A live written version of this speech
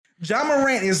Ja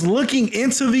Morant is looking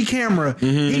into the camera.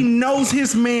 He knows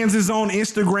his man's is on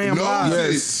Instagram Live.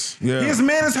 Yes. Yeah. His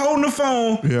man is holding the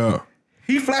phone. Yeah.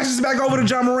 He flashes back over to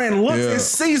Ja Morant, looks and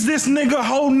sees this nigga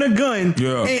holding a gun,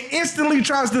 and instantly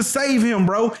tries to save him,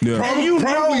 bro. Yeah. And you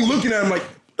Probably know, looking at him like,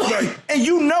 and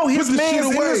you know his the man shit in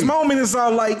this away. moment is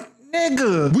all like,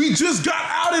 nigga, we just got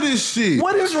out of this shit.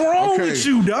 what is wrong Okay. with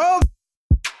you, dog?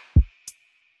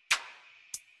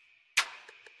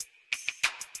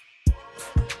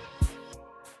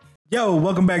 Yo,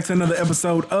 welcome back to another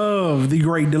episode of The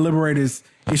Great Deliberators.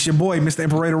 It's your boy, Mr.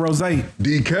 Imperator Rose.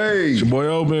 DK. Your boy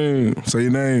Oben. Say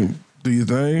your name. Do your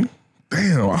thing.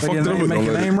 Damn, I fucked up. Make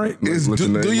your name right. Let your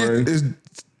name right.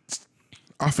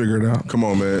 I'll figure it out. Come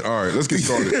on, man. All right, let's get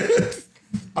started.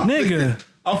 Nigga,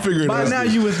 I'll figure it by out. now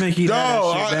you was thinking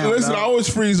No, listen, I always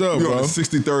freeze up, We're bro. on the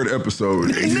 63rd episode.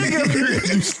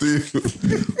 Nigga. You still.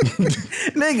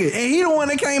 Nigga, and he the one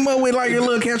that came up with like your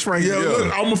little catchphrase. Yeah,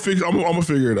 look, I'm gonna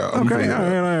figure it out. Okay,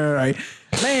 all right.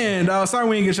 Man, sorry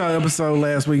we didn't get y'all episode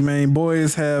last week, man.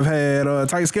 Boys have had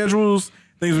tight schedules,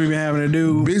 things we've been having to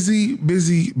do. Busy.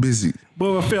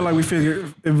 But I feel like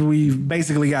we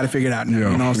basically got it figured out now. You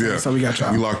know what I'm saying? Yeah. So we got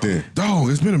y'all. We locked in. Dog,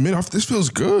 it's been a minute. This feels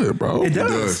good, bro. It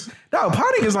does. No,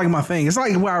 potting is like my thing. It's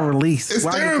like where I release. It's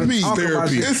where I get to therapy. talk about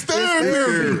shit. It's therapy.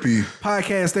 Therapy.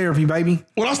 Podcast therapy, baby.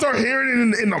 When I start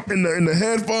hearing it in the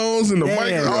headphones and the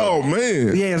mic, oh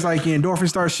man. Yeah, it's like your endorphins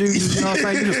start shooting. You know what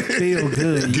I'm saying? You just feel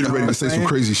good. Get ready to say some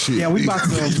crazy shit. Yeah, we about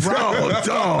to rock.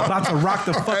 Dog. About to rock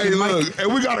the fucking Hey, mic. look,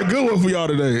 and we got a good one for y'all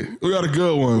today. We got a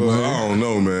good one, Well, man. I don't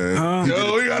know, man.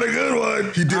 Yo, we got a good one.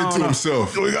 He did it to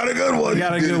himself. We got a good one. We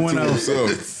got a He did good it one to though.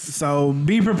 himself. So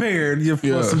be prepared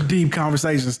for some deep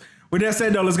conversations. With that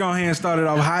said, though, let's go ahead and start it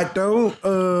off hot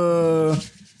though.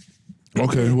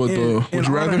 Okay, would you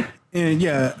rather? And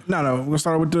yeah, no, we're gonna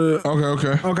start with the.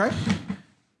 Okay.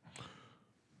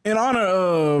 In honor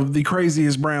of the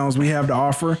craziest Browns we have to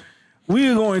offer, we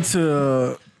are going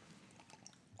to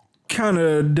kind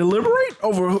of deliberate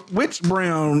over which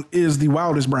Brown is the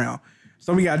wildest Brown.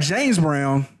 So we got James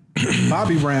Brown,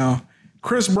 Bobby Brown,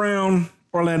 Chris Brown,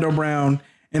 Orlando Brown,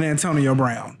 and Antonio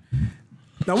Brown.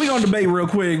 Now we're gonna debate real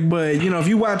quick, but you know, if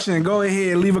you watching, go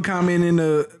ahead, leave a comment.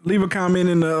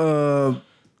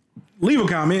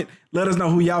 Let us know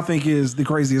who y'all think is the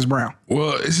craziest Brown.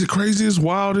 Well, is it craziest,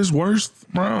 wildest,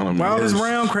 worst Brown? I mean, Wildest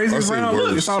Brown, craziest I say Brown. Look,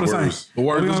 worst, it's all the same. worst. The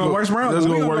worst. We gonna go worst Brown? Let's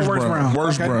We go gonna worst Brown.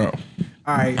 Worst Okay. Brown.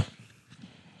 All right.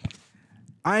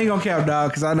 I ain't gonna cap,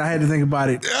 dog, because I had to think about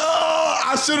it. Oh,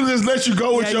 I should have just let you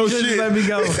go with Yeah, your you should've shit. let me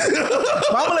go.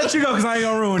 But I'm gonna let you go because I ain't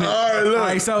gonna ruin it. All right, look. All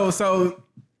right, so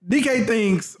DK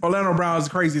thinks Orlando Brown is the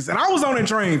craziest, and I was on that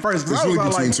train first. 'Cause It's I was really all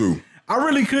between like, two. I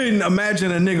really couldn't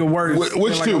imagine a nigga worse. Which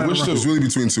than two? Orlando Which Brown. two? It's really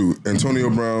between two. Antonio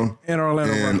Brown And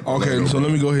Orlando and Brown. Okay, so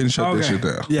let me go ahead and shut this shit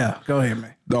down. Yeah, go ahead,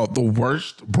 man. The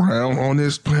worst Brown on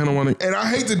this planet, my nigga. And I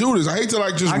hate to do this. I hate to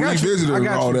like just I got you. revisit it I and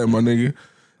got all you. that, my nigga.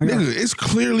 Nigga, it's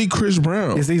clearly Chris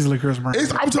Brown. It's easily Chris Brown.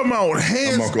 I'm talking about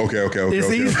hands. Okay.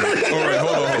 It's easy. All right,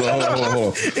 hold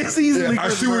on. It's easily I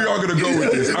Chris see where Brown. y'all gonna go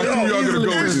with this. I see where y'all gonna go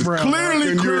with this. Brown.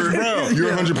 Clearly And Chris Brown. you're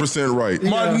 100% right.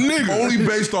 My nigga. Only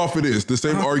based off of this, the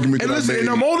same argument And that listen, I made. and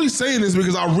I'm only saying this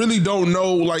because I really don't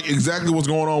know like exactly what's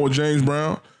going on with James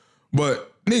Brown.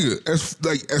 But nigga,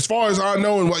 as far as I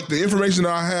know and like the information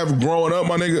that I have growing up,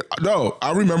 my nigga, no,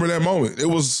 I remember that moment. It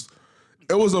was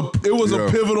a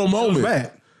pivotal moment.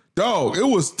 Bad. Dog, it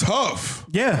was tough.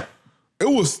 Yeah. It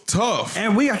was tough.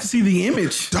 And we got to see the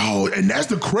image. Dog, and that's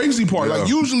the crazy part. Yeah. Like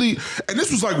usually, and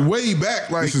this was like way back.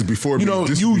 Like This is before you me- know,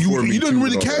 this is you before me didn't too,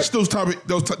 really all catch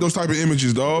that. those type of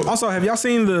images, dog. Also, have y'all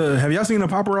seen the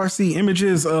paparazzi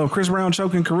images of Chris Brown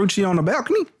choking Carucci on the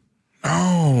balcony?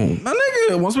 Oh, My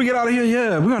nigga, once we get out of here,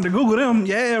 yeah, we're going to Google them.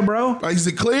 Yeah, bro. like is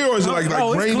it clear or is it like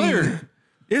it's grainy? clear.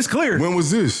 It's clear. When was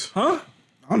this? Huh?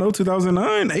 I don't know,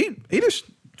 2009, 8-ish.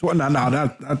 No,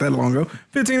 not that long ago.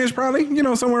 15-ish probably, you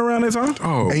know, somewhere around that time.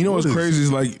 Oh, And you know what's what is- crazy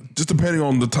is like just depending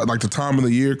on the time of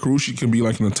the year, Carucci can be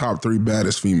like in the top 3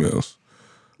 baddest females.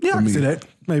 Yeah, I can me. see that.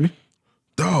 Maybe.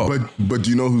 Dog, But do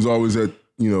you know who's always at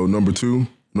number 2,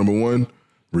 number 1?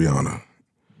 Rihanna,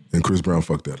 and Chris Brown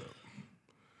fucked that up.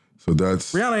 So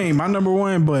that's Rihanna ain't my number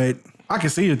one, but I can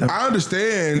see it though. I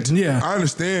understand. Yeah. I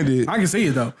understand it. I can see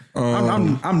it though.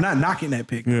 I'm not knocking that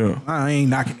pick. Yeah. I ain't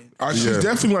knocking it. She's Yeah.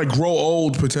 definitely like grow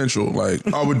old potential. Like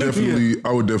I would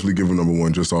definitely give him number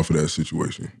 1 just off of that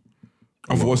situation.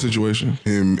 of what situation?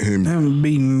 Him Him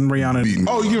beating Rihanna. beating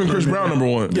Oh, you giving Chris Brown number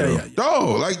 1? Yeah.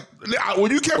 Dog, like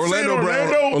when you kept saying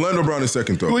Orlando Brown is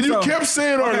second though. when you So- kept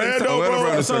saying Orlando, Orlando bro,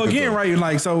 Brown is So second, again, though. right?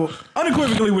 Like so,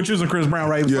 unequivocally, we're choosing Chris Brown,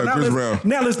 right? Yeah, so now Chris let's, Brown.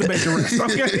 Now let's debate the rest,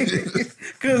 okay?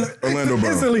 Because Orlando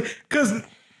Brown. because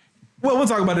Well, we'll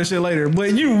talk about this shit later.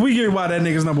 But we get why that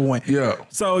nigga's number one. Yeah.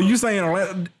 So you saying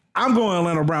I'm going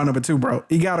Orlando Brown number 2, bro.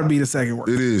 He got to be the second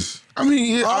worst. It is. I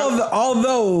mean,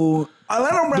 although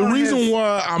Orlando Brown. The reason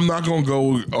why I'm not gonna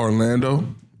go with Orlando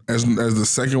as the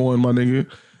second one, my nigga,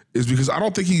 is because I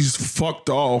don't think he's fucked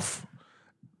off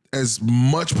as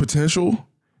much potential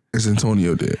as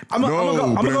Antonio did. I'm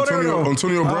gonna go there.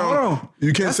 Antonio Brown,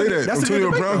 you can't say that.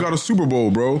 Antonio Brown got a Super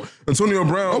Bowl, bro. Antonio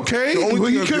Brown, okay,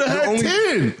 he could have had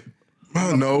 10.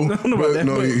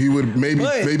 He would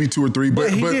maybe 2 or 3.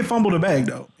 But he did fumble the bag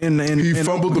though. He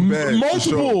fumbled the bag. Multiple.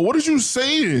 Sure. What are you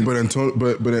saying? But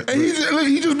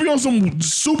he just be on some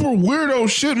super weirdo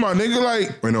shit, my nigga.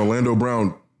 Like when Orlando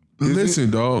Brown.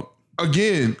 Listen, dog.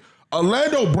 Again,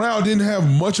 Orlando Brown didn't have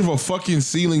much of a fucking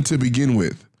ceiling to begin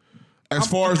with. As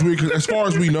far as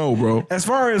we know, bro. As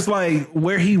far as like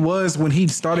where he was when he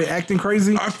started acting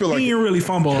crazy, I feel like he didn't really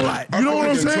fumble a lot. You know what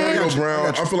I'm saying?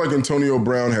 I feel like Antonio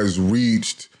Brown has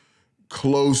reached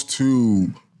close to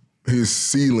his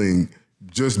ceiling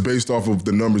just based off of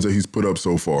the numbers that he's put up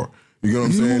so far. You know what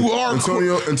I'm saying?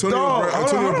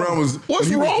 Antonio Brown was. What's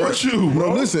wrong with you, bro?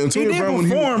 No, listen, Antonio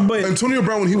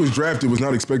Brown when he was drafted was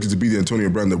not expected to be the Antonio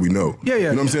Brown that we know. Yeah. You know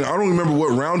what I'm saying? I don't remember what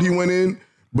round he went in.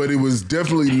 But it was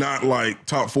definitely not like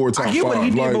top 4, top 5. I get what he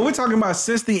did, but we're talking about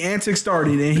since the antics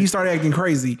started and he started acting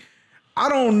crazy. I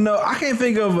don't know. I can't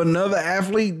think of another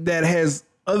athlete that has,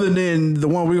 other than the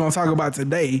one we're going to talk about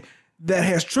today, that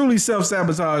has truly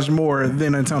self-sabotaged more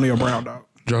than Antonio Brown, dog.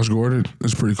 Josh Gordon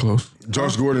is pretty close.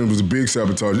 Josh Gordon was a big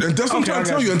sabotage. And that's what I'm trying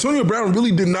to tell you. Antonio Brown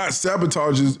really did not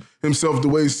sabotage himself the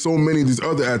way so many of these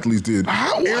other athletes did.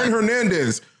 Aaron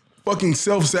Hernandez. Fucking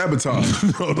self-sabotage.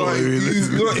 I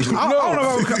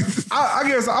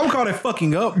guess I would call that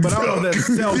fucking up, but I don't know if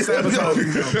that's self-sabotage.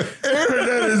 Aaron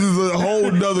Hernandez is a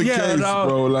whole nother case,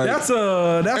 bro. Like, that's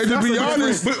to be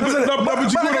honest, but you know what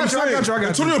I'm saying?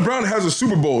 Antonio Brown has a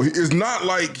Super Bowl. It's not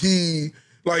like he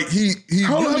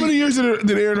How many years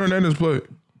did Aaron Hernandez play?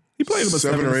 He played about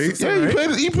 7 or 8.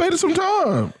 Yeah, he played it some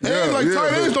time. Yeah,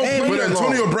 tight ends don't play. But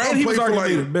Antonio Brown played for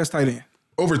like best tight end.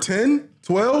 Over 10,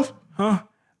 12? Huh?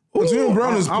 Antonio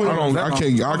Brown is playing. I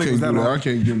can't do that. I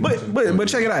can't give him. But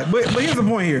check it out. But here's the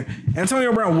point here.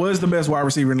 Antonio Brown was the best wide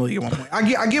receiver in the league at one point.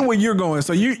 I get where you're going.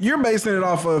 So you're basing it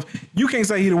off of, you can't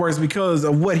say he's the worst because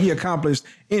of what he accomplished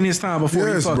in his time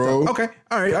before he fucked up. Okay,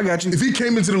 all right, I got you. If he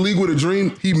came into the league with a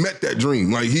dream, he met that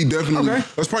dream. Like he definitely. Okay.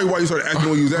 That's probably why he started acting the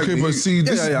way he was acting. Okay, but see,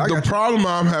 the problem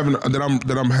I'm having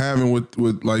that I'm having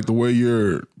with like the way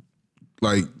you're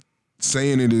like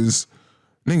saying it is.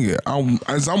 Nigga,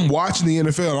 as I'm watching the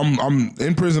NFL, I'm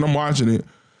in prison, I'm watching it.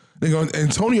 Nigga,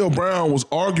 Antonio Brown was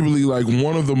arguably like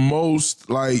one of the most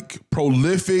like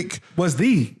prolific.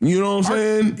 You know what I'm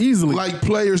saying? Easily. Like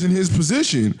players in his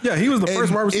position. Yeah, he was the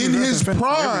first wide receiver.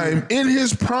 In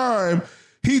his prime,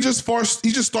 he just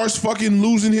starts fucking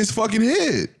losing his fucking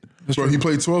head. Bro, he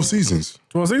played 12 seasons.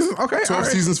 12 seasons? Okay. 12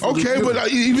 seasons. Okay, but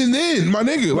even then, my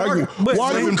nigga, why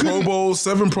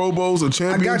 7 Pro Bowls, a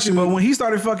championship. I got you, but when he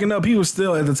started fucking up, he was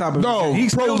still at the top of his he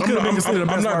still could have been considered the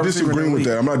best wide receiver.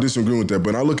 I'm not disagreeing with that,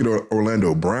 but I look at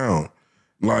Orlando Brown,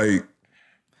 like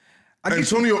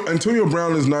Antonio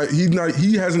Brown is not.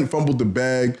 He hasn't fumbled the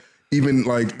bag. Even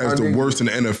like as the worst in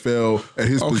the NFL at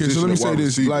his position. Okay, so let me say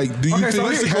this: like, do you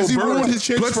think has he ruined his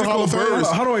chance for Hall of Fame?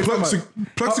 How do I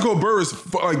Plexico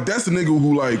Burress? Like that's the nigga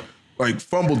who like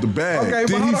fumbled the bag. Okay,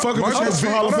 did he fucking chance for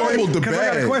Hall of Fame? Fumbled the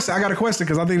bag. I got a question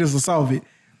because I think this will solve it.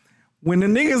 When the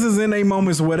niggas is in a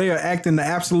moments where they are acting the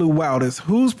absolute wildest,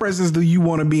 whose presence do you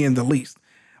want to be in the least?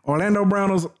 Orlando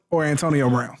Brown's or Antonio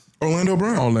Brown? Orlando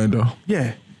Brown. Orlando.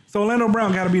 Yeah. So Orlando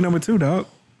Brown got to be number 2, dog.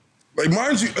 Like,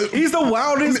 mind you, he's the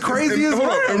wildest, craziest. Hold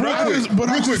on,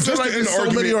 real quick, just to end the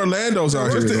argument. So many Orlandos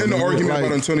out here. Just to end the argument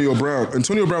about Antonio Brown.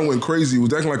 Antonio Brown went crazy. He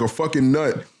was acting like a fucking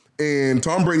nut. And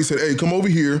Tom Brady said, "Hey, come over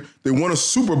here." They won a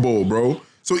Super Bowl, bro.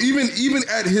 So even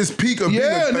at his peak of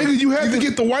nigga, you have to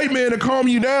get the white man to calm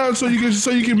you down so you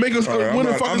can make us win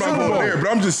a fucking Super Bowl. There, but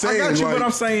I'm just saying. I got you, but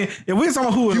I'm saying if we're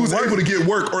talking who he was able to get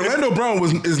work, Orlando Brown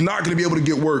is not going to be able to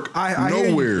get work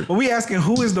nowhere. But we asking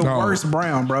who is the worst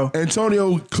Brown, bro?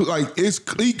 Antonio, like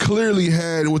he clearly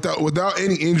had without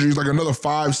any injuries, like another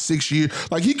 5-6 years.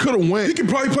 Like he could have went. He could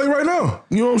probably play right now.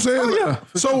 You know what I'm saying? Oh, yeah.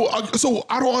 So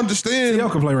I don't understand.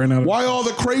 Y'all can play right now. Why all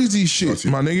the crazy shit,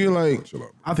 my nigga? Like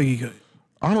I think he could.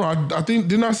 I don't know. I think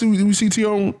didn't I see we see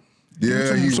T.O.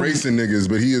 Yeah, he's racing niggas,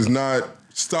 but he is not.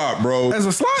 Stop, bro. As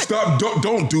a slide. Stop.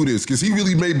 Don't do this because he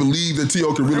really made believe that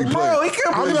T.O. can really play. Bro, he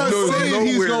can't play. I'm not saying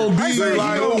he's gonna be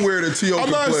like nowhere that T.O. can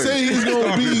play. I'm not saying he's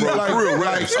gonna be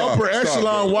like upper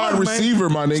echelon wide receiver,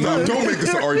 my nigga. Stop. Don't make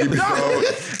this an argument, bro.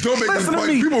 Don't make this like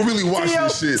people really watch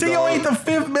this shit. T.O. ain't the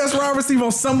 5th best wide receiver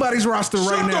on somebody's roster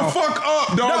right now. Shut the fuck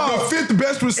up, dog. The 5th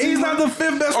best receiver. He's not the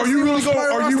 5th best receiver.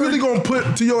 Are you really gonna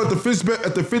put T.O. at the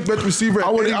 5th best receiver? I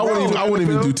wouldn't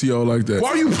even do T.O. like that. Why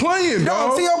are you playing,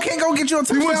 dog? T.O. can't go get you a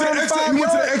touchdown. He went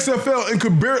to the XFL and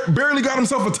could barely got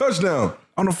himself a touchdown.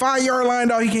 On the 5-yard line,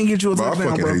 dog, he can't get you a touchdown,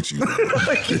 I fucking hate you.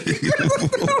 I hate you.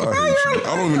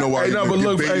 I don't even know why you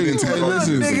look,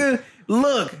 listen. Nigga,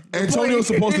 look. Antonio's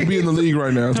supposed to be in the league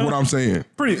right now. That's what I'm saying.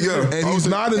 Yeah. And he's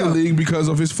not in the league because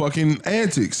of his fucking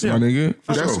antics, my nigga.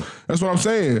 That's what I'm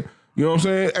saying. You know what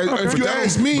I'm saying? If you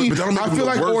ask me, I feel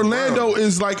like Orlando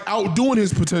is like outdoing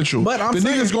his potential. But the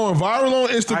nigga's going viral on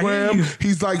Instagram.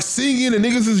 He's like singing, and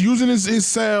niggas is using his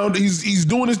sound. He's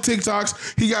doing his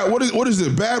TikToks. He got what is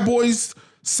it? Bad Boys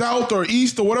South or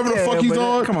East or whatever the fuck he's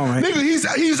on. Come on, man. Nigga,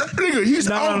 he's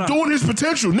outdoing his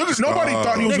potential. Niggas, nobody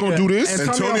thought he was gonna do this.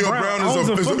 Antonio Brown is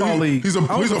a football league. He's a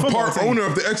part owner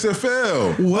of the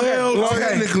XFL. Well,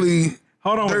 technically.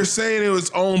 Hold on. They're saying it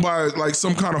was owned by like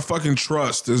some kind of fucking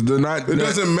trust. It doesn't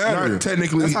matter. Not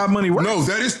technically. That's how money works. No,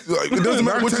 that is. It doesn't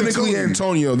matter. Not technically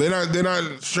Antonio. They're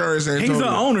not sure it's Antonio. He's the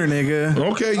owner, nigga.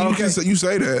 Okay, you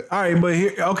say that. All right,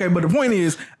 but the point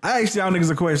is, I asked y'all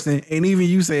niggas a question, and even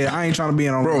you said I ain't trying to be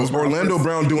in on. Bro, Orlando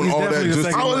Brown doing all that.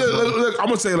 Look, I'm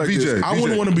gonna say it like this. I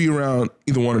wouldn't want to be around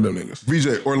either one of them niggas.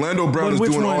 VJ, Orlando Brown is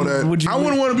doing all that. I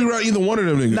wouldn't want to be around either one of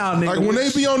them niggas. Nah, nigga, like when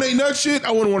they be on they nut shit, I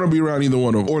wouldn't want to be around either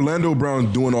one of them. Orlando Brown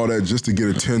doing all that just to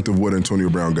get 1/10 of what Antonio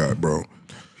Brown got, bro.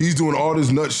 He's doing all this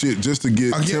nut shit just to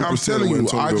get 10% I'm telling of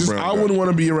what you, Antonio Brown got. I wouldn't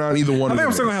want to be around either one of them. I think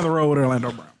I'm still gonna have to roll with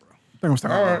Orlando Brown, bro.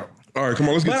 All right, come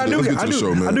on, let's get to the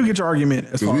show, man. I do get your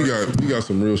argument. We got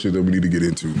some real shit that we need to get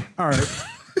into. All right.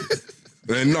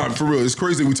 And not for real, it's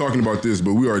crazy we talking about this,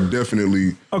 but we are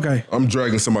definitely okay. I'm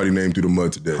dragging somebody's name through the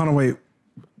mud today. Hold on, wait.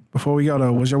 Before we go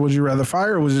though, was your would you rather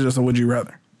fire or was it just a would you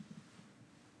rather?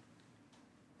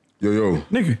 Yo.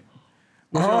 Nigga.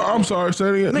 I'm sorry, say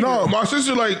it again. No, my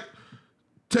sister like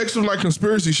texted some like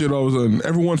conspiracy shit all of a sudden.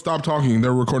 Everyone stopped talking.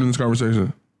 They're recording this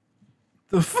conversation.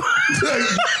 The fuck?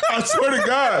 I swear to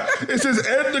God. It says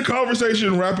end the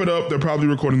conversation, wrap it up. They're probably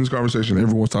recording this conversation.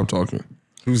 Everyone stopped talking.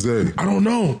 Who's they? I don't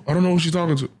know. I don't know who she's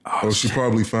talking to. Oh, she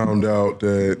probably found out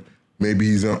that maybe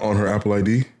he's on her Apple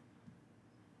ID.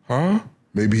 Huh?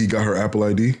 Maybe he got her Apple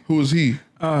ID. Who is he?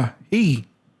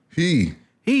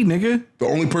 He, nigga. The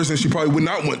only person she probably would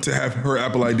not want to have her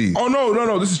Apple ID. Oh,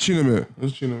 no. This is Chinaman.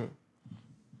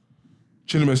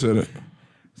 Chinaman said it.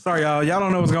 Sorry, y'all. Y'all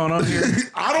don't know what's going on here.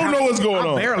 I don't know what's going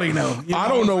on. I barely know. I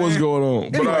don't know what's going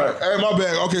on. But hey, my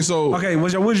bad. Okay, so. Okay,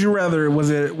 would you rather, was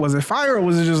it fire or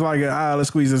was it just like, let's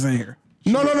squeeze this in here?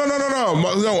 No.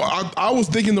 I was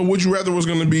thinking the would you rather was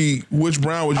going to be which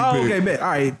Brown would you pick. Okay, bet. All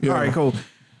right. Yeah. All right, cool.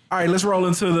 All right, let's roll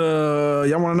into the.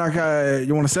 Y'all want to knock out?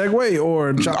 You want to segue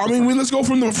or? Let's go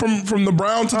from the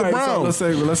Brown to the Brown. So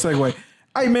let's segue.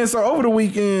 Hey man, so over the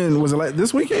weekend, was it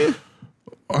this weekend?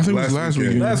 I think it was last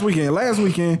weekend. Last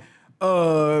weekend,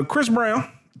 Chris Brown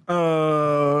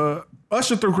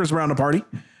ushered through Chris Brown the party.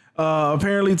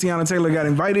 Apparently, Tiana Taylor got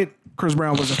invited. Chris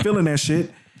Brown wasn't feeling that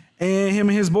shit, and him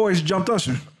and his boys jumped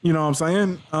Usher. You know what I'm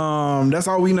saying? That's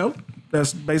all we know.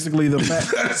 That's basically the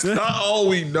fact. That's not all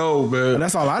we know, man.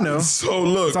 That's all I know. So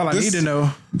look, that's all I need to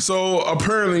know. So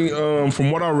apparently,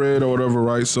 from what I read or whatever,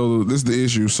 right? So this is the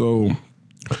issue. So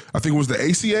I think it was the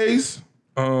ACAs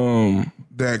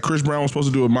that Chris Brown was supposed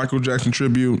to do a Michael Jackson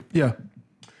tribute. Yeah.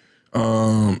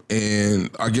 And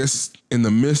I guess in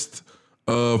the midst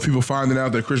of people finding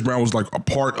out that Chris Brown was like a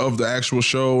part of the actual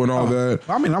show and all that.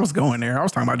 I mean, I was going there. I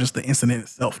was talking about just the incident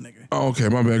itself, nigga. Oh, okay,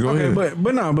 my bad. Go ahead. But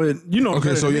you know.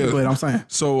 Okay, so yeah. But I'm saying.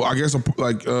 So I guess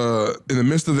like in the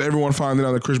midst of everyone finding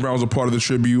out that Chris Brown was a part of the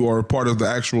tribute or a part of the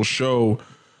actual show,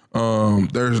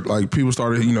 there's like people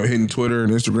started hitting Twitter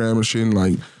and Instagram and shit and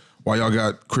like, why y'all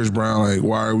got Chris Brown? Like,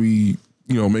 why are we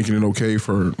making it okay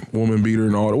for woman beater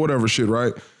and all that, whatever shit,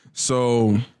 right?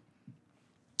 So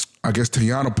I guess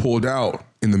Tiana pulled out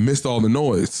in the midst of all the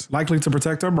noise. Likely to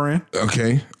protect her brand.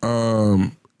 Okay.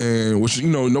 And which,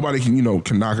 nobody can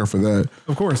knock her for that.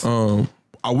 Of course.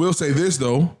 I will say this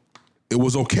though. It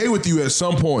was okay with you at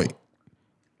some point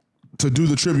to do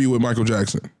the tribute with Michael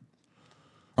Jackson.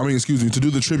 To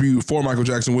do the tribute for Michael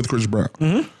Jackson with Chris Brown.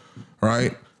 Mm-hmm.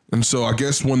 Right? And so I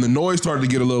guess when the noise started to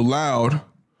get a little loud,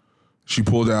 she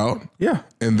pulled out. Yeah.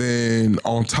 And then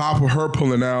on top of her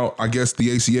pulling out, I guess the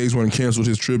ACAs went and canceled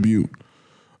his tribute.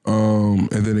 And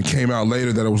then it came out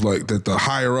later that it was like that the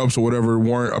higher ups or whatever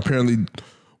weren't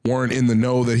in the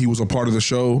know that he was a part of the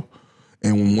show.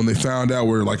 And when they found out,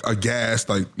 we're like aghast,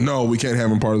 like, no, we can't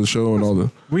have him part of the show and all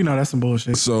the. We know that's some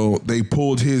bullshit. So they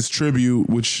pulled his tribute,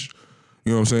 which,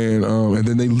 you know what I'm saying? And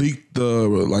then they leaked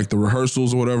the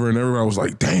rehearsals or whatever, and everybody was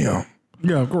like, damn.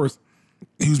 Yeah, of course.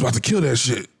 He was about to kill that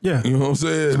shit. Yeah. You know what I'm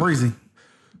saying? It's crazy.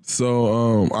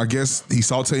 So I guess he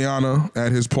saw Teyana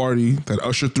at his party that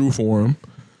Usher threw for him.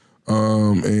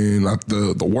 And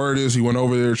the word is he went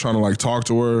over there trying to like talk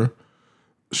to her.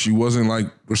 She wasn't like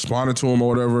responding to him or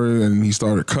whatever, and he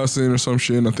started cussing or some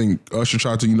shit. And I think Usher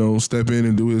tried to, step in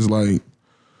and do his like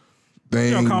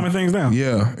thing. Calming things down.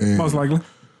 Yeah. And most likely.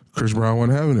 Chris Brown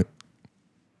wasn't having it.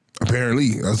 Apparently.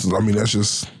 That's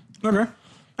just. Okay.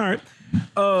 All right.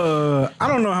 I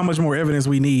don't know how much more evidence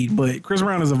we need, but Chris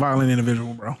Brown is a violent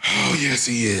individual, bro. Oh, yes,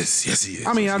 he is. Yes, he is.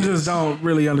 I mean, I just don't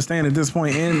really understand at this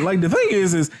point. And like the thing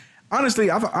is honestly,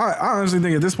 I honestly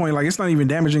think at this point, like, it's not even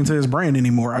damaging to his brand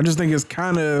anymore. I just think it's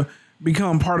kind of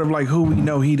become part of like who we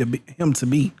know him to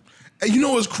be. And you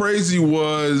know what's crazy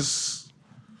was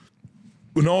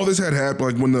when all this had happened,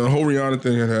 like when the whole Rihanna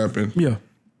thing had happened. Yeah.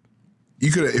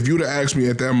 If you would have asked me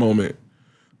at that moment,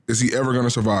 is he ever going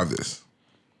to survive this?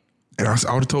 And I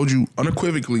would have told you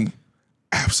unequivocally,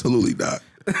 absolutely not.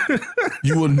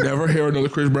 You will never hear another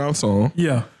Chris Brown song.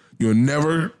 Yeah. You'll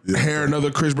never hear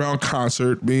another Chris Brown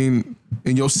concert being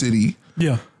in your city.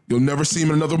 Yeah. You'll never see him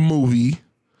in another movie.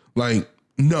 Like,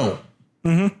 no.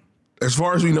 Mm-hmm. As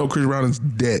far as we know, Chris Brown is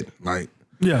dead. Like,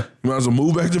 yeah. You might as well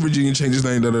move back to Virginia, change his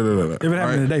name, If it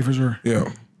happened today, for sure.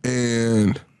 Yeah.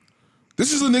 And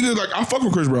this is a nigga, like, I fuck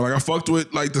with Chris Brown. Like, I fucked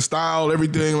with, like, the style,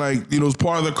 everything. Like, it's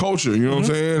part of the culture. You know what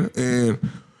I'm saying? And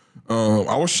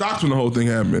I was shocked when the whole thing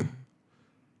happened.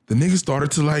 The nigga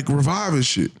started to like revive his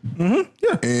shit. Mm-hmm.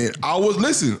 Yeah. And I was,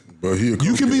 listen,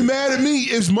 you can be mad at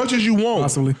me as much as you want.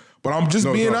 Possibly. But I'm just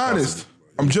being honest.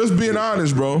 I'm just being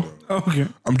honest, bro. Okay.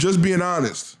 I'm just being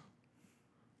honest.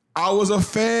 I was a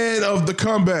fan of the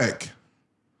comeback.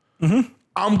 Mm-hmm.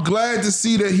 I'm glad to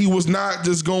see that he was not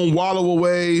just going to wallow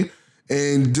away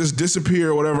and just disappear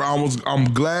or whatever.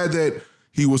 I'm glad that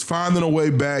he was finding a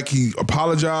way back. He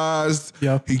apologized.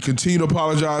 Yeah. He continued to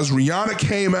apologize. Rihanna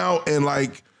came out and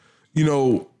like,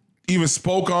 even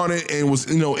spoke on it and was,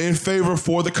 in favor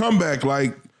for the comeback.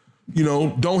 Like,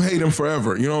 don't hate him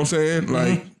forever. You know what I'm saying? Mm-hmm.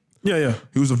 Like, yeah.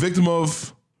 He was a victim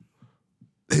of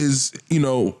his,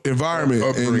 environment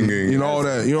upbringing and all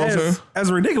that. You know what I'm saying?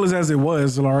 As ridiculous as it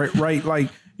was, right? Like,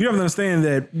 you have to understand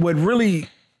that what really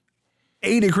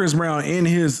aided Chris Brown in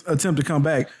his attempt to come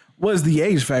back was the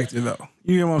age factor, though.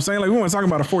 You know what I'm saying? Like, we weren't talking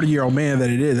about a 40-year-old man that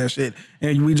it is that shit,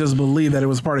 and we just believe that it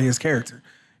was part of his character.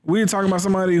 We were talking about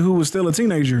somebody who was still a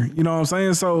teenager. You know what I'm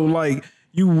saying? So, like,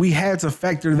 we had to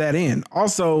factor that in.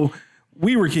 Also,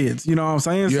 we were kids. You know what I'm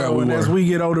saying? Yeah, so, as we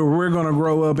get older, we're going to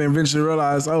grow up and eventually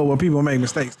realize, people make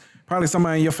mistakes. Probably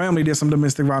somebody in your family did some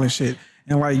domestic violence shit.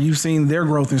 And, like, you've seen their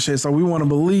growth and shit. So, we want to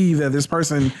believe that this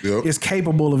person is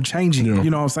capable of changing. You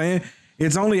know what I'm saying?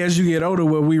 It's only as you get older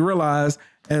where we realize,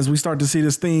 as we start to see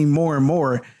this theme more and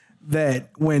more, that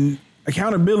when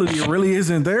accountability really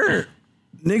isn't there,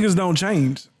 niggas don't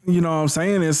change. You know what I'm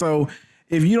saying? And so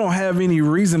if you don't have any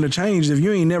reason to change, if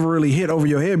you ain't never really hit over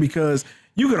your head, because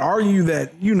you could argue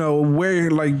that, where,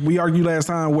 like we argued last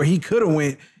time, where he could have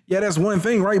went, yeah, that's one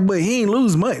thing, right? But he ain't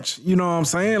lose much. You know what I'm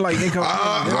saying? Like, listen,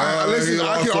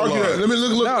 I can argue that. Let me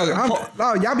look.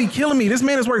 No, y'all be killing me. This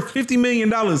man is worth $50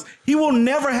 million. He will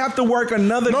never have to work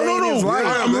another day in his life.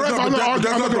 I'm not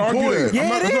going to argue that.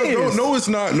 Yeah, it is. No, it's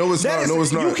not. No, it's not.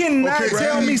 You cannot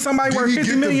tell me somebody worth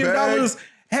 $50 million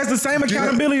has the same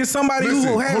accountability as somebody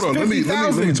who has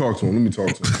 50,000. Let me talk to him.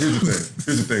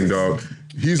 Here's the thing, dog.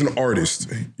 He's an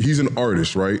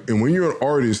artist, right? And when you're an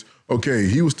artist, okay,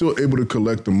 he was still able to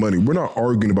collect the money. We're not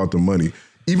arguing about the money.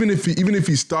 Even if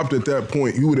he stopped at that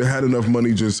point, he would have had enough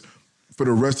money just for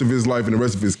the rest of his life and the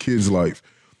rest of his kids' life.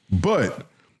 But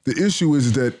the issue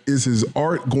is his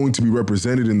art going to be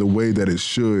represented in the way that it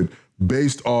should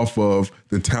based off of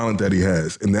the talent that he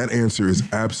has? And that answer is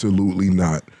absolutely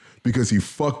not, because he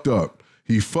fucked up.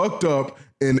 He fucked up,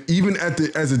 and even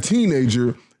as a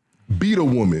teenager, beat a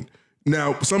woman.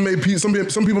 Now, some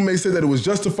people may say that it was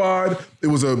justified. It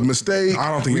was a mistake.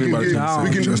 I don't think anybody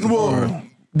can justify. Well,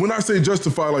 when I say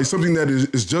justified, like something that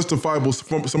is justifiable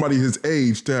from somebody his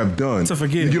age to have done. To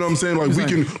forget. You know what I'm saying?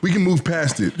 Like we can move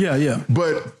past it. Yeah.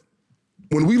 But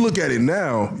when we look at it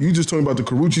now, you just talking about the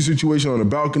Karrueche situation on the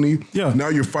balcony. Yeah. Now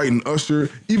you're fighting Usher.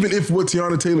 Even if what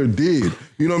Teyana Taylor did,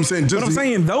 you know what I'm saying? But I'm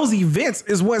saying those events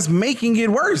is what's making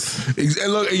it worse.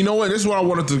 And look, you know what? This is what I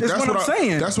wanted to. That's what I'm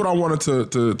saying. That's what I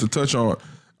wanted to touch on.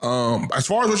 As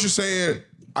far as what you're saying,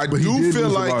 I do feel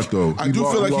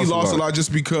like he lost a lot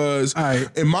just because,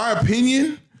 in my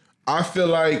opinion, I feel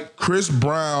like Chris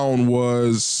Brown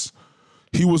was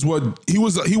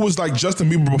like Justin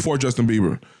Bieber before Justin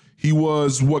Bieber. He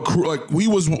was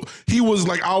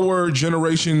like our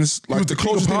generation's like the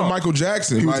closest thing to Michael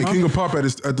Jackson. He was the king of pop at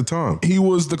the time. He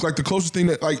was the closest thing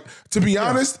that, like, to be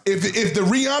honest, if the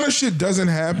Rihanna shit doesn't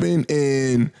happen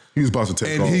and he was about to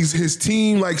take off, and his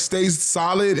team like stays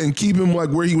solid and keep him like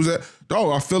where he was at,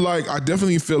 I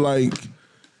definitely feel like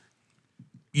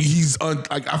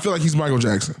I feel like he's Michael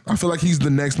Jackson. I feel like he's the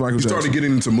next Michael Jackson. He started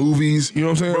getting into movies. You know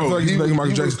what I'm saying? I feel like he's the next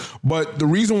Michael Jackson. But the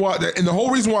reason why, and the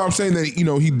whole reason why I'm saying that,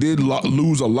 he did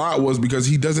lose a lot was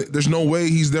because there's no way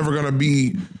he's never going to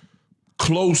be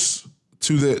close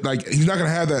to he's not going to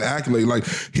have that accolade.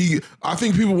 I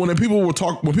think when people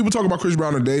talk about Chris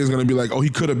Brown today, it's going to be like, oh, he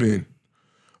could have been.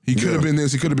 He could have been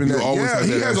this. He could have been that. Yeah,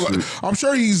 he has a lot. I'm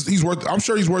sure he's worth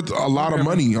a lot of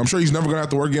money. I'm sure he's never gonna have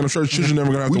to work again. I'm sure his children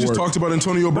never gonna have to work. We just talked about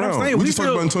Antonio Brown.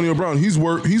 He's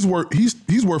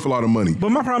worth a lot of money. But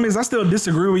my problem is, I still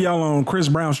disagree with y'all on Chris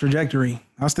Brown's trajectory.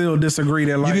 I still disagree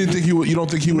that you didn't think you don't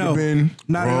think he would have been.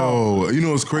 Not at all. You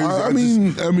know it's crazy.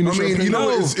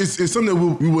 It's something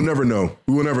that we will never know.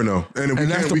 We will never know, and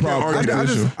that's the problem.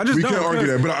 We can't argue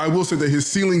that. But I will say that his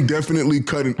ceiling definitely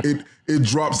cut. It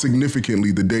dropped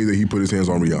significantly the day that he put his hands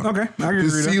on Rihanna. Okay, I agree.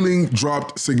 His ceiling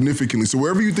dropped significantly. So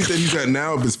wherever you think that he's at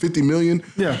now, if it's 50 million,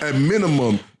 at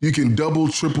minimum you can double,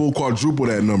 triple, quadruple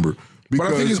that number. But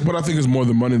I think it's more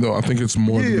than money, though. I think it's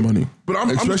more than money.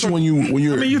 But especially when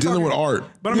you're dealing with art.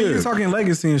 But you're talking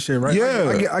legacy and shit, right?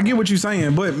 Yeah, I get what you're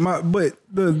saying. But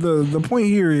the point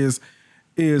here is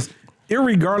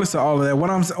irregardless of all of that, what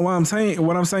I'm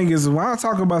saying is when I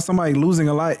talk about somebody losing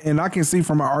a lot, and I can see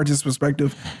from an artist's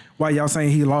perspective why y'all saying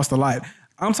he lost a lot.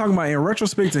 I'm talking about in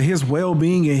retrospect to his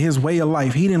well-being and his way of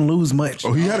life. He didn't lose much.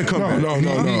 Oh, he had a comeback. No.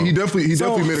 He definitely made a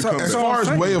comeback. As far as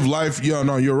way of life,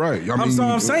 you're right.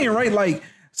 I'm saying, right?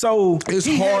 It's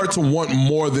hard to want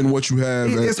more than what you have.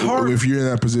 It's hard if you're in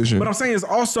that position. But I'm saying is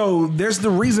also there's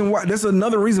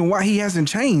another reason why he hasn't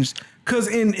changed. Because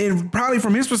in probably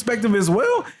from his perspective as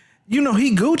well,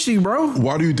 he Gucci, bro.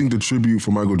 Why do you think the tribute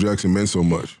for Michael Jackson meant so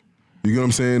much? You know what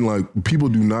I'm saying? Like, people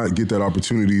do not get that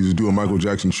opportunity to do a Michael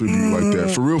Jackson tribute like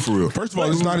that. For real. First of all,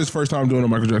 it's not his first time doing a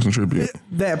Michael Jackson tribute.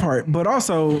 That part. But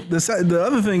also, the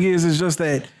other thing is just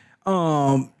that,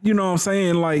 you know what I'm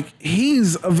saying? Like,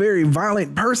 he's a very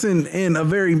violent person and a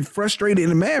very frustrated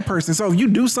and mad person. So if you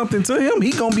do something to him,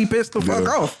 he gonna be pissed the fuck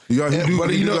off. He got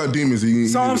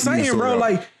demons. So I'm saying,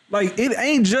 bro, like, it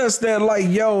ain't just that, like,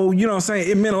 yo, you know what I'm saying?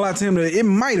 It meant a lot to him. It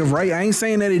might have, right? I ain't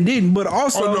saying that it didn't, but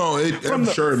also, I'm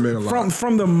sure it meant a lot.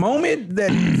 From the moment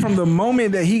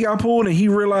that he got pulled and he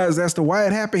realized that's the why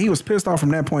it happened, he was pissed off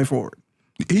from that point forward.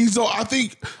 I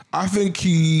think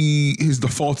his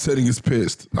default setting is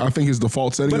pissed. I think his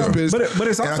default setting is pissed. But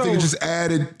it's also, and I think it just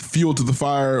added fuel to the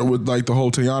fire with like the whole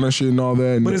Teyana shit and all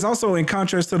that. But it's also in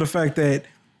contrast to the fact that,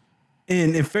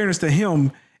 in fairness to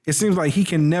him, it seems like he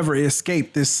can never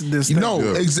escape this. And that's he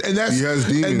has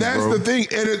demons, and that's bro. the thing.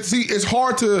 And it's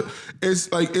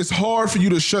hard for you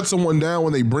to shut someone down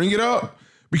when they bring it up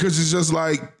because it's just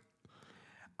like,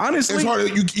 honestly, it's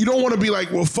hard. You don't want to be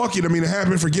like, well, fuck it. I mean, it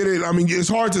happened. Forget it. I mean, it's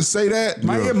hard to say that.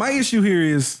 My issue here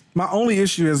is my only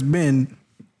issue is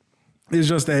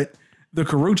just that the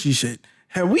Karrueche shit.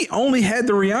 Have we only had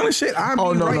the Rihanna shit? I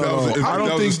don't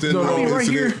think. Right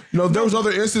here. There was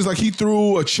other instances like he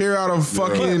threw a chair out of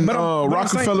fucking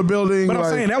Rockefeller building. But I'm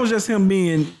saying that was just him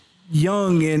being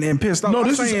young and pissed off. No,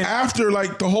 this was after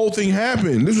like the whole thing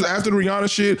happened. This was after the Rihanna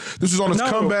shit. This was on his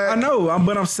comeback. I know,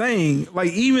 but I'm saying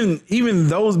like even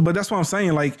those. But that's what I'm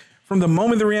saying. Like from the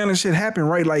moment the Rihanna shit happened,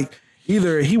 right? Like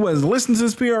either he was listening to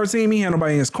his PR team, he had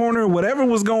nobody in his corner, whatever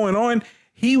was going on.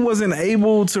 He wasn't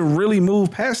able to really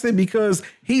move past it because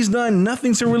he's done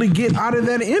nothing to really get out of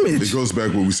that image. It goes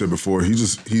back to what we said before. He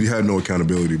had no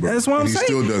accountability, bro. That's what I'm saying. He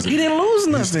still doesn't. He didn't lose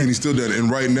nothing. He still doesn't. And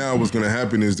right now, what's going to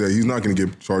happen is that he's not going to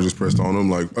get charges pressed on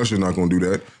him. Like, Usher's not going to do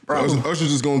that.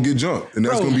 Usher's just going to get jumped, and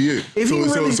that's going to be it.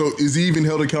 So is he even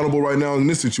held accountable right now in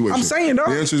this situation? I'm saying, dog.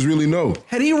 The answer is really no.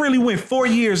 Had he really went 4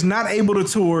 years not able to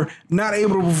tour, not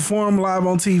able to perform live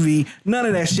on TV, none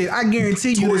of that shit, I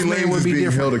guarantee you this man would be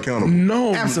different. Held accountable.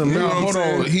 No, absolutely. No, hold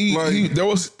on.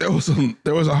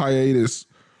 There was a hiatus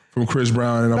from Chris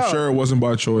Brown, and I'm sure it wasn't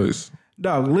by choice.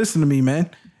 Dog, listen to me, man.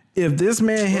 If this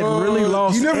man had really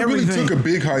lost everything. He never really took a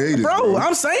big hiatus, bro.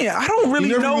 I'm saying, I don't really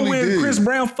know when Chris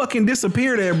Brown fucking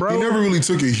disappeared at, bro. He never really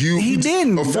took a huge... He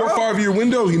didn't, a 4 or 5 year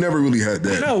window, he never really had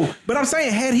that. No, but I'm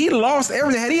saying, had he lost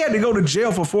everything, had he had to go to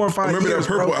jail for 4 or 5 years, that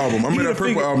Purple album. I remember that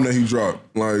Purple album that he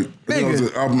dropped. Like, that was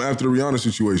an album after the Rihanna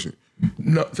situation.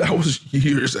 No, that was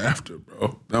years after,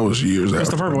 bro. That was years What's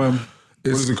after. the purple album?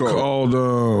 It's What is it called?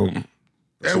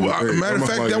 Matter of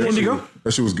fact, that one Indigo?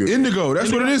 That shit was good. Indigo.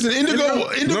 That's what it is. Indigo.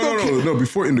 No,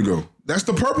 before Indigo. That's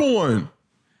the purple one.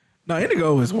 No,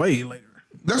 Indigo is way later.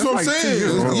 That's what I'm like 10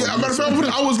 years saying. ago. Yeah, matter of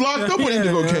fact, I was locked up when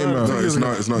Indigo came out.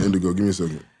 No, it's not Indigo. Give me a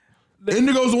second.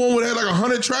 Indigo's the one with had like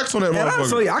 100 tracks on that And motherfucker.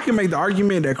 honestly, I can make the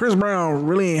argument that Chris Brown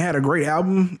really ain't had a great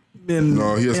album in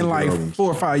No, he has some like good albums.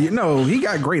 4 or 5 years. No, he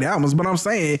got great albums, but I'm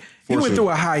saying he went Fortune. through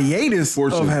a hiatus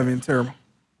Fortune. of having terrible.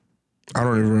 I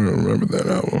don't even remember that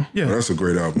album. Yeah, No, that's a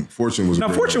great album. Fortune was. no, a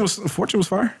great Fortune album. was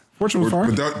fire. Fortune was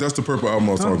fire. But that's the purple album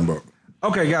I was talking about.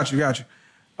 Okay, got you.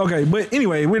 Okay, but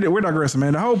anyway, we're digressing,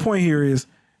 man. The whole point here is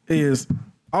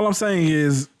all I'm saying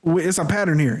is it's a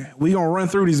pattern here. We gonna run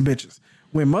through these bitches.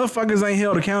 When motherfuckers ain't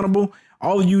held accountable,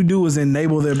 all you do is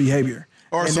enable their behavior.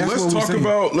 All right, And so that's let's what we're talk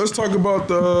seeing. about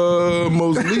the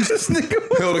most least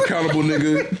held accountable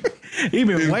nigga. He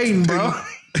been waiting, bro.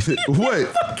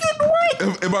 What?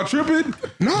 Am I tripping?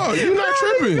 No, you're not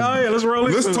tripping. Oh yeah, let's roll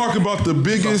it. Let's talk about the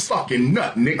biggest fucking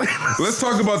nut, nigga. Let's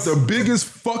talk about the biggest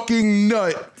fucking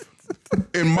nut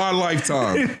in my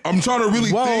lifetime. I'm trying to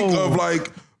really think of like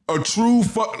a true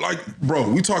bro,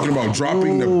 we talking about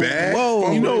dropping the bag.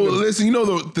 Whoa. You know, listen. You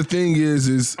know the thing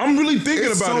is I'm really thinking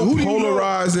it's about so it. Who do you know?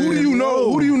 polarizing. Who do you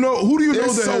know? Who do you know? Who do you know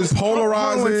it's that so has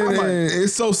polarizing Hold on, and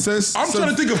it's so I'm trying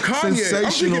to think of Kanye. I'm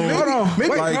sensational. thinking Hold on.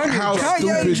 maybe like Kanye. how Kanye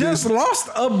stupid just this. lost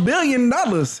 $1 billion.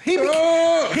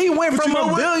 He went but from you know a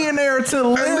what? billionaire to At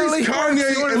literally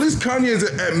least Kanye is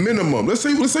at minimum. Let's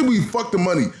say we fuck the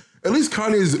money. At least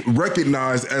Kanye is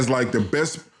recognized as like the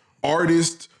best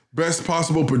artist, best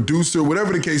possible producer,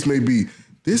 whatever the case may be.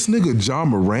 This nigga John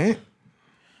Morant,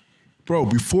 bro,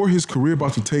 before his career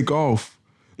about to take off,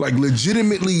 like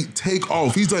legitimately take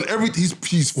off. He's done everything.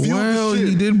 He's fueled Well, the shit.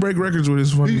 he did break records with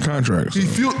his fucking contract. He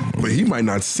fueled, but he might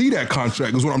not see that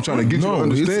contract. Is what I'm trying to get you to No,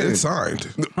 understand. it's signed.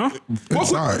 Fuck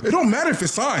signed. it don't matter if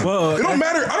it's signed. Well, it don't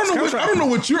matter. I don't know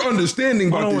what you're understanding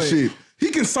about Hold on, this wait. shit. He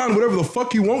can sign whatever the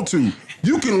fuck he want to.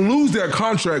 You can lose that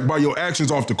contract by your actions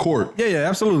off the court. Yeah,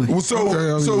 absolutely. Well,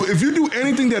 so if you do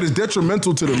anything that is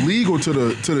detrimental to the league or to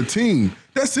the team,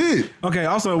 that's it. Okay,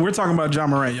 also we're talking about John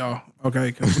Morant, y'all.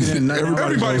 Okay, 'cause we didn't-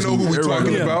 Everybody know who we're everybody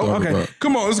talking knows about. who we're talking Okay, about.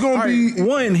 come on, it's gonna All be. right,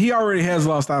 one, he already has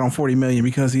lost out on $40 million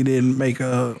because he didn't make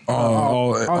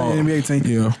all NBA team.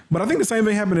 yeah. But I think the same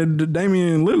thing happened to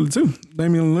Damian Lillard too.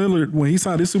 Damian Lillard, when he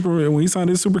signed his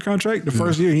super contract, the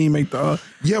first year he didn't make the all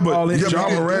NBA.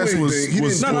 John Morant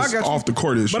was I got you. off the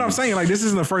court issue. But I'm saying like this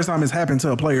isn't the first time it's happened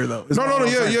to a player though. It's No, all I'm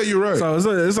yeah, saying. you're right. So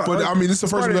it's But I mean, it's the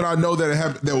first time that I know that it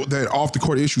happened, that off the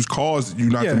court issues caused you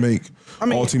not Yeah. to make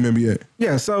all team NBA.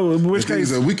 yeah. So in which The thing is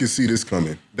case, that we can see this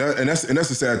coming. That's the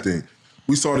sad thing.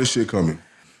 We saw this shit coming.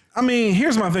 I mean,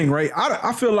 here's my thing, right?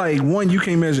 I feel like one, you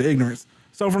can't measure ignorance.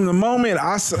 So from the moment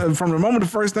the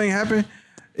first thing happened,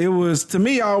 it was to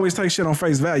me. I always take shit on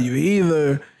face value. He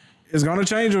either is going to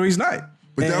change or he's not.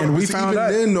 But and we found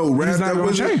out then, though, he's not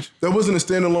going to change. That wasn't a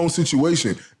standalone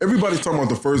situation. Everybody's talking about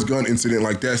the first gun incident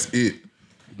like that's it.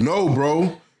 No,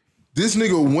 bro. This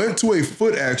nigga went to a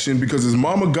foot action because his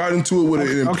mama got into it with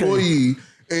an employee,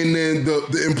 and then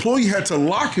the employee had to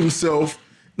lock himself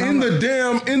in the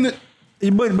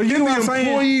But you know what I'm saying?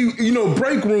 employee,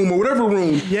 break room or whatever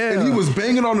room. Yeah. And he was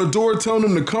banging on the door telling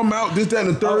them to come out, this, that,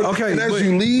 and the third. Okay, and as but-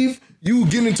 you leave, you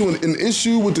get into an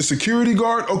issue with the security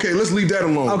guard. Okay, let's leave that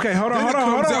alone. Okay, hold on, Then it hold on,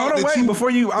 comes hold on, out hold on, that wait, before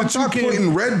you- I'm that you talking-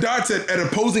 pointing red dots at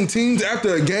opposing teams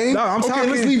after a game. No, I'm okay, talking-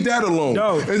 let's leave that alone.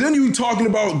 No. And then you talking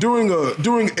about during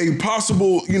a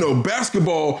possible,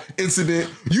 basketball incident,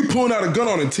 you pulling out a gun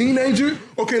on a teenager.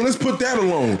 Okay, let's put that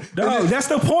alone. No, that's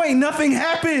the point. Nothing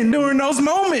happened during those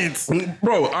moments.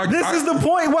 Bro, This is the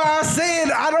point why I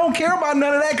said I don't care about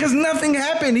none of that because nothing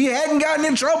happened. He hadn't gotten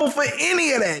in trouble for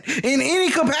any of that in any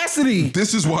capacity.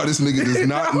 This is why this nigga does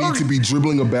not need to be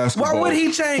dribbling a basketball. Why would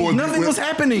he change? Nothing was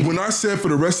happening. When I said for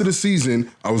the rest of the season,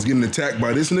 I was getting attacked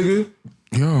by this nigga.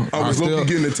 Yeah, I was low-key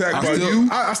getting attacked by you.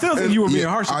 I still think you were being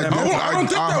harsh. I at that I point. don't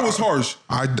think that was harsh.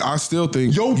 I still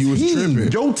think Your he was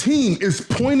tripping. Your team is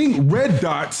pointing red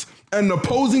dots at an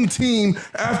opposing team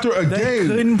after a They game.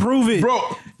 couldn't prove it. Bro,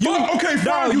 okay,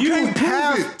 fine. You can't prove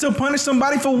have it. to punish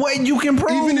somebody for what you can prove.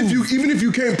 Even if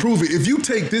you can't prove it, if you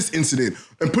take this incident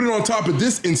and put it on top of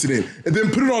this incident, and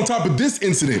then put it on top of this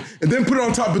incident, and then put it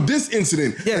on top of this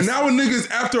incident, Yes. and now a nigga's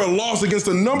after a loss against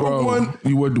the number one.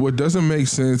 What doesn't make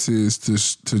sense is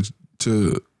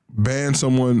to ban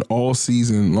someone all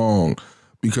season long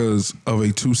because of a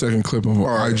 2-second clip of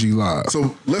an IG live.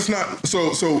 So let's not.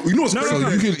 So you know what's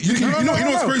crazy? no. You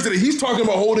know what's crazy that he's talking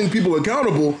about holding people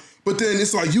accountable, But then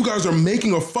it's like you guys are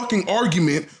making a fucking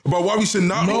argument about why we should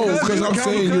not. No, because I'm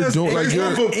saying you're doing like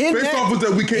you're based off of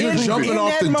that we can't jumping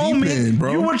off the deep end,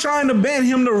 bro. You were trying to ban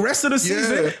him the rest of the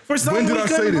season for something when did I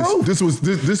say this?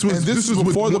 This was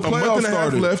before the playoffs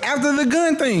started. Left. After the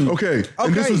gun thing. Okay.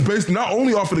 And this was based not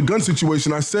only off of the gun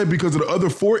situation. I said because of the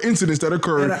other 4 incidents that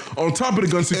occurred on top of the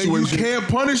gun situation. And you can't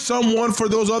punish someone for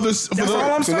those others. That's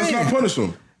all I'm saying. Let's not punish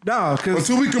him. No,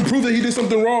 until we can prove that he did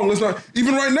something wrong. Let's not.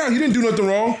 Even right now, he didn't do nothing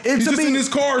wrong. He's just in his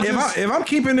car. If I'm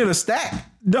keeping it a stack,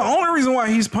 the only reason why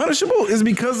he's punishable is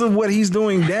because of what he's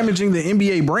doing, damaging the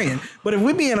NBA brand. But if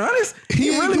we're being honest,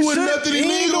 he really doing should. Nothing illegal.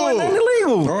 He ain't doing nothing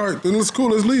illegal. All right, then it's cool.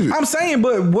 Let's leave it. I'm saying,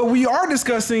 but what we are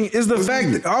discussing is the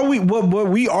fact that what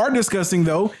we are discussing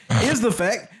though is the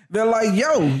fact that like,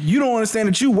 yo, you don't understand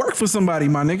that you work for somebody,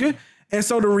 my nigga. And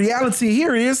so the reality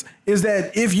here is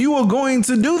that if you are going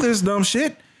to do this dumb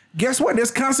shit, guess what?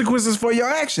 There's consequences for your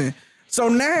action. So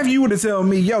now if you were to tell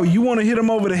me, yo, you want to hit him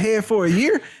over the head for a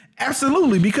year?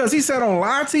 Absolutely, because he said on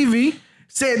live TV,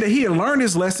 said that he had learned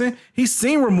his lesson. He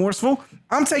seemed remorseful.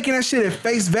 I'm taking that shit at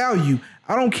face value.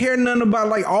 I don't care nothing about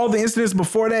like all the incidents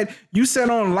before that. You said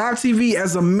on live TV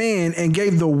as a man and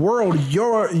gave the world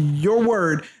your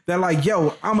word that like,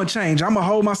 yo, I'ma change. I'ma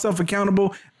hold myself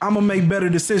accountable. I'ma make better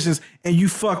decisions. And you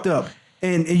fucked up.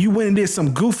 And you went and did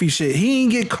some goofy shit. He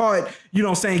didn't get caught, you know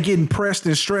what I'm saying, getting pressed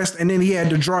and stressed, and then he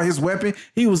had to draw his weapon.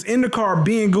 He was in the car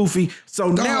being goofy. So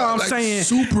now I'm like saying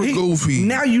super goofy.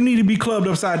 Now you need to be clubbed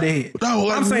upside the head. No,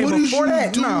 like, I'm saying before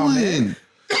that, no, man.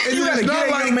 And you gotta give that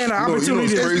young man an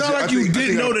opportunity. It's not like you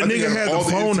didn't know the nigga had the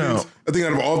phone out. I think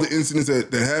out of all the incidents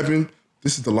that happened,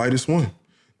 this is the lightest one.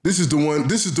 This is the one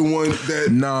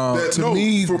that to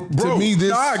me, this.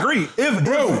 No, I agree.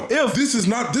 If this is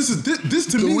not this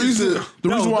to me reason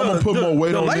why I'm gonna put more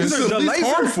weight on this. The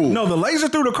laser, no, the laser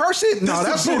through the car shit. No,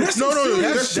 that's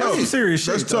tough. Serious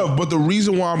shit. That's tough. But the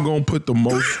reason why I'm gonna put the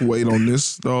most weight on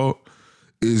this though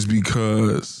is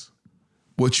because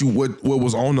what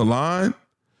was on the line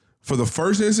for the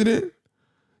first incident.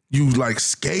 You like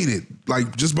skated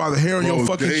like just by the hair on your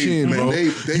fucking chin, man, bro.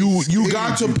 You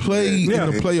got to play in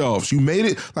the playoffs. You made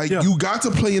it like you got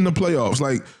to play in the playoffs.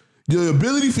 Like the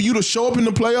ability for you to show up in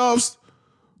the playoffs,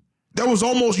 that was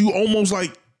you almost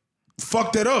like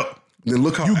fucked that up. Then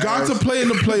look how you got to play in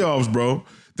the playoffs, bro.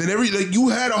 Then you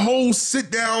had a whole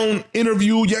sit down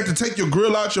interview. You had to take your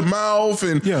grill out your mouth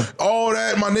and all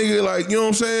that, my nigga. Like you know what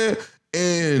I'm saying?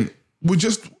 And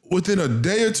within a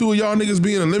day or two of y'all niggas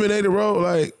being eliminated, bro.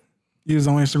 Like. You was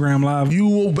on Instagram Live. You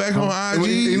were back on IG.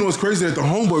 You know what's crazy? That the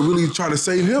homeboy really trying to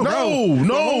save him.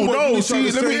 No.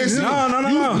 See, let me ask you.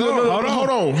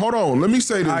 No. Hold on. Let me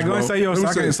say this. All right, go ahead and say yours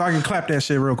so I can clap that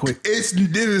shit real quick.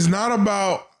 It is not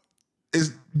about. It's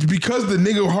because the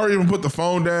nigga hurried and put the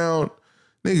phone down.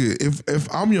 Nigga, if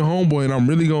I'm your homeboy and I'm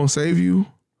really gonna save you,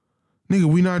 nigga,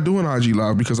 we not doing IG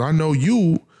Live because I know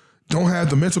you don't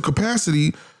have the mental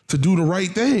capacity to do the right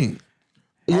thing.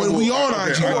 When we on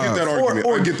IG Live. I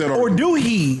get that argument. Or do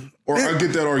he? I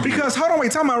get that argument. Because, hold on,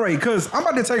 wait, time out, Ray. Because I'm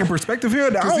about to take a perspective here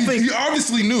that I don't think... He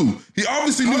obviously knew. He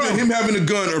obviously knew that him having a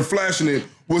gun or flashing it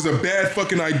was a bad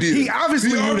fucking idea. He obviously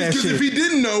knew that shit. Because if he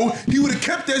didn't know, he would have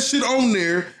kept that shit on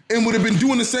there and would have been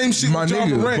doing the same shit with Ja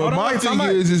Morant. But my thing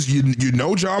is you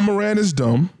know Ja Morant is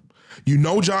dumb. You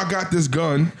know Ja got this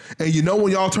gun, and you know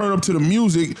when y'all turn up to the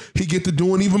music, he get to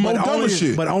doing even more dumber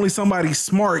shit. But only somebody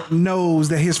smart knows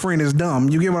that his friend is dumb.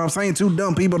 You get what I'm saying? Two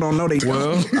dumb people don't know they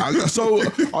dumb.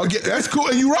 I'll get that's cool,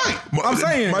 and you're right. I'm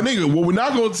saying, my nigga, what we're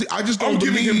not going to see. I just don't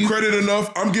giving him credit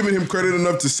enough. I'm giving him credit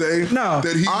enough to say that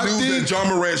he knew that Ja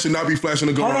Morant should not be flashing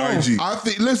a gun on IG. I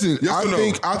think. Listen,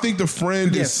 I think the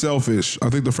friend is selfish.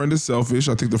 I think the friend is selfish.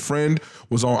 I think the friend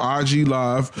was on IG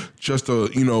Live just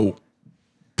to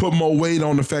put more weight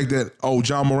on the fact that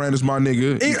Ja Morant is my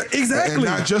nigga. Exactly. And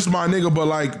not just my nigga, but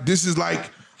like this is like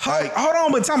hold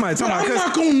on, but time out. I'm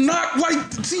not gonna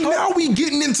now we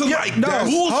getting into that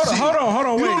bullshit. Hold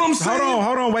on, wait. You know what I'm saying?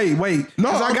 Hold on, wait. No,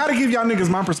 I gotta give y'all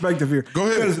niggas my perspective here. Go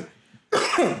ahead.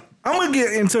 I'm gonna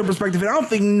get into a perspective here. I don't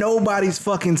think nobody's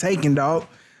fucking taking, dog.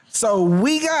 So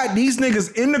we got these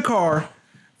niggas in the car.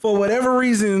 For whatever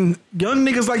reason, young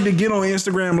niggas like to get on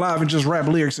Instagram Live and just rap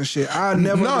lyrics and shit. I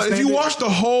never understand if you watch the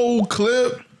whole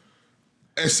clip,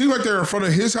 it seems like they're in front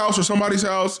of his house or somebody's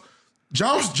house.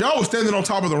 Ja was standing on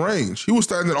top of the range. He was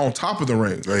standing on top of the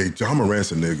range. Hey, Ja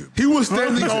Morant's a nigga. He was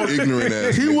standing on ignorant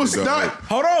ass. He was not.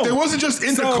 Hold on. It wasn't just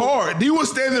in the car. He was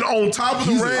standing on top of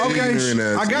the range.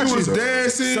 Okay, I got you. He was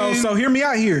dancing. So hear me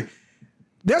out here.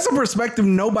 There's a perspective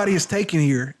nobody is taking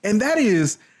here, and that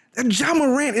is that Ja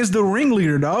Morant is the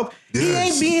ringleader, dog. Yes. He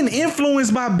ain't being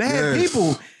influenced by bad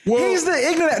people. Well, he's the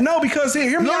ignorant. No, because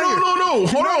hear me out here. No.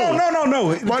 Hold on. No.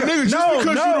 My nigga, just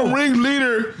because you're the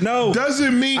ringleader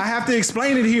doesn't mean... I have to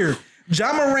explain it here.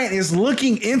 Ja Morant is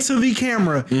looking into the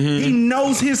camera. Mm-hmm. He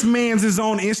knows his man's is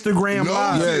on Instagram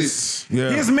Live. Yes.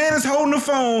 Yeah. His man is holding the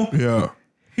phone. Yeah.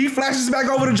 He flashes back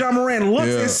over to Ja Morant,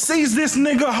 looks and sees this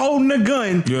nigga holding a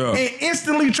gun, and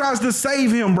instantly tries to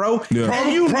save him, bro. Yeah.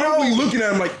 And you probably looking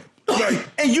at him like,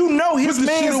 and you know his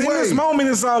man in this moment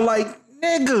is all like,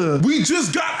 nigga, we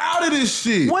just got out of this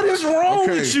shit. What is wrong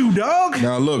with you, dog?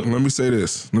 Now look, let me say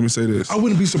this. I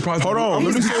wouldn't be surprised. Hold on.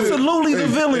 He's absolutely the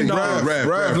villain, dog.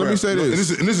 Raph, let me say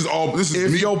this.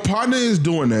 If your partner is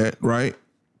doing that, right,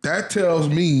 that tells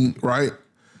me, right,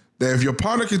 that if your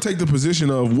partner can take the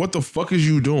position of what the fuck is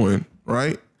you doing,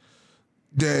 right,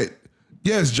 that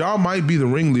yes, Ja might be the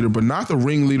ringleader, but not the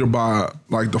ringleader by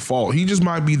like default. He just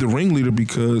might be the ringleader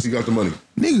because he got the money.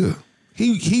 Nigga,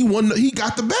 he won. He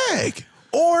got the bag.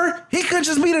 Or he could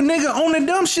just be the nigga on the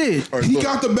dumb shit. Right, he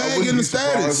got the bag in the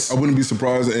status. I wouldn't be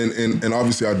surprised, and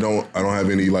obviously I don't have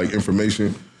any like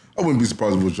information. I wouldn't be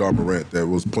surprised if it was Ja Morant that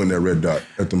was pointing that red dot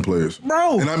at them players.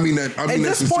 Bro. And I mean that. At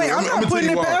this point, I'm not putting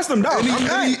it past them, dog.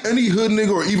 Any hood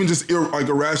nigga or even just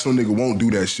irrational nigga won't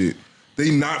do that shit.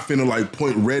 They not finna like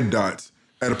point red dots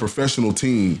at a professional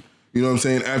team. You know what I'm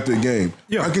saying? After the game.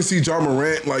 Yeah. I can see Ja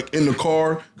Morant like in the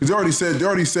car, because they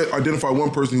already said identified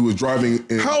one person who was driving.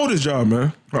 How old is Ja,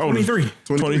 man? 23.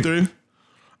 23?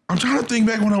 I'm trying to think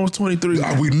back when I was 23.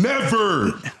 We would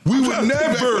never. When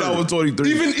I was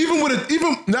 23.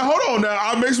 Even now, hold on. Now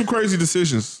I make some crazy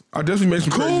decisions. I definitely make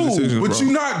some crazy decisions. But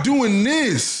you're not doing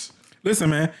this.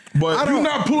 Listen, man. But you're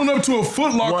not pulling up to a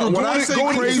Foot Locker. When I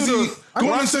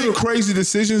say crazy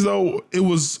decisions, though, it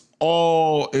was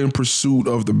all in pursuit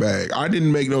of the bag. I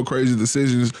didn't make no crazy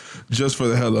decisions just for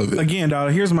the hell of it. Again,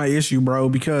 dog, here's my issue, bro,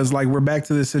 because like we're back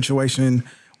to this situation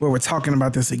where we're talking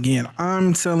about this again.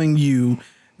 I'm telling you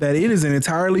that it is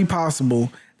entirely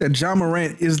possible that Ja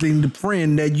Morant is the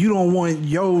friend that you don't want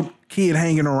your kid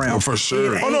hanging around. Oh, for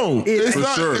sure.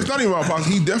 It's not even about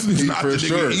possible. He definitely not for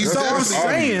sure. So I'm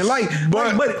saying,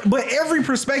 but every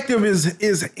perspective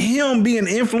is him being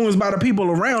influenced by the people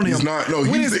around him. He's not. No,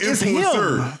 he's the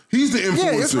influencer. He's the influencer.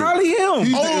 Yeah, it's probably him.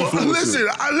 He's the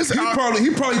influencer. Listen. He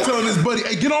probably telling his buddy,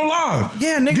 "Hey, get on live.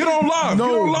 Yeah, nigga, get on live. No,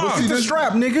 get on live. See the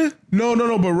strap, nigga." No.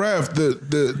 But Raph,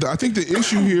 the I think the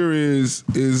issue here is.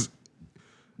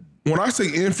 When I say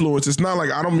influence, it's not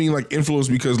like I don't mean like influence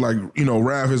because like, you know,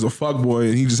 Raph is a fuckboy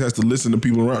and he just has to listen to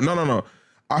people around. No.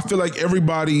 I feel like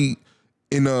everybody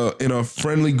in a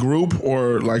friendly group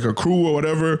or like a crew or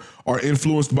whatever are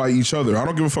influenced by each other. I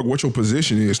don't give a fuck what your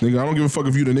position is, nigga. I don't give a fuck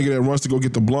if you the nigga that runs to go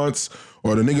get the blunts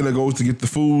or the nigga that goes to get the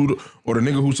food or the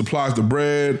nigga who supplies the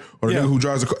bread or the nigga who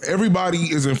drives the car. Everybody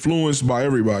is influenced by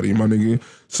everybody, my nigga.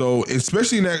 So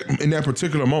especially in that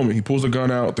particular moment, he pulls the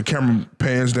gun out, the camera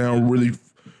pans down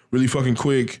really fucking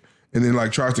quick, and then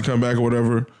like tries to come back or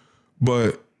whatever.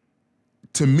 But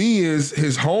to me, is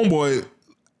his homeboy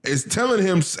is telling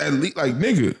him at least like,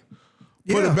 nigga,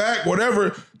 put it back,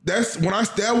 whatever.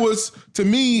 That was to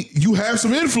me, you have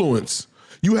some influence.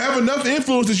 You have enough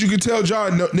influence that you can tell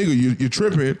John, no, nigga, you're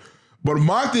tripping. But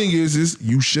my thing is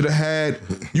you should have had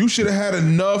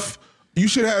enough,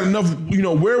 you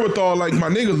know, wherewithal, like my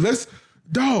nigga, let's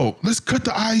cut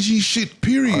the IG shit,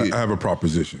 period. I have a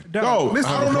proposition. I don't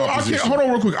know. Hold on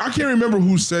real quick. I can't remember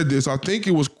who said this. I think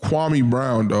it was Kwame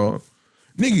Brown, dog.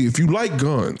 Nigga, if you like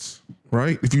guns,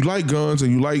 right? If you like guns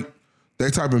and you like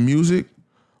that type of music,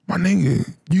 my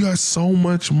nigga, you got so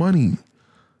much money.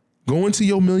 Go into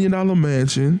your $1 million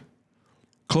mansion,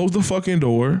 close the fucking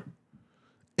door,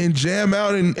 and jam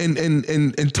out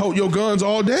and tote your guns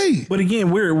all day. But again,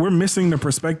 we're missing the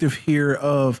perspective here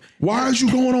of why is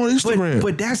you going on Instagram?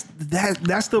 But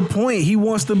that's the point. He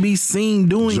wants to be seen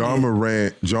doing Ja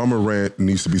Morant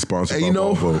needs to be sponsored by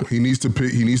Volvo. He needs to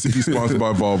be sponsored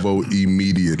by Volvo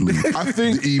immediately. I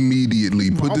think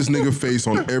immediately. Put this nigga face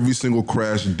on every single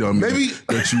crash dummy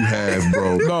that you have,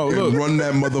 bro. And run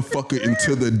that motherfucker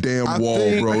into the damn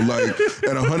wall, bro. Like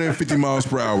at 150 miles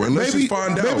per hour. And let's just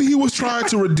find out. Maybe he was trying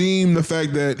to redeem the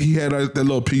fact that he had that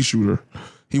little pea shooter.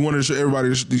 He wanted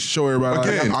to show everybody.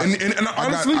 Again, and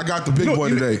honestly, I got the big boy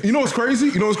today. You know what's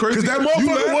crazy? Because that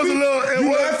motherfucker was a little.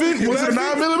 You laughing? Was it a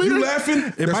 9mm? You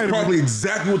laughing? That's probably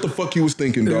exactly what the fuck he was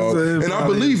thinking, dog. And I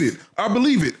believe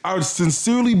it. I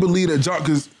sincerely believe that John,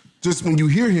 because just when you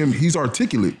hear him, he's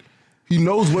articulate. He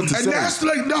knows what to say. And that's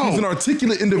like, no. He's an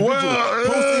articulate individual.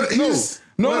 No.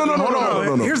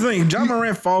 Here's the thing. Ja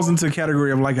Morant falls into the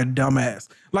category of like a dumbass.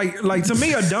 Like to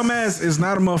me, a dumbass is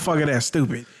not a motherfucker that's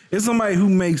stupid. It's somebody who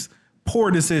makes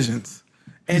poor decisions.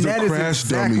 And that is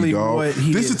exactly what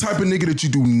he is. This is the type of nigga that you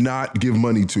do not give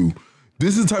money to.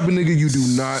 This is the type of nigga you do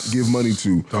not give money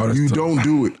to. You don't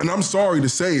do it. And I'm sorry to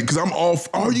say it, because I'm a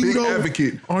big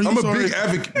advocate. I'm a big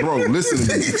advocate. Bro, listen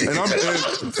to me.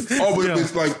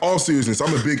 It's like, all seriousness,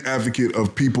 I'm a big advocate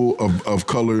of people of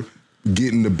color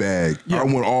getting the bag. I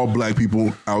want all black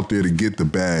people out there to get the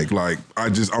bag. Like,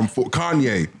 I'm for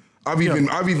Kanye. I've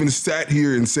even sat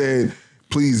here and said,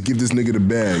 please give this nigga the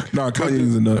bag. Nah,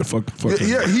 Kanye's a nut. Fuck.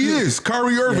 Yeah, he is.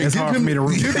 Kyrie Irving. It's hard for me to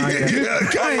root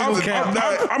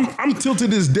I'm till to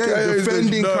this day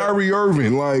defending Kyrie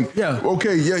Irving. Like,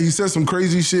 he said some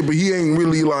crazy shit, but he ain't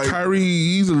really like Kyrie.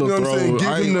 He's a little throw.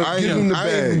 Give him the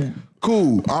bag.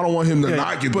 Cool. I don't want him to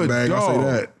not get the bag. I say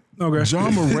that. Okay.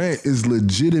 John Morant is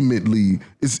legitimately.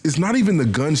 It's not even the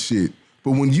gun shit,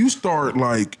 but when you start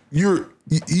like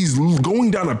he's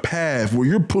going down a path where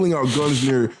you're pulling out guns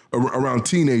around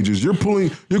teenagers. You're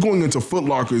going into Foot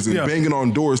Lockers and banging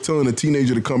on doors, telling a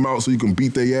teenager to come out so you can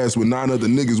beat their ass with 9 other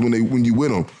niggas when you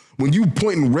win them. When you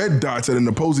pointing red dots at an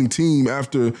opposing team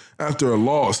after a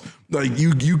loss, like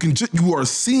you are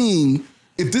seeing.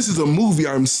 If this is a movie,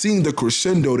 I'm seeing the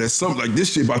crescendo that something like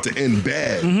this shit about to end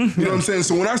bad. Mm-hmm. You know what I'm saying?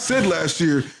 So when I said last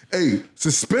year, hey,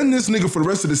 suspend this nigga for the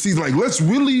rest of the season, like let's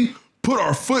really put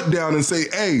our foot down and say,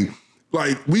 hey,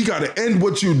 like, we got to end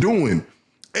what you're doing.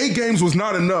 8 games was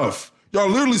not enough. Y'all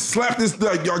literally slapped this,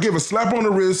 like, y'all gave a slap on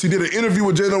the wrist. He did an interview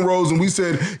with Jalen Rose, and we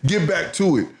said, get back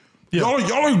to it. Yeah. Y'all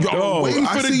are waiting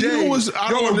for the day.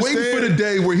 Y'all are waiting for the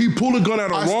day where he pulled a gun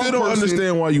out of wrong person. I still don't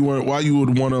understand why you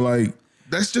would want to, like,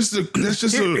 I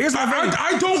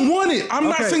don't want it. I'm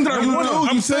not saying that I want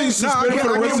it. I'm saying suspend for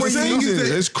the rest of the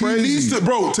season. It's crazy. He needs to,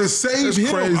 to save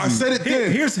him. Crazy. I said it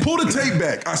then. Pull the tape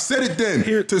back. I said it then.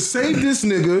 To save this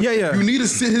nigga, you need to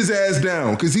sit his ass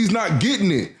down because he's not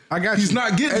getting it. He's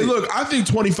not getting it. Hey, look, I think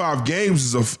 25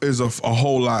 games is a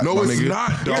whole lot. No, it's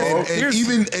not, dog.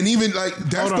 And even like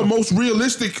that's the most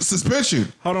realistic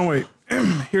suspension. Hold on, wait.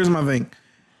 Here's my thing.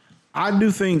 I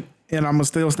do think. And I'm going to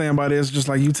still stand by this, just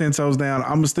like you 10 toes down. I'm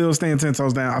going to still stand 10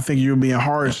 toes down. I think you're being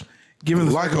harsh, given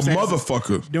the like a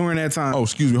motherfucker during that time. Oh,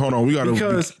 excuse me. Hold on. We got to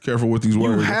be careful with these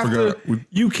words.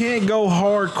 You can't go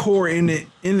hardcore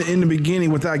in the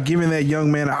beginning without giving that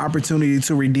young man an opportunity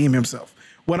to redeem himself.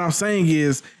 What I'm saying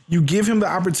is, you give him the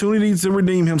opportunity to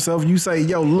redeem himself. You say,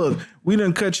 yo, look, we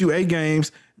done cut you 8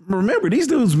 games. Remember, these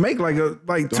dudes make like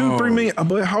 2-3 million.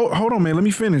 But hold on, man. Let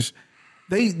me finish.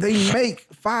 They make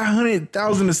 $500,000 to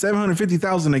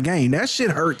 $750,000 a game. That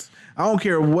shit hurts. I don't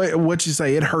care what you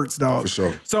say. It hurts, dog. For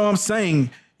sure. So I'm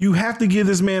saying you have to give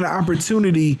this man an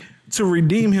opportunity to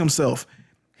redeem himself.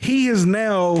 He has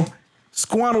now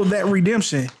squandered that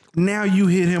redemption. Now you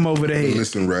hit him over the head.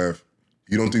 Listen, Rav,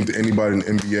 you don't think that anybody in the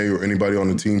NBA or anybody on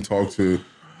the team talked to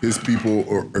his people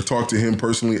or talked to him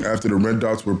personally after the red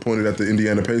dots were pointed at the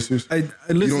Indiana Pacers?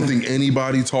 You don't think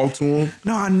anybody talked to him?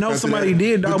 No, I know somebody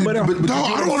did, dog. But I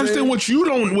don't understand what you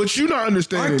not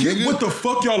understanding. I get what the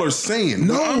fuck y'all are saying.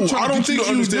 No, I don't think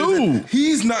you do.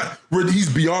 He's not.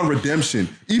 He's beyond redemption.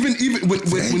 Even when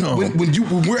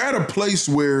we're at a place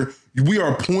where we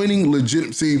are pointing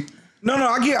legitimacy. No,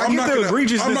 I get the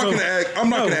egregiousness. I'm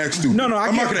not gonna act stupid.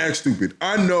 I'm not gonna act stupid.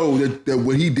 I know that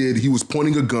what he did, he was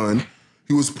pointing a gun.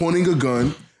 He was pointing a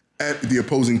gun at the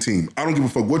opposing team. I don't give a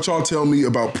fuck what y'all tell me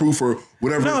about proof or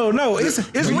whatever. No, it's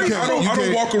real. I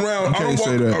don't walk around. I'm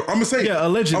gonna say it. Yeah,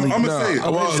 allegedly. I'm gonna say it.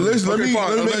 Well, let me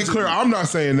make it clear. I'm not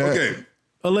saying that. Okay.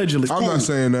 Allegedly. I'm not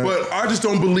saying that. But I just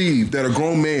don't believe that a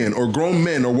grown man or grown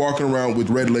men are walking around with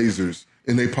red lasers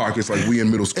in their pockets like we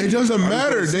in middle school. It doesn't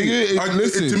matter, nigga.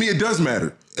 Listen, to me, it does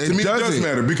matter. To me, it does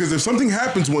matter because if something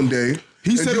happens one day,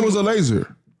 he said it was a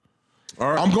laser. All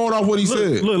right. I'm going off what he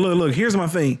said. Look. Here's my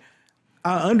thing.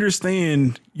 I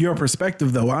understand your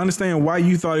perspective, though. I understand why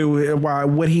you thought why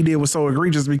what he did was so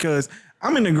egregious, because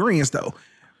I'm in agreement, though.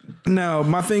 Now,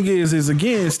 my thing is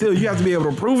again, still, you have to be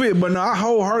able to prove it. But no, I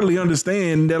wholeheartedly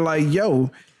understand that, like, yo,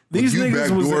 these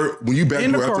niggas when you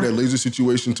backdoor after that laser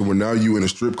situation to where now you in a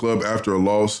strip club after a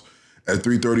loss at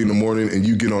 3:30 in the morning, and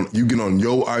you get on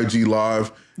your IG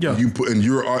live. Yeah.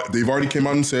 They've already came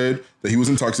out and said that he was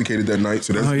intoxicated that night.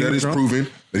 So that is proven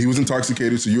that he was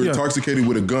intoxicated. So you're intoxicated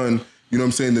with a gun. You know what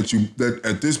I'm saying? That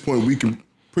at this point we can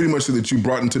pretty much say that you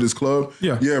brought into this club.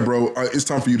 Yeah. Yeah, bro. It's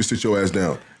time for you to sit your ass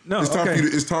down. No, it's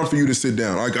time for you to sit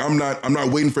down. Like I'm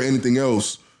not waiting for anything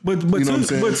else. But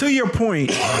to your point,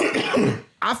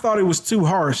 I thought it was too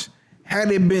harsh.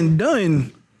 Had it been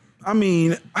done, I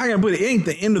mean, I can put it ain't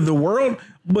the end of the world,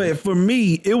 but for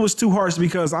me, it was too harsh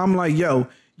because I'm like, yo,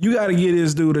 you got to give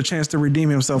this dude a chance to redeem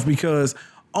himself, because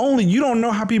you don't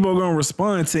know how people are going to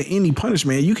respond to any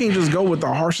punishment. You can't just go with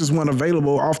the harshest one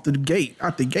available out the gate,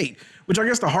 which I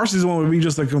guess the harshest one would be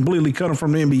just to completely cut him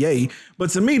from the NBA. But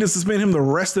to me, to suspend him the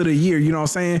rest of the year, you know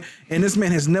what I'm saying? And this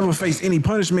man has never faced any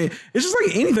punishment. It's just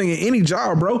like anything in any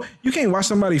job, bro. You can't watch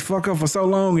somebody fuck up for so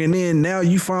long and then now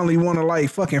you finally want to like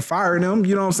fucking fire them.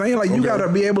 You know what I'm saying? Like you got to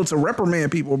be able to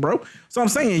reprimand people, bro. So I'm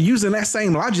saying using that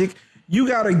same logic, you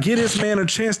got to give this man a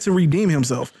chance to redeem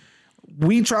himself.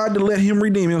 We tried to let him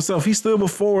redeem himself. He stood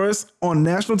before us on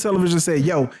national television and said,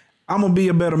 yo, I'm going to be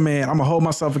a better man. I'm going to hold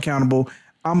myself accountable.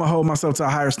 I'm going to hold myself to a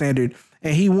higher standard.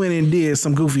 And he went and did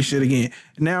some goofy shit again.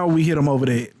 Now we hit him over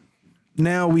the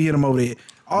head.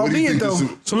 Albeit though.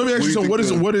 So let me ask you something.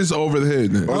 What is over the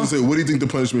head then? I was going to say, what do you think the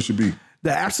punishment should be?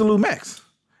 The absolute max.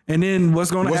 And then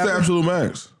what's going to happen? What's the absolute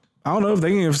max? I don't know if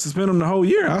they can suspend him the whole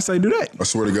year. I say do that. I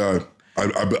swear to God.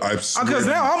 Because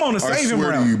now I'm on the saving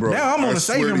route. Now I'm on the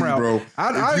saving route, bro.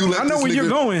 I know where you're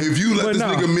going. If you let this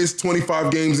nigga miss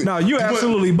 25 games, no, you're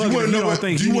absolutely bugging. You don't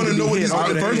think? Do you want to know what he's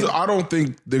going to? I don't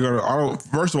think they're gonna.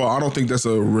 First of all, I don't think that's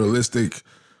a realistic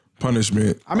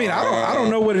punishment. I mean, I don't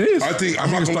know what it is. I think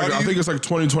it's like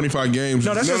 20, 25 games.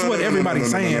 No, that's just what everybody's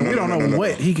saying. We don't know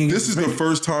what he can. This is the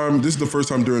first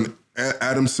time during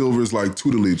Adam Silver's like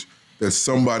tutelage that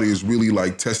somebody has really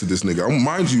like tested this nigga.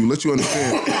 Mind you, let you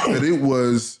understand that it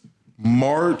was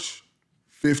March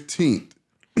 15th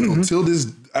until this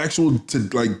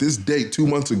this date 2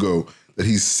 months ago that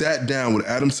he sat down with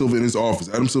Adam Silver in his office.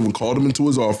 Adam Silver called him into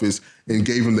his office and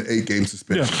gave him the 8-game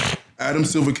suspension. Yeah. Adam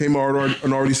Silver came out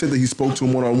and already said that he spoke to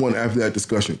him one-on-one after that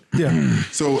discussion. Yeah.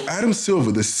 So Adam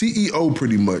Silver, the CEO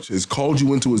pretty much, has called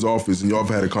you into his office and y'all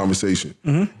have had a conversation.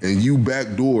 Mm-hmm. And you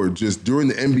backdoored just during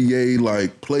the NBA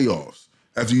like playoffs,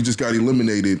 after you just got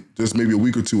eliminated just maybe a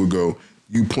week or two ago,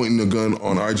 you pointing a gun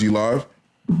on IG Live.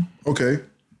 Okay.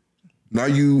 Now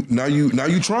you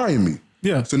trying me.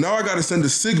 Yeah. So now I got to send a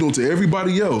signal to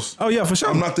everybody else. Oh, yeah, for sure.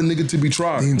 I'm not the nigga to be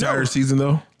tried. The entire season,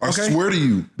 though? I swear to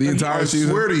you. The entire season?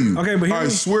 I swear to you. Okay, but I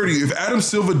swear to you. If Adam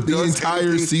Silver does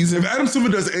season? If Adam Silver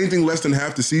does anything less than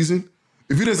half the season,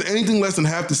 if he does anything less than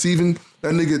half the season,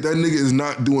 that nigga is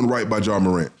not doing right by Ja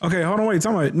Morant. Okay, hold on, wait.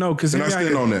 Tell me. No, because I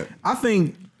stand on that. I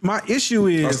think my issue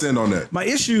is... I stand on that. My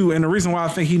issue, and the reason why I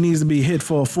think he needs to be hit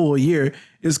for a full year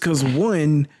is because,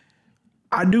 one...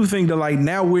 I do think that like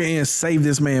now we're in save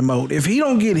this man mode. If he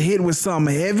don't get hit with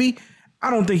something heavy, I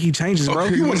don't think he changes, bro.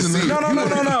 Okay, you want to see? No.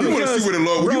 You want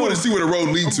to see where the road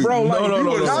leads to, bro. Like,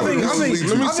 no. I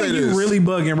think you're really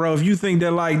bugging, bro. If you think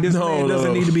that like this man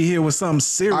doesn't need to be hit with something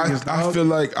serious, I feel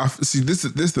like this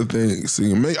is the thing.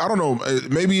 See, I don't know.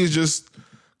 Maybe it's just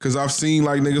because I've seen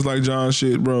like niggas like John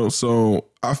shit, bro. So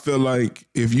I feel like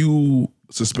if you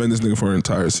suspend this nigga for an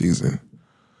entire season,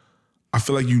 I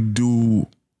feel like you do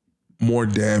more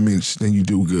damage than you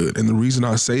do good. And the reason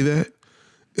I say that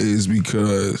is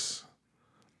because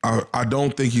I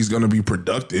don't think he's gonna be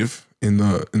productive in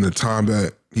the time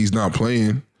that he's not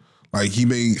playing. Like he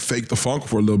may fake the funk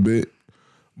for a little bit,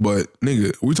 but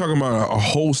nigga, we talking about a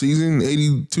whole season,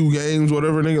 82 games,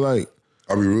 whatever, nigga. Like,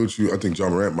 I'll be real with you. I think Ja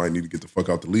Morant might need to get the fuck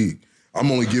out the league. I'm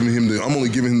only giving him the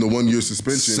 1 year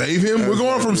suspension. Save him? We're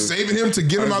going from saving him to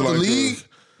get him out the league?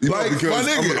 Like, because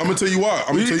I'm gonna tell you why.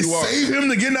 Save him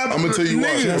to get out. I'm gonna tell you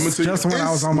why. Just when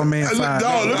I was on my man's side.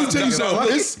 Dog, let me tell you something.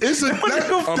 This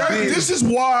is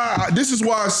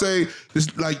why I say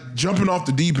this. Like jumping off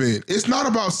the deep end. It's not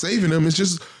about saving him. It's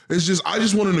just. I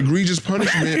just want an egregious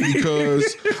punishment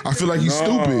because I feel like he's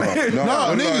stupid.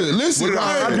 Nigga, listen.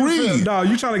 I agree. Dog,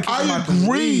 you trying to? I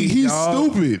agree. He's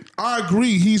stupid. I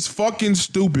agree. He's fucking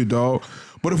stupid, dog.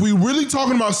 But if we really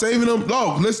talking about saving him,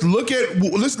 dog, let's look at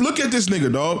this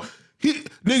nigga, dog.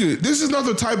 This is not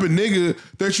the type of nigga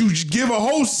that you give a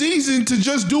whole season to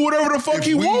just do whatever the fuck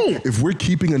he want. If we're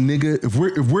keeping a nigga, if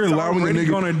we're allowing a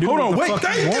nigga, hold on, wait,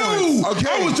 thank you. Okay,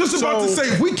 I was just about to say,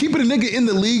 if we keeping a nigga in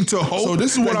the league to hope. So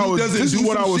this is what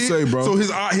I would say, bro. So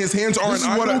his hands aren't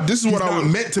idle. This is what I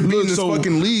would meant to be in this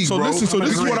fucking league, bro. This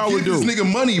is what I would do. Give this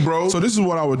nigga money, bro. So this is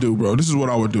what I would do, bro. This is what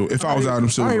I would do if I was Adam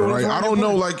Silver, right? I don't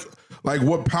know, like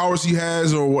what powers he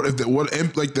has, or what the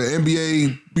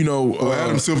NBA,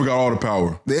 Adam Silver got all the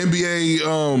power. The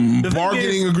NBA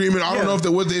bargaining agreement. I don't know if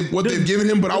what they've given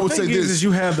him, but I would say this: is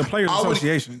you have the Players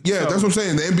Association. Yeah, that's what I'm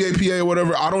saying. The NBA PA or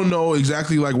whatever. I don't know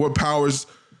exactly like what powers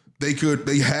they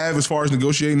have as far as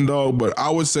negotiating, dog. But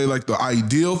I would say like the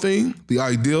ideal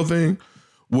thing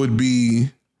would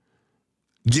be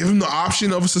give him the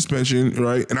option of a suspension,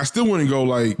 right? And I still wouldn't go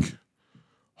like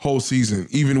whole season,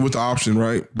 even with the option,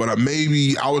 right? But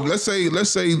maybe I would let's say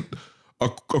a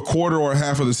quarter or a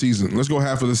half of the season. Let's go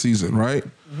half of the season, right?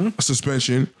 Mm-hmm. A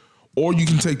suspension, or you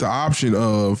can take the option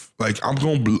of like I'm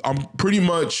pretty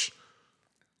much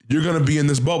you're going to be in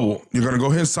this bubble. You're going to go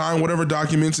ahead and sign whatever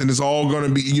documents, and it's all going to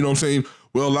be, you know what I'm saying,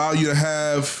 will allow you to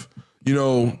have,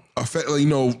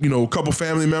 a couple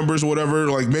family members or whatever.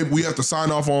 Like maybe we have to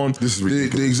sign off on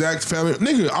the exact family.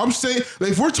 Nigga, I'm saying,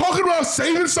 like, if we're talking about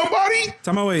saving somebody,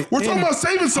 we're talking about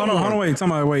saving somebody. Hold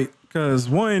on, wait. Because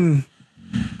one,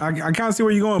 I kind of see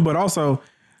where you're going, but also,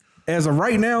 as of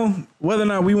right now, whether or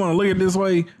not we want to look at it this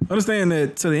way, understand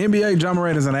that to the NBA, Ja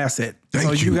Morant is an asset.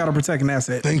 Thank you got to protect an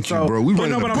asset. Thank you, bro. We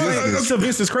running but I'm saying, to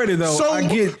Vince's credit, though, I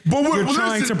get you're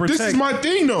trying to protect. This is my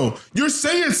thing, though. You're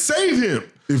saying save him.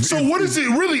 What is it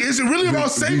really? Is it really about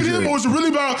saving him, or is it really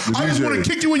about I just want to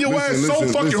kick you in your ass so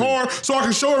fucking hard so I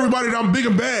can show everybody that I'm big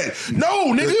and bad?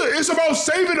 No, nigga, it's about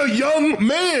saving a young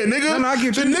man, nigga. No, I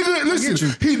get you. The nigga,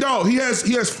 listen,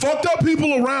 he has fucked up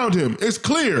people around him. It's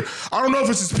clear. I don't know if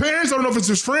it's his parents, I don't know if it's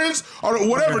his friends, or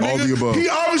whatever, nigga. He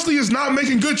obviously is not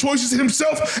making good choices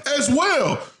himself as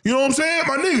well. You know what I'm saying,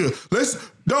 my nigga?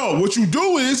 What you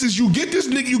do is you get this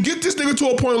nigga to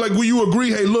a point like where you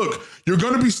agree, hey, look, you're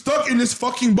gonna be stuck in this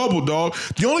fucking bubble, dog.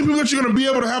 The only people that you're gonna be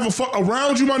able to have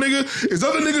around you, my nigga, is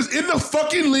other niggas in the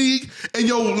fucking league and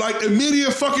your like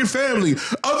immediate fucking family.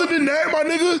 Other than that, my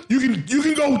nigga, you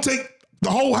can go take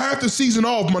the whole half the season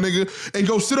off, my nigga, and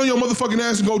go sit on your motherfucking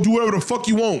ass and go do whatever the fuck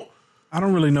you want. I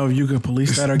don't really know if you could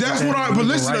police that or but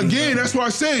listen again, that's what I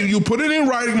say. You put it in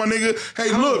writing, my nigga.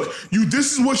 Hey, look, if you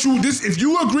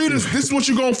agree this is what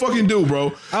you're gonna fucking do, bro.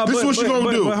 This is what you're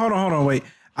gonna do. But hold on, wait.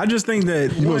 I just think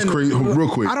that real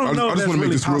quick. I don't know. I just want to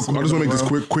make this real quick. I just want to make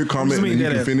this quick comment and then you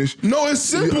can finish. No, it's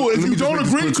simple. If you don't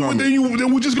agree to it,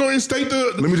 then we're just gonna instate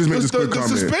the Let me just make this quick comment.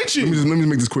 Suspension. Let me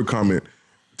make this quick comment.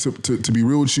 To be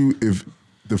real with you, if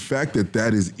the fact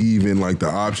that is even like the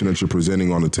option that you're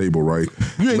presenting on the table, right?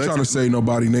 You ain't trying to say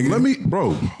nobody, nigga.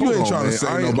 You ain't trying to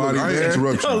say nobody. I ain't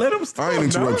interrupt you. Let him stop, I ain't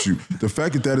interrupt you. The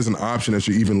fact that is an option that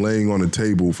you're even laying on the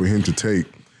table for him to take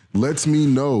lets me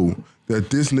know that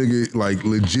this nigga like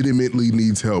legitimately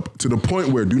needs help to the point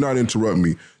where, do not interrupt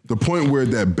me, the point where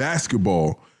that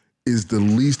basketball is the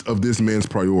least of this man's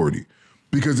priority.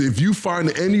 Because if you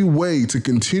find any way to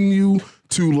continue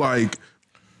to like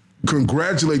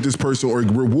congratulate this person or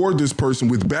reward this person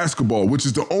with basketball, which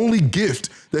is the only gift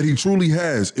that he truly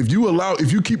has. If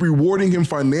you keep rewarding him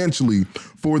financially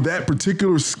for that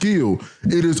particular skill,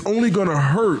 it is only gonna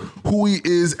hurt who he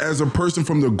is as a person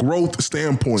from the growth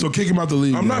standpoint. So kick him out the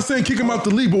league. I'm not saying kick him out the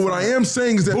league, but what I am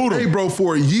saying is that, hey bro,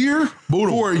 for a year,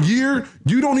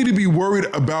 you don't need to be worried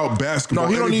about basketball.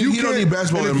 No, he don't need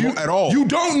basketball at all. You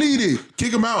don't need it.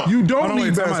 Kick him out. You don't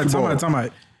need basketball. Time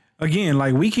out. Again,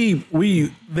 like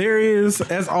there is,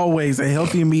 as always, a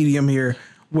healthy medium here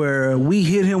where we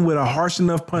hit him with a harsh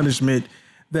enough punishment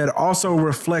that also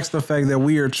reflects the fact that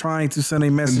we are trying to send a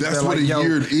message and that's that, what like, a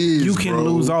year is, you can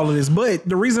lose all of this. But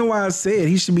the reason why I said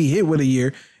he should be hit with a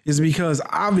year is because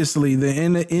obviously the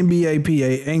NBA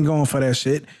PA ain't going for that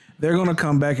shit. They're going to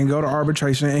come back and go to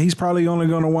arbitration, and he's probably only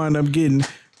going to wind up getting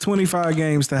 25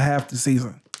 games to half the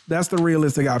season. That's the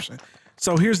realistic option.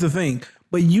 So here's the thing.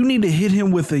 But you need to hit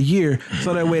him with a year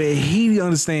so that way that he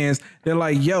understands that,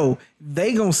 like, yo,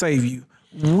 they gonna save you.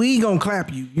 We gonna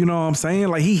clap you. You know what I'm saying?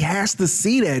 Like, he has to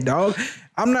see that, dog.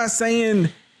 I'm not saying,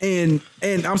 and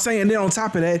I'm saying then on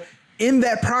top of that, in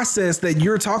that process that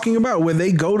you're talking about, where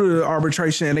they go to the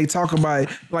arbitration and they talk about,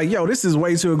 like, yo, this is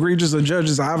way too egregious. The judge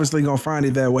is obviously gonna find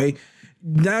it that way.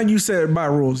 Now you set it by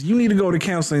rules. You need to go to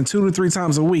counseling 2 to 3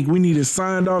 times a week. We need it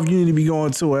signed off. You need to be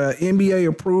going to a NBA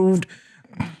approved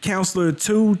counselor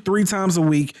 2-3 times a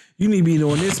week. You need to be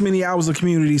doing this many hours of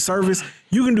community service.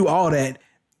 You can do all that.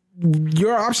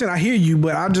 Your option, I hear you,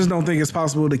 but I just don't think it's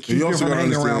possible to keep you from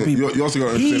hanging around people. You also got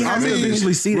to understand. He has to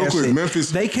eventually see that shit. Memphis,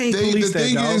 they can't police that, dog.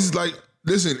 The thing is, like,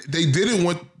 listen, they did it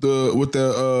with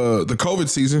the COVID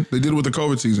season. They did it with the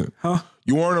COVID season. Huh?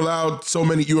 You weren't allowed so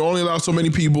many. You were only allowed so many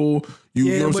people. You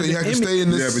know what I'm saying? You had to stay in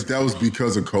this. Yeah, but that was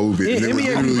because of COVID. It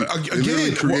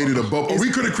literally created a bubble. We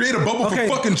could have created a bubble for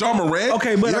fucking Ja Morant.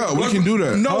 Okay, but yeah, we can do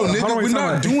that. No, nigga, we're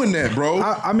not doing that, bro.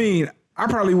 I mean, I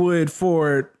probably would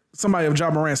for somebody of Ja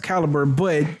Morant's caliber,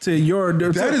 but to your...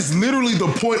 That is literally the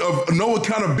point of no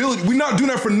accountability. We're not doing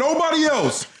that for nobody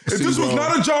else. If this was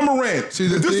not a Ja Morant, if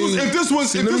this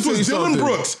was Dylan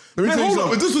Brooks, man, hold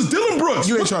up. If this was Dylan Brooks,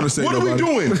 you ain't trying to say what nobody. Are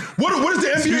we doing? What is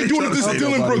the NBA doing if this is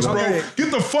Dylan Brooks, bro? Okay. Get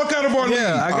the fuck out of our league.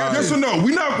 Yes or no?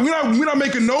 We're not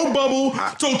making no bubble.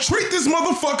 So treat this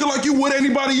motherfucker like you would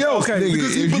anybody else. Okay,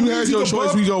 nigga, if you had your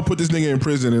choice, we go put this nigga in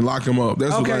prison and lock him up.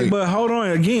 That's okay, but hold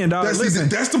on again, dog. Listen,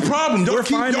 that's the problem. Y'all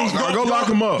go lock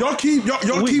him up. Y'all keep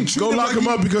go lock him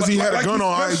up because he had a gun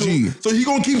on IG. So he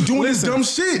gonna keep doing this dumb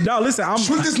shit. Dog, listen,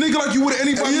 treat this nigga like you would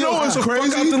anybody. You know what's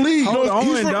crazy? Out the league. Hold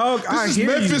on, dog. This is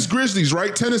Memphis Grizzlies,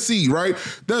 right? Tennessee, right?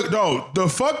 The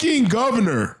fucking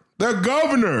governor, the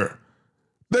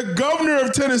governor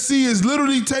of Tennessee is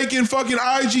literally taking fucking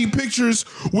IG pictures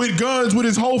with guns with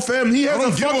his whole family. He has a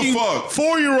fucking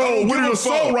 4-year-old with an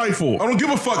assault rifle. I don't give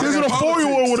a fuck. There's a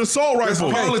 4-year-old with an assault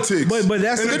rifle. Politics. But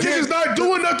that's and the nigga's not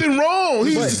doing nothing wrong.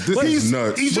 He's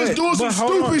nuts. He's just doing some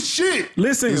stupid shit.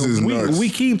 Listen, we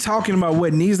keep talking about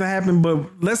what needs to happen, but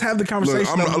let's have the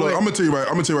conversation. Look, I'm gonna tell you right.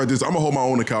 I'm gonna tell you right this. I'm gonna hold my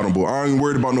own accountable. I ain't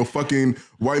worried about no fucking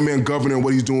white man governing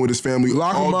what he's doing with his family.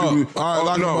 Lock him up. All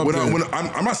right, lock him up.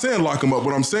 I'm not saying lock him up.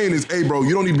 What I'm saying is, hey, bro,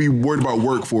 you don't need to be worried about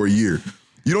work for a year.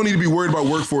 You don't need to be worried about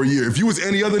work for a year. If you was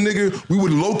any other nigga, we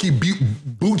would low-key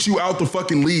boot you out the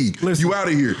fucking league. Listen, you out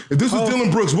of here. If this was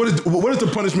Dylan Brooks, what is the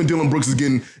punishment Dylan Brooks is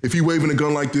getting if he waving a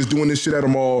gun like this, doing this shit at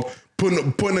them all, putting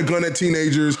a gun at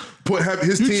teenagers, have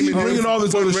his team keep bringing all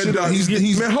this other shit up.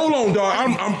 Man, hold on,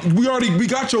 dog. We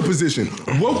got your position.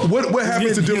 What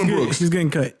happened to Dylan Brooks? He's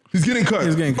getting cut. He's getting cut.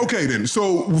 Getting cut. Okay, then.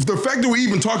 So the fact that we're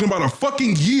even talking about a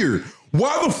fucking year,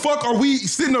 why the fuck are we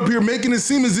sitting up here making it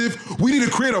seem as if we need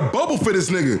to create a bubble for this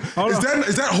nigga?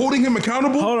 Is that holding him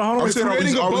accountable? Hold on. Are we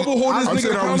creating a bubble holding this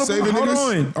nigga accountable? Are we saving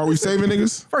niggas? Are we saving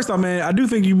niggas? First off, man, I do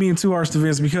think you're being too harsh to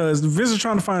Vince because Vince is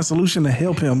trying to find a solution to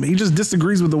help him. He just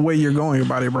disagrees with the way you're going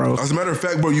about it, bro. As a matter of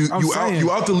fact, bro, you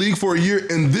out the league for a year,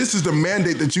 and this is the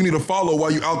mandate that you need to follow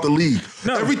while you out the league.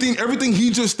 No. Everything he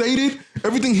just stated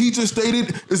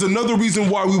is another reason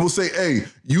why we will say, hey,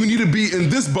 you need to be in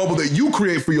this bubble that you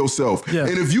create for yourself. Yeah.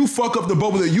 And if you fuck up the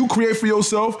bubble that you create for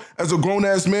yourself as a grown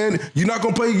ass man, you're not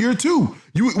gonna play year 2.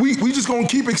 We just gonna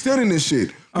keep extending this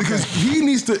shit because he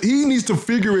needs to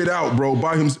figure it out, bro.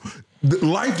 By him,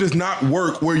 life does not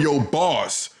work where your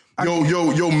boss,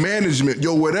 your management,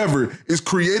 whatever is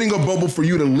creating a bubble for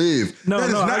you to live. That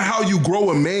is not how you grow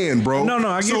a man, bro.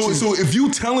 I get you. So if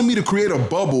you telling me to create a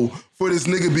bubble for this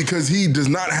nigga because he does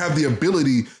not have the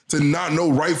ability to not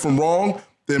know right from wrong,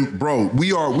 then bro,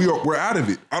 we're out of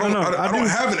it. I don't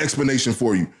have an explanation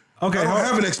for you. Okay, I don't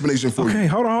have an explanation for you. Okay,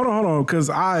 hold on, because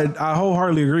I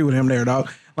wholeheartedly agree with him there, dog.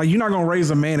 Like, you're not gonna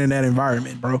raise a man in that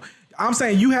environment, bro. I'm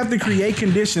saying you have to create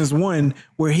conditions, one,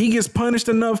 where he gets punished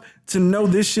enough to know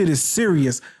this shit is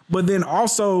serious, but then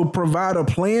also provide a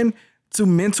plan to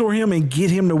mentor him and get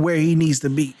him to where he needs to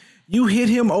be. You hit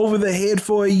him over the head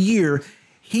for a year,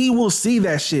 he will see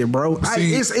that shit, bro. And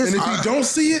if he don't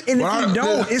see it,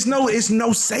 it's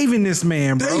no saving this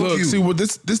man, bro. Look, see, well,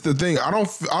 this the thing. I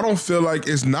don't feel like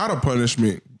it's not a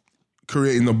punishment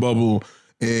creating the bubble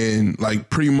and like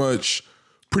pretty much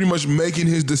making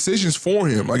his decisions for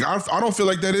him. Like I don't feel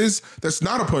like that's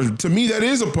not a punishment. To me, that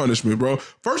is a punishment, bro.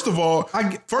 First of all,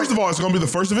 it's gonna be the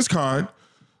first of its kind.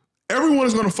 Everyone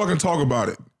is gonna fucking talk about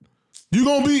it. You're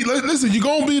gonna be you're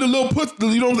gonna be the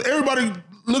little everybody.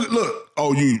 Look.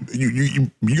 Oh, you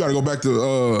got to go back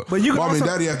to mom and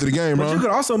daddy after the game, bro. But you could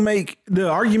also make the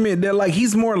argument that like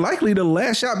he's more likely to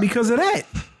lash out because of that.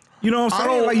 You know what I'm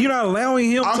saying? Like, you're not allowing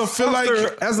him to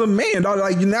foster as a man, dog.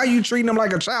 Like, now you treating him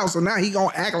like a child, so now he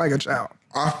gonna act like a child.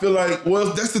 I feel like,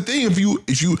 well, that's the thing. If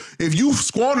you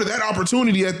squander that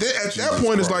opportunity at that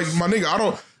point, it's like, my nigga, I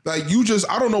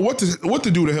don't know what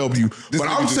to do to help you. But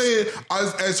I'm saying,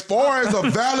 as far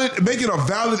as making a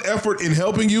valid effort in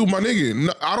helping you, my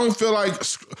nigga, I don't feel like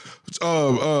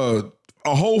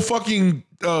a whole fucking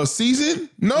season.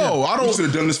 No, I don't. We should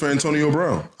have done this for Antonio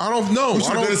Brown. I don't know. We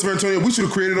should have done this for Antonio. We should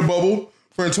have created a bubble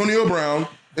for Antonio Brown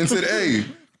and said, hey,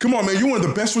 come on, man, you're one of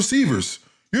the best receivers.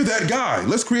 You're that guy.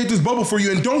 Let's create this bubble for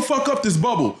you, and don't fuck up this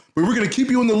bubble. But we're gonna keep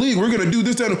you in the league. We're gonna do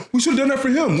this, that. We should have done that for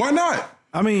him. Why not?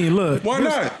 I mean, look. Why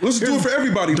not? Let's do it for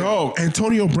everybody, dog.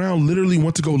 Antonio Brown literally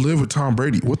went to go live with Tom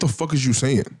Brady. What the fuck is you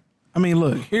saying? I mean,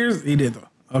 look. He did though.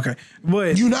 Okay,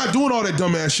 but you're not doing all that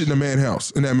dumbass shit in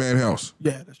that man house.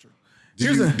 Yeah, that's true.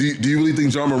 Do you really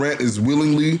think John Morant is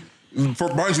willingly?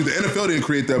 Mind you, the NFL didn't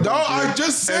create that. No, I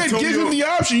just said give him the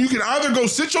option. You can either go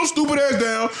sit your stupid ass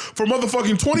down for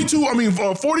motherfucking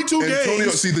 42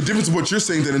 games. See, the difference of what you're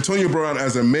saying, that Antonio Brown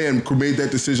as a man made that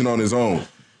decision on his own.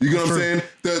 You get what I'm saying?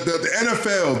 The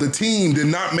NFL, the team did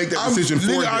not make that decision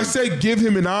for him. I say give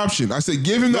him an option. I say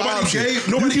give him the option.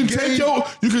 You can take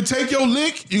your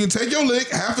lick. You can take your lick,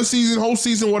 half a season, whole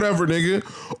season, whatever, nigga.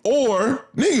 Or,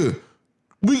 nigga,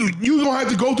 you gonna have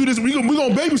to go through this. We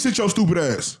gonna babysit your stupid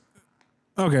ass.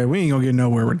 Okay, we ain't gonna get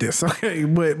nowhere with this. Okay,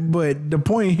 but the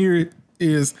point here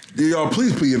is. Yeah, y'all,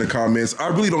 please put in the comments. I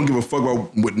really don't give a fuck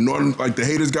about what none like the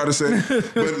haters got to say.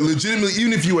 But legitimately,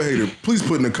 even if you a hater, please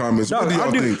put in the comments. What do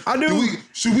y'all think? I do.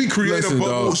 Should we create a bubble?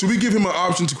 Dog. Should we give him an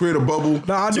option to create a bubble?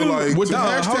 No, I do. Like, with the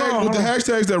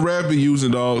hashtags that Rav be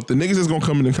using, dog, the niggas that's gonna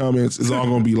come in the comments is all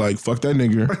gonna be like, "Fuck that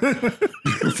nigga,"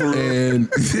 and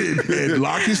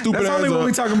lock his stupid ass up. That's only when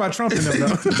we talking about Trump and them,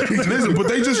 though. Listen, but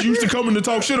they just used to coming to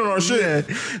talk shit on our shit. Yeah.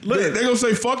 Look, they gonna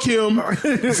say, "Fuck him."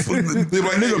 They're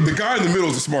like, nigga, the guy in the middle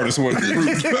is the smartest one.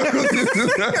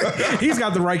 He's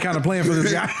got the right kind of plan for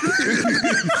this guy.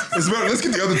 Let's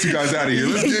get the other two guys out of here.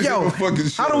 Let's get him a fucking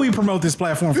show. How do we promote this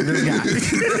platform for this guy?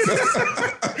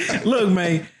 Look,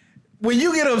 man, when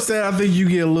you get upset, I think you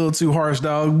get a little too harsh,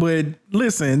 dog. But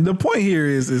listen, the point here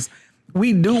is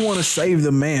we do want to save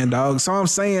the man, dog. So I'm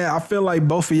saying I feel like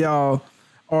both of y'all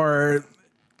are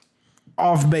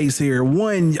off base here.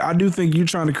 One, I do think you're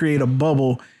trying to create a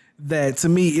bubble that to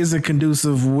me isn't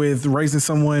conducive with raising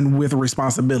someone with a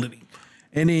responsibility.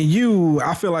 And then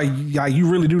I feel like you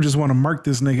really do just want to murk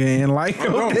this nigga and like,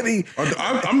 I'm the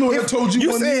one that told you.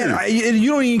 You said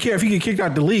you don't even care if he get kicked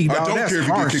out the league. Dog. I don't care if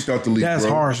he get kicked out the league. That's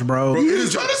harsh, bro. You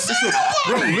ain't trying to save nobody.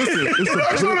 Bro, listen, you're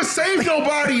not trying to save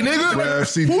nobody,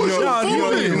 nigga. Who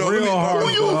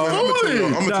you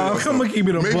fooling? Come and keep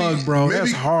it a bug, bro.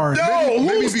 That's hard. No,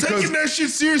 who's taking that shit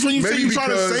serious when you say you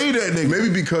trying to save that nigga? Maybe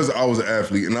because I was an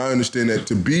athlete and I understand that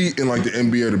to be in like the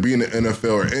NBA or to be in the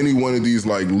NFL or any one of these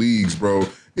like leagues, bro.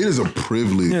 It is a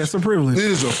privilege. Yeah, it's a privilege. It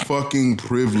is a fucking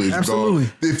privilege, absolutely.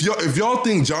 Dog. If y'all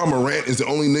think John Morant is the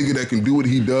only nigga that can do what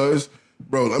he does,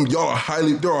 bro, y'all are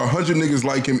there are 100 niggas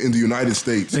like him in the United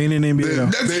States. They ain't in the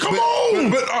NBA. Come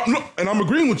on! And I'm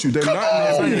agreeing with you. They're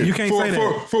not in the NBA. You can't say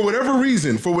that. For whatever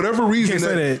reason, for whatever reason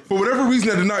that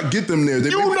did not get them there.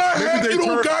 You don't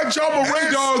got John Morant. Hey,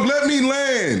 dog, let me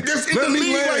land. Let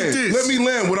me land. Like this. Let me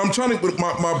land. What I'm trying to,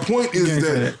 my point is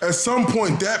that at some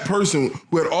point, that person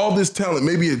who had all this talent,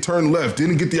 maybe had turned left,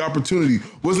 didn't get the opportunity,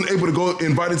 wasn't able to go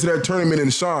invited to that tournament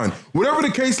and shine. Whatever the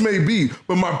case may be,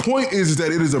 but my point is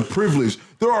that it is a privilege.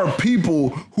 There are people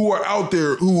who are out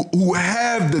there who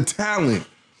have the talent,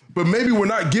 but maybe we're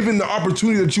not given the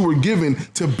opportunity that you were given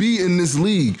to be in this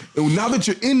league. And now that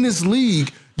you're in this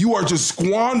league, you are just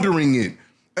squandering it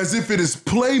as if it is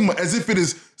as if it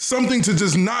is something to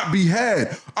just not be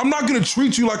had. I'm not gonna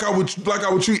treat you like I would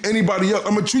treat anybody else.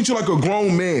 I'm gonna treat you like a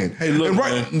grown man. Hey, look,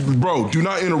 man. Bro, do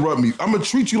not interrupt me. I'm gonna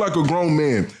treat you like a grown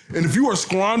man. And if you are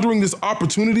squandering this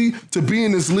opportunity to be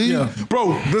in this league,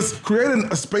 bro, let's create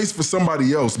a space for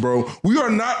somebody else, bro. We are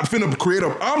not finna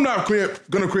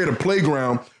gonna create a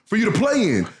playground for you to play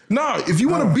in. Nah, if you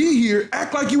want to be here,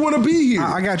 act like you want to be here.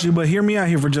 I got you, but hear me out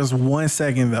here for just 1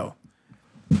 second, though.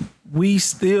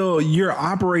 You're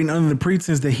operating under the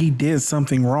pretense that he did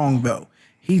something wrong, though.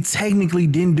 He technically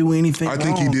didn't do anything wrong. I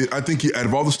think he did. I think out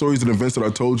of all the stories and events that I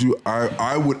told you,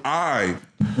 I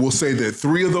will say that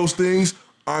 3 of those things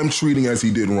I'm treating as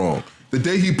he did wrong. The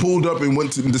day he pulled up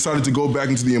and decided to go back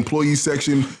into the employee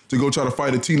section to go try to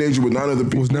fight a teenager with 9 other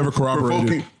people. Was never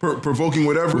corroborated. Provoking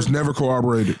whatever. Was never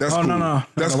corroborated. That's cool. No.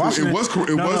 That's cool. It was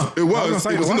in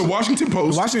the Washington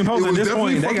Post. The Washington Post it was at this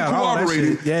definitely point, they got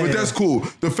corroborated. But that's cool.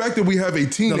 The fact that we have a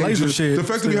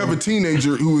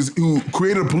teenager, who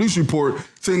created a police report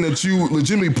saying that you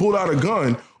legitimately pulled out a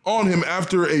gun on him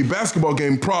after a basketball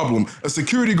game problem. A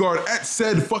security guard at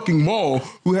said fucking mall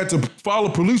who had to file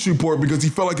a police report because he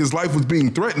felt like his life was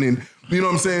being threatened, you know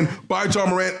what I'm saying, by John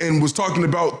Morant and was talking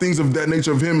about things of that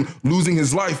nature of him losing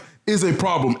his life is a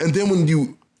problem. And then when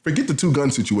you forget the 2 gun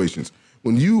situations,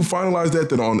 when you finalize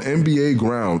that on NBA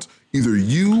grounds, either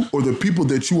you or the people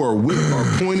that you are with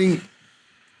are pointing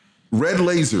red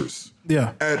lasers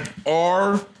at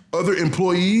our other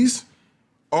employees,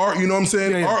 our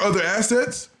other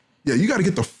assets, you got to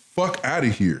get the fuck out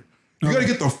of here. You got to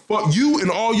get the fuck, you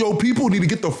and all your people need to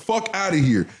get the fuck out of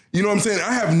here. You know what I'm saying?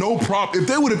 I have no problem. If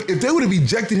they would have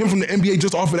ejected him from the NBA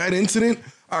just off of that incident,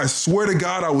 I swear to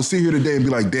God, I would sit here today and be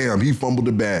like, damn, he fumbled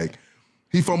the bag.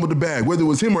 Whether it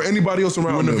was him or anybody else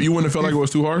around him. You wouldn't have felt like it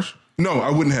was too harsh? No, I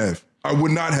wouldn't have. I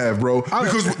would not have, bro.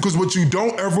 Because what you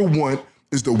don't ever want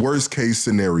is the worst case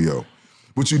scenario.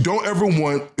 What you don't ever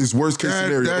want is worst case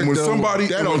scenario. And when somebody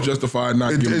that don't justify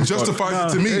not giving it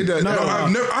justifies it to me.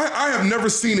 I have never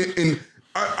seen it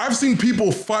I've seen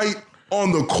people fight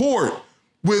on the court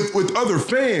with other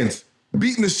fans,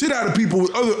 beating the shit out of people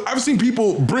with other. I've seen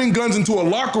people bring guns into a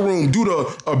locker room due to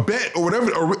a bet or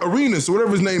whatever, Arenas or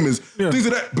whatever his name is. Things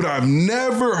of that. But I've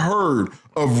never heard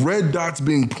of red dots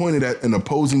being pointed at an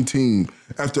opposing team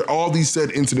after all these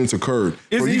said incidents occurred.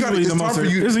 It's time for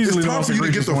you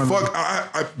to get the fuck.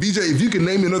 BJ, if you can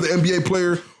name another NBA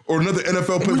player or another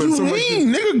NFL player, what you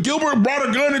mean? Nigga Gilbert brought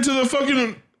a gun into the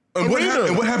fucking And what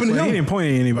happened to him? He didn't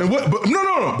point at anybody. And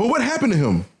but what happened to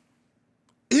him?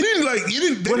 He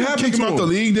didn't. What happened kick to him out the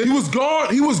league? He was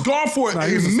gone. He was gone for a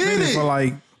minute. For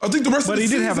like, I think the rest of the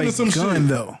season. But he did have a gun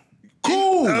though.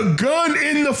 Cool. A gun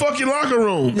in the fucking locker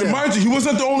room. And mind you, he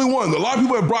wasn't the only one. A lot of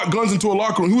people had brought guns into a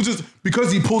locker room. He was just,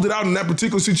 because he pulled it out in that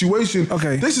particular situation,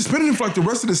 they suspended him for like the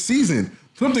rest of the season.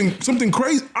 Something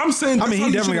crazy. I'm saying. I mean,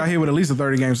 he definitely got hit with at least a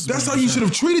 30 games. That's how you should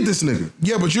have treated this nigga.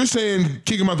 Yeah, but you're saying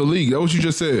kick him out the league. That's what you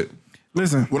just said.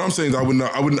 Listen, what I'm saying is I wouldn't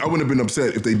have been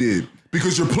upset if they did.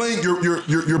 Because you're playing with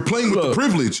the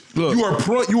privilege. Look,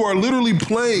 you are literally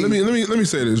playing. Let me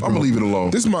say this, bro. I'm gonna leave it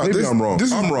alone. Maybe I'm wrong.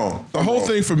 I'm wrong. The whole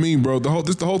thing for me, bro. The whole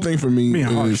thing for me being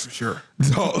harsh is for sure.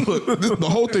 The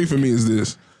whole thing for me is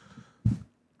this.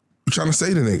 We're trying to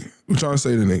say to the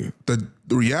nigga that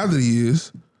the reality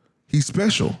is he's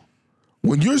special.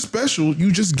 When you're special,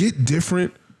 you just get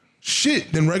different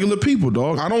shit than regular people,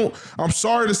 dog. I'm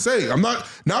sorry to say.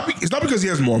 It's not because he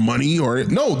has more money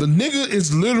no, the nigga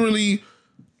is literally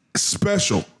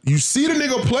special. You see the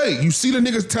nigga play. You see the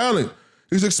nigga's talent.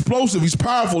 He's explosive. He's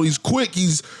powerful. He's quick.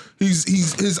 His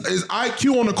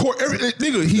IQ on the court.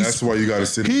 That's why you got to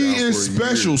sit him down. He is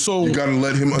special. So you got to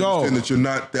let him understand that you're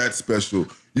not that special.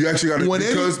 You actually got to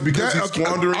because he's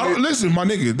squandering it. Listen, my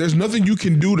nigga, there's nothing you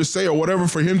can do to say or whatever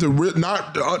for him to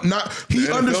not. He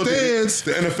understands.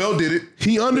 The NFL did it.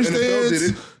 He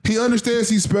understands. He understands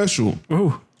he's special.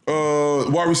 Ooh.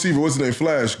 Wide receiver, what's his name?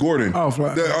 Flash Gordon. Oh,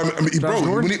 Flash.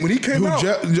 When he came out,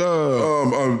 Josh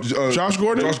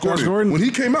Gordon. Josh Gordon. When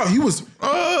he came out, he was.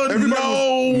 I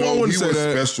wouldn't say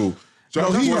that. Special.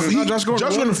 Josh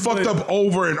Gordon fucked up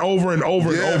over and over and over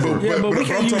and over. But we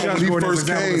can't use Josh Gordon as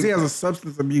came. he has a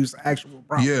substance abuse actual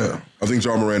problem. Yeah. I think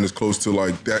John Moran is close to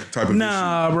like that type of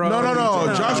issue. Bro.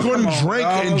 No. Josh Gordon drank.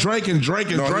 His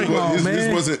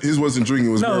wasn't drinking.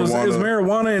 It was marijuana. It was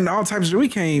marijuana and all types of. We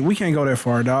can't go that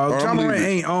far, dog. John Moran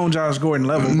ain't on Josh Gordon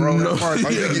level, bro. No, I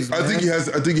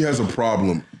think he has a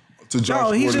problem.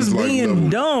 No, he's just being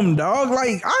dumb, dog.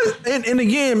 Like, and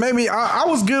again, maybe I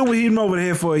was good with him over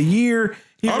there for a year.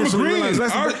 I'm agreeing. I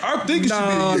think it should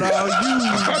be. I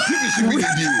think it should be a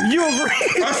year. You agree?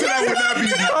 I said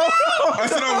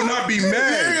I would not be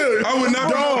mad. I would not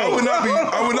be.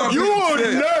 You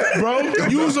a nut, bro.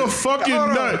 You was a fucking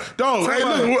nut, dog. Hey,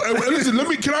 look, listen.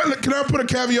 Can I put a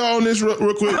caveat on this real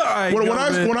quick?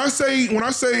 When I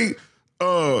say.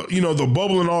 The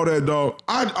bubble and all that, dog.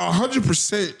 I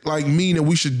 100% like mean that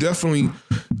we should definitely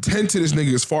tend to this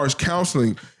nigga as far as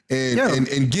counseling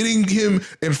and getting him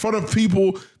in front of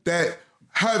people that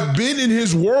have been in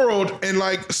his world and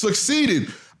like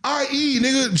succeeded. I.e.,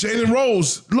 nigga, Jalen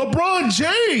Rose, LeBron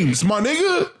James, my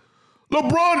nigga.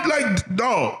 LeBron, like,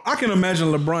 dog. I can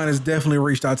imagine LeBron has definitely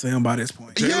reached out to him by this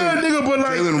point. Nigga, but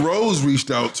like Jalen Rose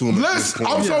reached out to him.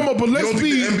 Talking about, but let's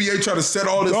be the NBA try to set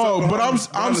all this up. But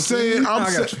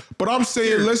I'm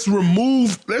saying, let's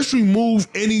remove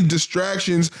any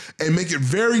distractions and make it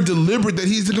very deliberate that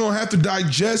he's gonna have to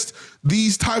digest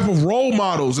these type of role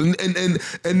models and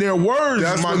their words.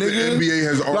 That's my what nigga. The NBA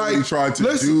has already tried to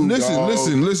do.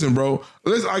 Listen, bro.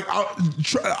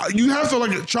 You have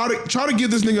to try to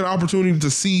give this nigga an opportunity to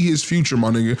see his future, my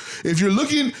nigga. If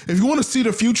you want to see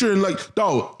the future and like,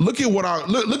 dog, look at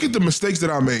the mistakes that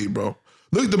I made, bro.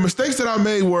 Look, the mistakes that I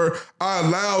made where I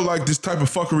allowed like this type of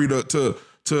fuckery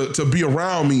to be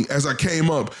around me as I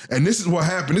came up, and this is what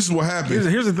happened.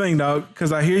 Here's the thing, dog,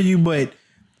 because I hear you, but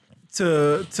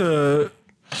to the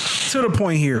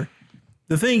point here,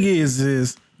 the thing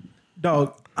is,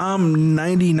 dog, I'm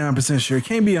 99% sure. It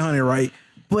can't be 100, right?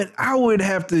 But you'd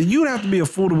have to be a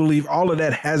fool to believe all of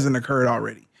that hasn't occurred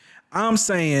already. I'm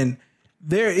saying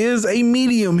there is a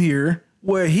medium here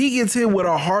where he gets hit with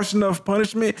a harsh enough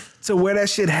punishment to where that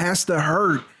shit has to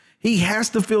hurt. He has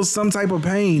to feel some type of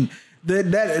pain.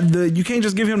 You can't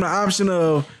just give him the option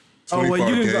of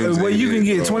you can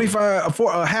get 25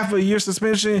 for a half a year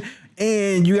suspension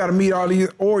and you got to meet all these,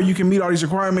 or you can meet all these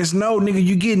requirements. No, nigga,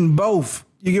 you getting both.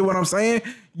 You get what I'm saying?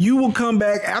 You will come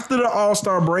back after the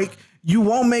All-Star break. You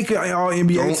won't make an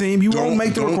All-NBA team. You won't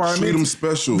make the requirements. Treat them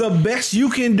special. The best you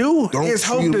can do is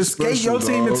hope to skate your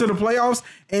team into the playoffs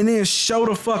and then show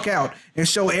the fuck out and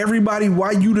show everybody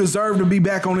why you deserve to be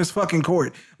back on this fucking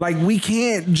court. Like, we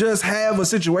can't just have a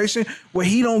situation where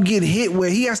he don't get hit, where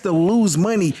he has to lose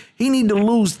money. He need to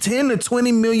lose $10 to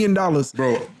 $20 million.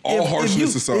 Bro,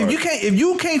 harshness aside. If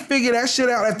you can't figure that shit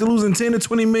out after losing $10 to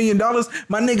 $20 million,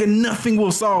 my nigga, nothing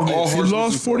will solve this. He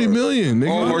lost $40 million,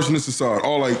 nigga. All harshness aside,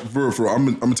 all like, for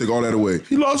I'm gonna take all that away.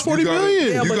 He lost $40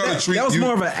 million. Yeah, but that was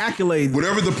more of an accolade.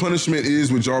 Whatever the punishment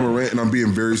is with John Morant, and I'm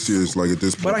being very serious, like at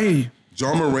this point. But I hear you.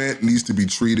 John Morant needs to be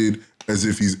treated as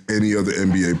if he's any other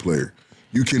NBA player.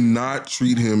 You cannot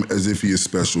treat him as if he is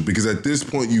special because at this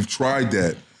point you've tried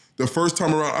that. The first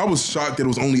time around, I was shocked that it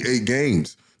was only 8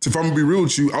 games. So if I'm gonna be real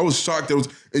with you, I was shocked that it was,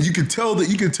 and you could tell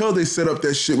they set up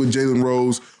that shit with Jalen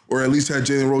Rose, or at least had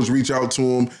Jalen Rose reach out to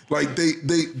him. Like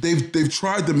they've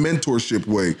tried the mentorship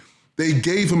way. They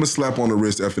gave him a slap on the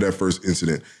wrist after that first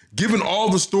incident. Given all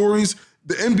the stories,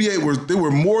 the NBA they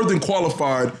were more than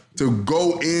qualified to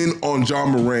go in on Ja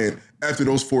Morant after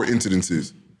those 4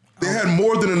 incidences. They had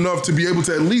more than enough to be able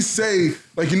to at least say,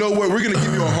 like, you know what, we're going to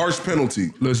give you a harsh penalty.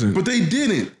 Listen. But they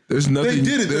didn't. There's nothing. They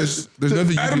didn't. There's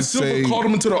nothing you Adam can Silver say. called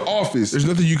him into the office. There's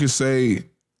nothing you can say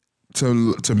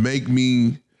to make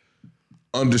me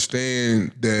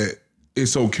understand that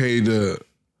it's okay to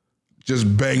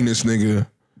just bang this nigga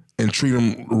and treat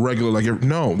him regular like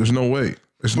no, there's no way.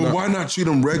 But why not treat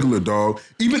him regular, dog?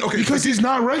 Because he's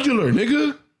not regular,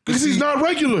 nigga. Because he's not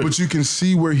regular. But you can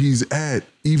see where he's at,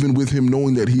 even with him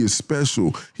knowing that he is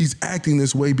special. He's acting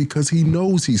this way because he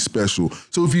knows he's special.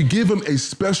 So if you give him a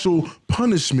special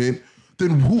punishment,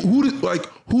 then who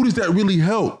does that really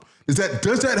help? Does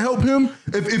that help him?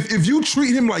 If you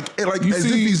treat him like as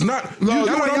if he's not, you know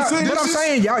what I'm saying? What I'm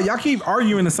saying, y'all keep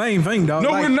arguing the same thing, dog.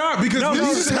 No, we're not, because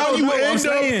this is how you end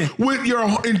up with your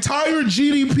entire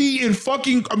GDP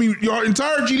your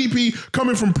entire GDP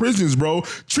coming from prisons, bro.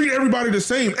 Treat everybody the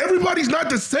same. Everybody's not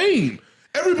the same.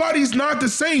 Everybody's not the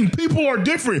same. People are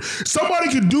different.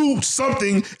 Somebody could do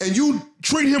something and you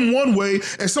treat him one way,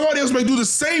 and somebody else may do the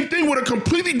same thing with a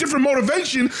completely different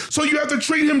motivation, so you have to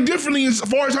treat him differently as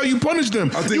far as how you punish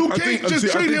them. You can't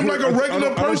just treat him like a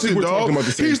regular person, dog.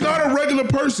 He's not a regular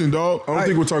person, dog. I don't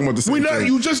think we're talking about the same thing.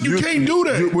 You can't do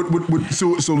that.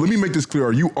 So let me make this clear.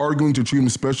 Are you arguing to treat him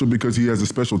special because he has a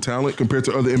special talent compared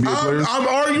to other NBA players? I'm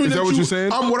arguing. Is that what you're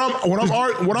saying?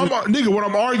 What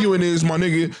I'm arguing is, my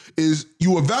nigga, is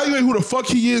you evaluate who the fuck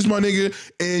he is, my nigga,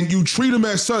 and you treat him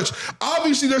as such.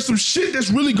 Obviously, there's some shit that's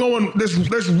really going that's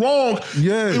wrong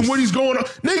in what he's going on.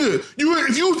 Nigga,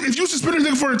 if you suspend this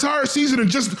nigga for an entire season and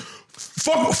just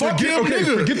fuck him,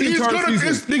 nigga, forget the entire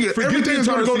season. Everything is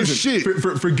gonna go to shit.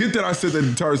 Forget that I said that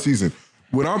entire season.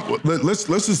 Let's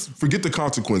just forget the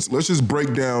consequence. Let's just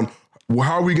break down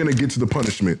how are we gonna get to the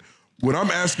punishment. What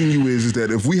I'm asking you is that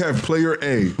if we have player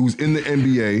A who's in the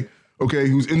NBA,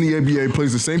 who's in the NBA,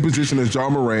 plays the same position as Ja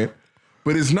Morant,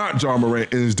 but it's not Ja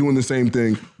Morant and is doing the same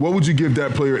thing, what would you give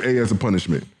that player A as a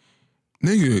punishment?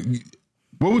 Nigga,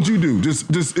 what would you do? Just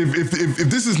if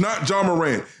this is not Ja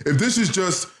Morant, if this is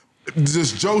just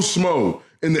Joe Schmo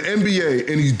in the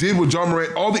NBA and he did with Ja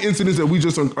Morant, all the incidents that we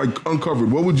just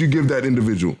uncovered, what would you give that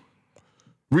individual?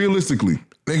 Realistically.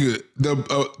 Nigga,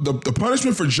 the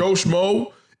punishment for Joe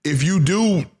Schmo, if you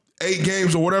do 8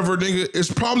 games or whatever, nigga,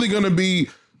 it's probably gonna be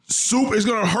it's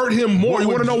gonna hurt him more. You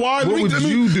wanna know why?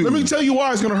 Let me tell you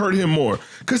why it's gonna hurt him more.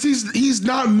 Because he's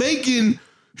not making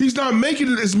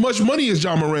as much money as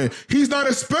Ja Morant. He's not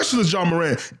as special as Ja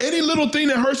Morant. Any little thing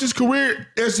that hurts his career,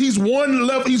 as he's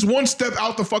one step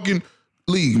out the fucking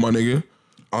league, my nigga.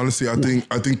 Honestly, I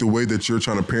think the way that you're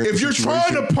trying to parent, if you're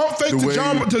trying to pump fake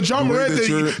to Ja Morant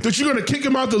that you're gonna kick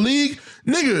him out the league,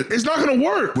 nigga, it's not gonna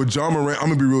work. With Ja Morant, I'm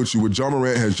gonna be real with you. What Ja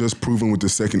Morant has just proven with the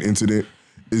second incident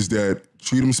is that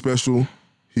treat him special,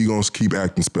 he gonna keep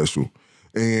acting special.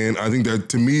 And I think that,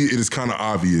 to me, it is kind of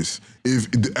obvious. If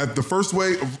at the first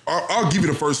way, I'll give you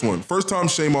the first one. First time,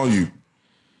 shame on you.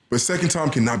 But second time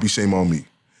cannot be shame on me.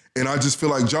 And I just feel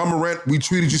like Ja Morant, we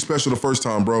treated you special the first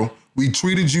time, bro. We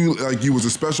treated you like you was a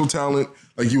special talent,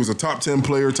 like you was a top 10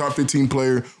 player, top 15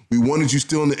 player. We wanted you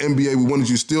still in the NBA.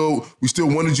 We still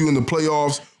wanted you in the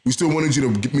playoffs. We still wanted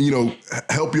you to,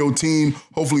 help your team,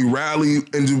 hopefully rally,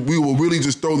 and we will really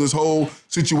just throw this whole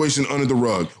situation under the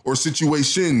rug, or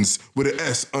situations with an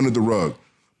S under the rug.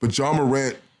 But Ja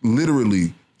Morant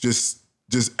literally just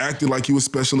acted like he was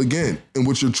special again. And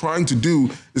what you're trying to do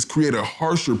is create a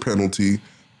harsher penalty,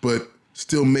 but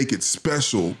still make it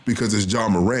special because it's Ja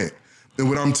Morant. And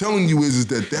what I'm telling you is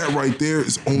that right there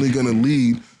is only going to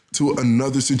lead to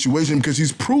another situation because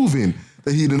he's proven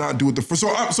that he did not do it the first.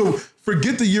 So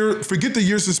forget the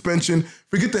year suspension,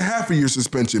 forget the half a year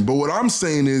suspension. But what I'm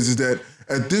saying is that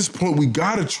at this point we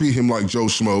gotta treat him like Joe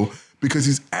Schmo because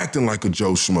he's acting like a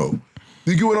Joe Schmo.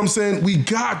 You get what I'm saying? We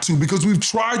got to, because we've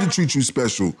tried to treat you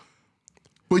special.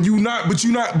 But you're not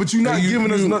giving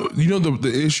us nothing. You know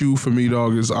the issue for me,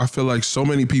 dog, is I feel like so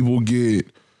many people get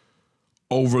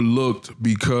overlooked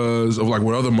because of like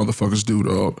what other motherfuckers do,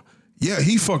 dog. Yeah,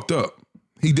 he fucked up.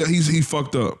 He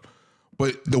fucked up.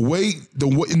 But the way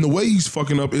he's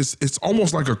fucking up, it's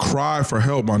almost like a cry for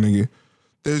help, my nigga.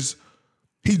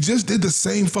 He just did the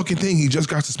same fucking thing he just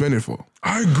got suspended for.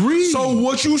 I agree. So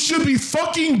what you should be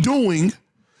fucking doing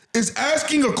is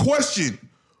asking a question.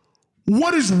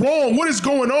 What is wrong? What is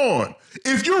going on?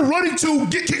 If you're running to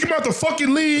kick him out the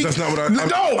fucking league, that's not what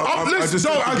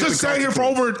I just sat here for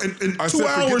over 2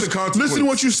 hours listening to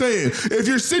what you're saying. If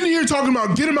you're sitting here talking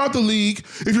about get him out the league,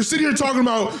 if you're sitting here talking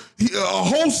about a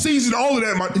whole season, all of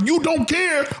that, you don't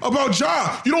care about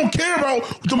Ja. You don't care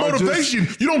about the motivation.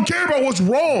 You don't care about what's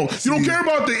wrong. You don't care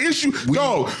about the issue.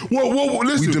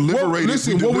 Listen. We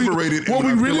deliberated. What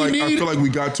we really need. I feel like we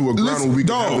got to a ground where we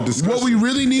can have a discussion. What we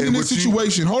really need in this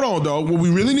situation. Hold on, dog. What we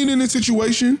really need in this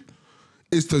situation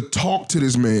is to talk to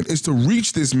this man, is to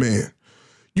reach this man.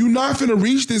 You're not finna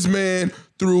reach this man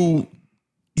through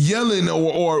yelling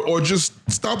or just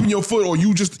stomping your foot, or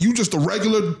you just a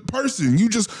regular person.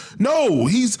 It's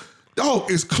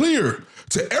clear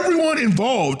to everyone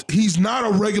involved, he's not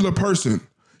a regular person.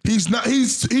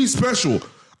 He's special.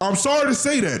 I'm sorry to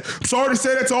say that. I'm sorry to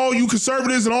say that to all you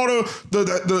conservatives and all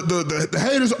the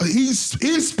haters.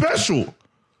 He's special.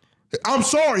 I'm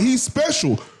sorry, he's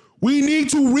special. We need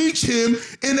to reach him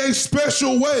in a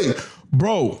special way.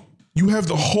 Bro, you have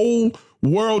the whole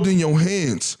world in your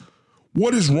hands.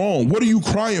 What is wrong? What are you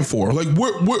crying for? Like,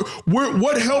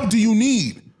 what help do you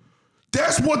need?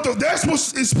 That's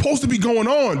what's supposed to be going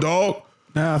on, dog.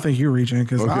 Nah, I think you're reaching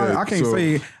because I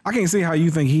can't say how you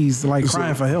think he's like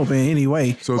crying for help in any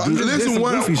way. So listen,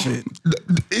 goofy shit.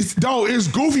 It's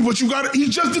goofy, but he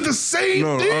just did the same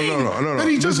thing. No. That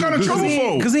he just got in trouble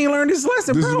for because he ain't learned his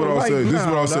lesson. This is what I'll say. This is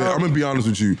what I'll say. I'm gonna be honest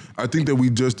with you. I think that we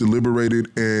just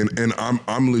deliberated, and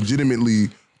I'm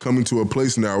legitimately coming to a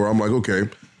place now where I'm like, okay,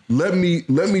 let me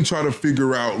try to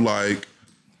figure out like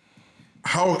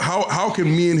how can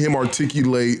me and him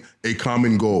articulate a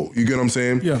common goal? You get what I'm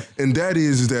saying? Yeah. And that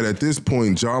is that at this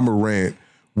point, Ja Morant,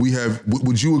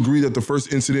 would you agree that the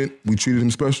first incident, we treated him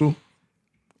special?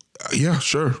 Yeah,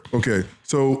 sure. Okay.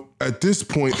 So at this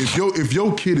point, if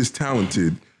your kid is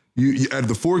talented, you out of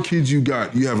the 4 kids you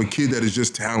got, you have a kid that is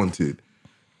just talented.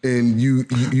 And you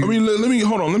I mean, let me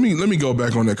hold on. Let me go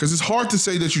back on that, because it's hard to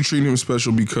say that you treat him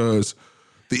special because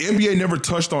the NBA never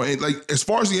touched on it. Like, as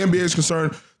far as the NBA is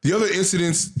concerned, the other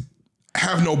incidents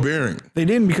have no bearing. They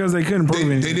didn't because they couldn't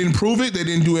prove it. They didn't prove it. They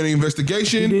didn't do any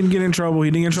investigation. He didn't get in trouble.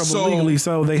 He didn't get in trouble legally,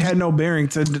 so they had no bearing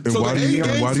to. And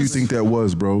why do you think that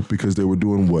was, bro? Because they were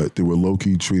doing what? They were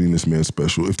low-key treating this man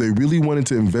special. If they really wanted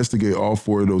to investigate all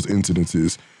 4 of those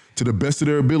incidences to the best of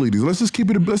their abilities, let's just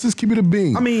keep it a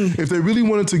being. I mean, if they really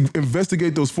wanted to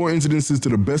investigate those 4 incidences to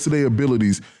the best of their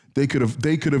abilities, they could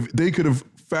have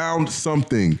found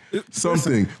something.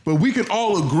 But we can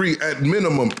all agree at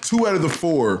minimum 2 out of the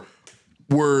 4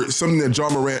 were something that Ja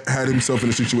Morant had himself in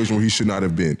a situation where he should not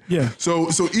have been. Yeah. So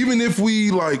even if we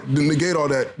like negate all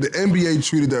that, the NBA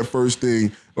treated that first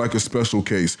thing like a special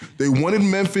case. They wanted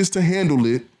Memphis to handle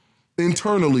it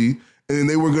internally, and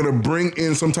they were gonna bring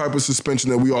in some type of suspension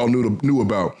that we all knew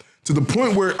about. To the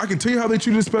point where I can tell you how they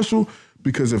treated it special.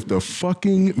 Because if the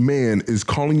fucking man is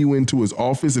calling you into his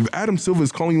office, if Adam Silver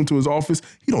is calling you into his office,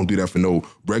 he don't do that for no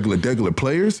regular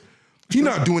players. He's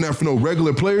not doing that for no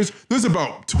regular players. There's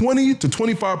about 20 to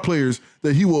 25 players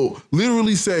that he will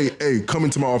literally say, hey, come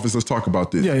into my office, let's talk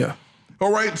about this. Yeah.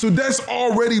 All right, so that's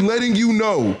already letting you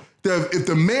know that if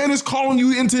the man is calling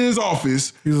you into his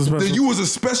office, then you was a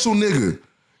special nigga,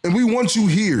 and we want you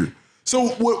here. So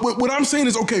what I'm saying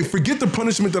is, okay, forget the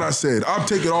punishment that I said. I'll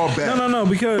take it all back. No,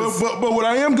 because... But what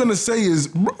I am going to say is,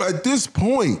 at this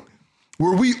point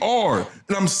where we are,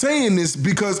 and I'm saying this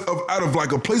because out of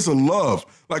like a place of love,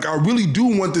 like I really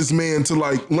do want this man to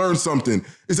like learn something,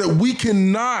 is that we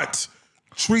cannot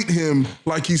treat him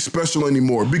like he's special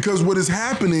anymore. Because what is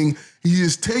happening, he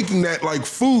is taking that like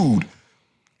food.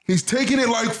 He's taking it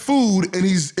like food, and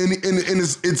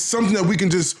it's something that we can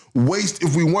just waste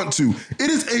if we want to. It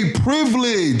is a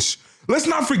privilege. Let's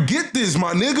not forget this,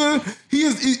 my nigga.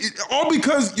 All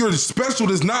because you're special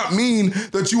does not mean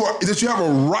that you have a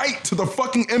right to the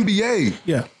fucking NBA.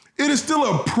 Yeah. It is still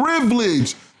a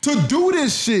privilege to do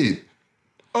this shit.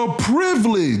 A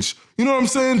privilege. You know what I'm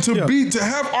saying? To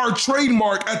have our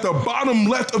trademark at the bottom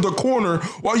left of the corner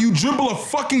while you dribble a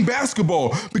fucking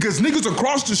basketball, because niggas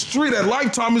across the street at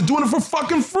Lifetime is doing it for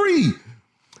fucking free.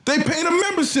 They paying a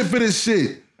membership for this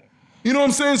shit. You know what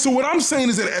I'm saying? So what I'm saying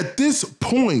is that at this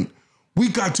point, we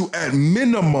got to, at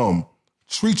minimum,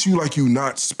 treat you like you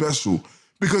not special,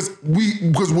 because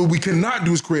what we cannot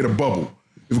do is create a bubble.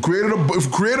 If we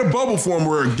create a bubble for them,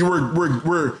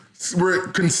 we're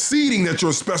conceding that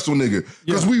you're a special nigga,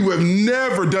 because we have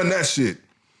never done that shit.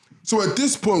 So at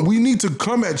this point, we need to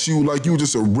come at you like you were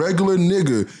just a regular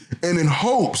nigga, and in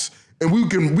hopes, and we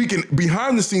can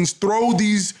behind the scenes throw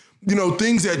these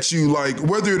things that you like,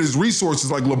 whether it is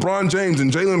resources like LeBron James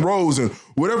and Jalen Rose and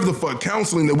whatever the fuck,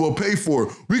 counseling that we'll pay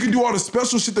for. We can do all the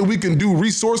special shit that we can do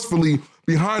resourcefully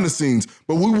behind the scenes.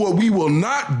 But what we will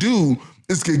not do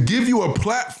is to give you a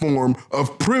platform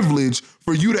of privilege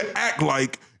for you to act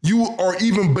like you are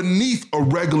even beneath a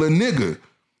regular nigga.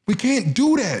 We can't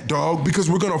do that, dog, because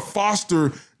we're going to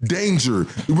foster danger.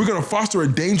 We're going to foster a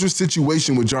dangerous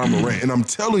situation with Ja Morant. And I'm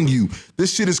telling you,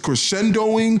 this shit is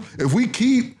crescendoing. If we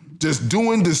keep just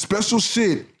doing this special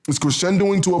shit, it's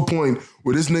crescendoing to a point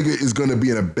where this nigga is going to be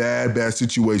in a bad, bad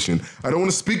situation. I don't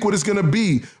want to speak what it's going to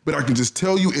be, but I can just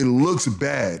tell you it looks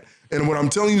bad. And what I'm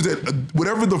telling you is that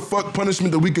whatever the fuck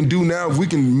punishment that we can do now, if we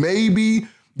can maybe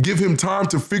give him time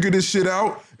to figure this shit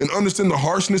out and understand the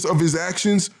harshness of his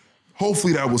actions,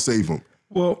 hopefully that will save him.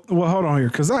 Well, hold on here,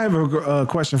 because I have a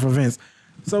question for Vince.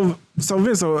 So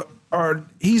Vince,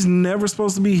 he's never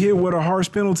supposed to be hit with a harsh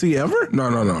penalty ever? No.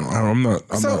 I'm not.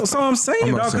 So I'm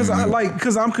saying, dog,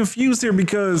 because I'm confused here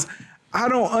because I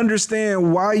don't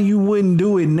understand why you wouldn't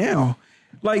do it now.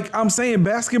 Like I'm saying,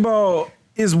 basketball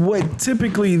is what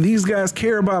typically these guys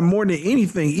care about more than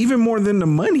anything, even more than the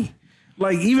money.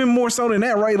 Like even more so than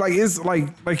that, right? Like it's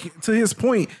like to his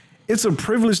point, it's a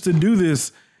privilege to do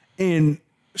this, and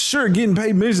sure, getting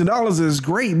paid millions of dollars is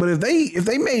great, but if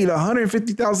they made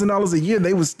 $150,000 a year,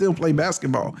 they would still play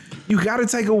basketball. You got to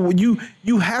take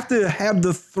you have to have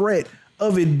the threat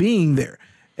of it being there,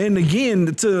 and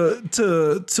again,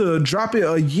 to drop it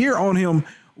a year on him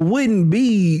wouldn't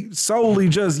be solely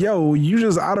just, you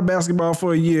just out of basketball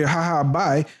for a year,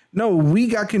 bye. No, we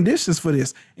got conditions for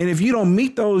this. And if you don't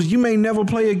meet those, you may never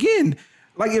play again.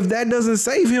 Like if that doesn't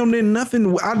save him, then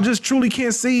nothing. I just truly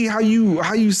can't see how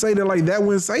you say that like that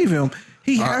wouldn't save him.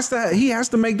 He has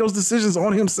to make those decisions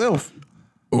on himself.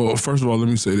 Well, first of all, let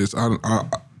me say this.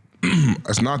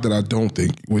 It's not that I don't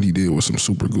think what he did was some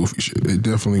super goofy shit. It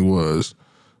definitely was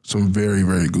some very,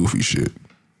 very goofy shit.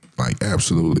 Like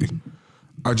absolutely.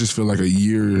 I just feel like a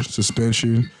year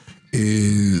suspension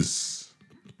is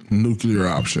nuclear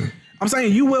option. I'm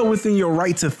saying you well within your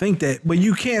right to think that, but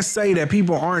you can't say that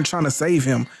people aren't trying to save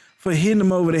him for hitting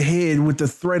him over the head with the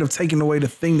threat of taking away the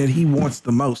thing that he wants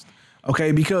the most.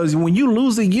 Okay, because when you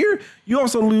lose a year, you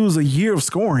also lose a year of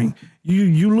scoring.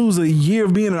 You lose a year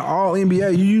of being an All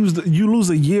NBA. You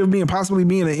lose a year of possibly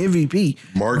being an MVP.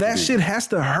 Marketing. That shit has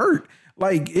to hurt.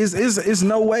 Like it's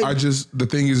no way. The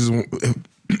thing is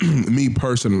me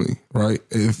personally, right?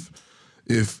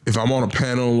 If I'm on a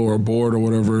panel or a board or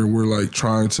whatever, we're like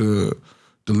trying to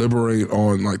deliberate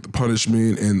on like the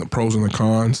punishment and the pros and the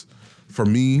cons. For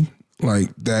me,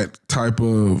 like that type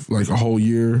of like a whole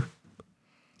year,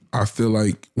 I feel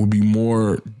like would be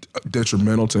more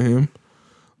detrimental to him.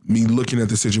 Me looking at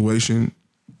the situation,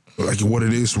 like what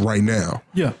it is right now.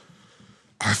 Yeah.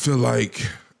 I feel like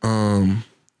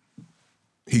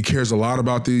he cares a lot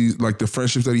about these, like the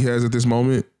friendships that he has at this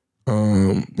moment.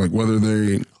 Like whether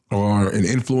they are an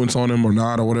influence on him or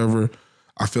not or whatever.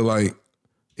 I feel like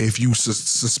if you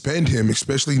suspend him,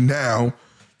 especially now,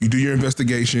 you do your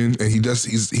investigation and he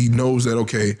knows that,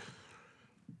 okay,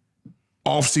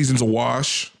 off season's a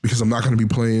wash because I'm not going to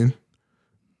be playing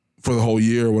for the whole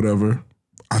year or whatever.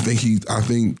 I think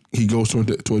he goes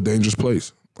to a dangerous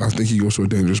place. I think he goes to a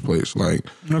dangerous place. Like,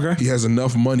 okay, he has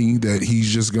enough money that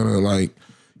he's just gonna like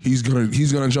he's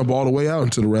gonna jump all the way out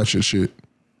into the ratchet shit.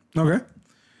 Okay.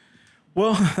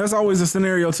 Well, that's always a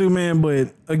scenario too, man.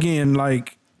 But again,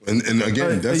 like, and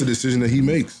again, that's a decision that he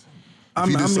makes.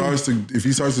 If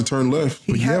he starts to turn left,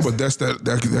 but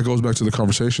that goes back to the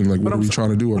conversation. Like, what are we trying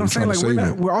to do? Are we trying to save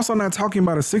him? We're also not talking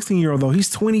about a 16-year-old though. He's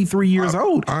 23 years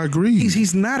old. I agree.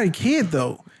 He's not a kid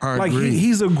though. I like agree.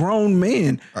 He's a grown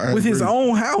man with his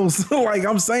own house. Like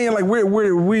I'm saying, like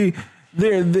we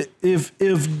there. If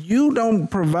you don't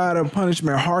provide a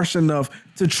punishment harsh enough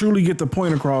to truly get the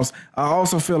point across, I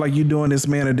also feel like you're doing this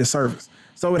man a disservice.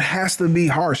 So it has to be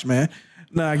harsh, man.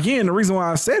 Now, again, the reason why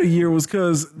I said a year was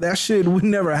because that shit would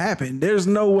never happen. There's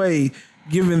no way,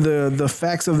 given the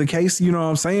facts of the case, you know what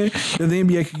I'm saying, that the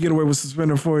NBA could get away with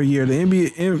suspending for a year.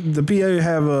 The PA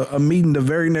have a meeting the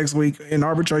very next week in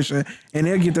arbitration, and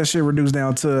they'll get that shit reduced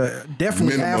down to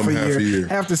definitely half a year,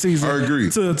 half the season. I agree.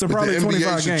 To probably 25 games. The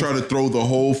NBA should try to throw the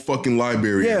whole fucking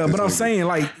library. Yeah, but I'm saying,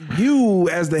 like, you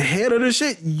as the head of the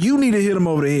shit, you need to hit him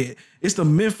over the head. It's the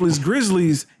Memphis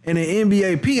Grizzlies and the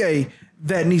NBA PA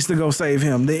that needs to go save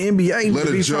him. The NBA let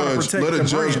a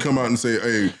judge come out and say,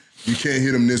 hey, you can't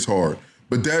hit him this hard.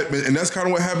 But that's kind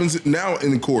of what happens now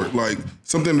in court. Like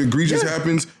something egregious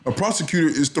happens, a prosecutor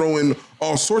is throwing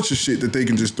all sorts of shit that they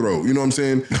can just throw. You know what I'm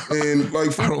saying? And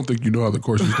like, I don't think you know how the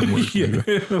court system works.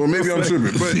 Well, maybe I'm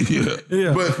tripping, but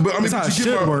but I mean, but you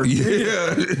get my,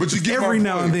 but you get every my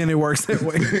now point. and then it works that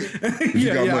way. If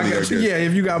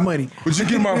you got money. But you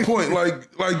get my point. Like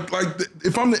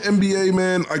if I'm the NBA,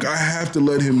 man, like I have to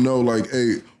let him know, like,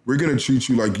 hey, we're gonna treat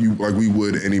you like we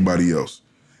would anybody else.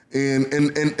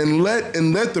 And let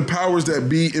the powers that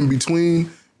be in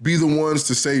between be the ones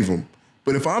to save them.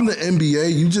 But if I'm the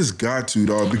NBA, you just got to,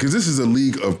 dog, because this is a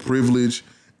league of privilege,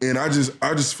 and I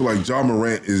just feel like Ja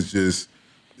Morant is just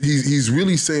he's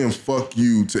really saying fuck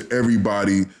you to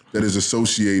everybody that is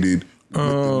associated with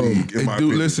the league. In my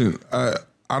opinion. Listen, I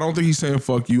don't think he's saying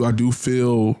fuck you. I do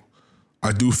feel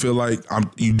like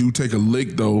you do take a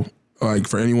lick though, like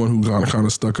for anyone who's kind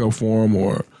of stuck up for him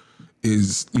or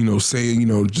is,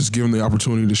 saying, just give him the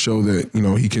opportunity to show that, he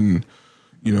can,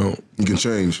 he can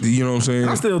change. You know what I'm saying?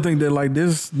 I still think that like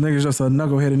this nigga's just a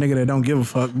knuckleheaded nigga that don't give a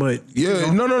fuck. But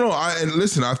yeah, no. And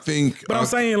listen, I think. But I'm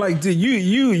saying like, dude,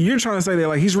 you're trying to say that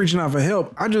like he's reaching out for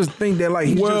help. I just think that like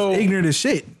he's just ignorant as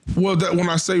shit. Well, that when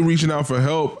I say reaching out for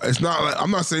help, it's not like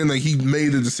I'm not saying that he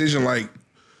made a decision like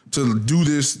to do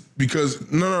this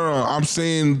because no. I'm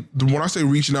saying when I say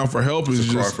reaching out for help is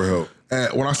just cry for help.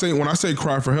 When I say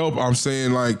cry for help, I'm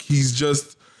saying like he's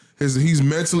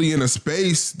mentally in a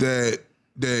space that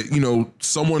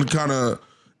someone kind of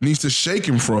needs to shake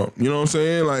him from. You know what I'm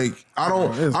saying? Like I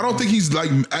don't think he's like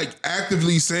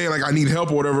actively saying like I need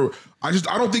help or whatever. I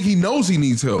don't think he knows he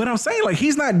needs help. But I'm saying like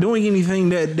he's not doing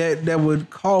anything that would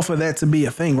call for that to be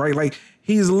a thing, right? Like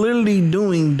he's literally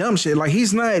doing dumb shit. Like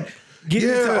he's not getting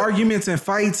into arguments and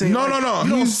fights. And no. You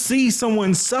don't see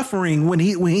someone suffering when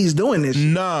he's doing this. It's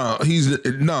not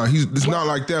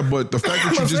like that. But the fact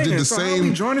that you just did the same. How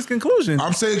we drawing his conclusion?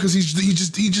 I'm saying because you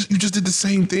just did the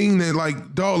same thing that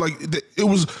like dog like it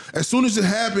was as soon as it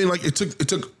happened like it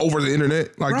took over the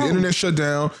internet like the internet shut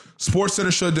down, Sports Center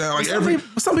shut down like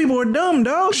some people are dumb,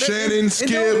 dog. Shannon,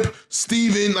 Skip,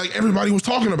 Steven, like everybody was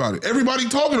talking about it. Everybody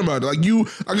talking about it. Like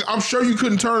I'm sure you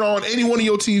couldn't turn on any one of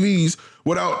your TVs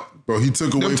without. Bro, he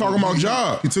took away. Them talking about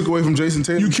Ja. He took away from Jason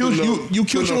Tatum. You killed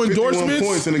your endorsements.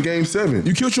 Points in a game 7.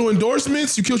 You killed your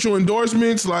endorsements.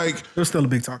 Like there's still a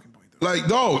big talking point. Though. Like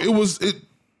dog,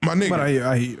 my nigga. But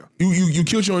I hear you. You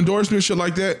killed your endorsements, shit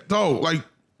like that, dog. Like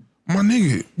my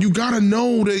nigga, you gotta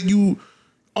know that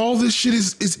all this shit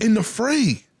is in the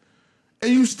fray,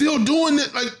 and you still doing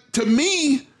it. Like to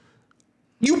me,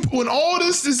 when all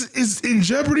this is in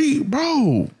jeopardy,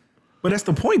 bro. But that's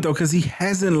the point though, because he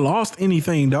hasn't lost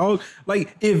anything, dog.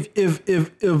 Like if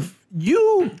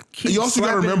you keep you also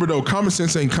got to remember though, common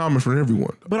sense ain't common for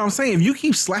everyone. But I'm saying if you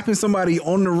keep slapping somebody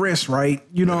on the wrist, right?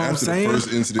 You know what I'm saying?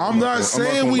 First incident, I'm not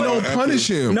saying we don't punish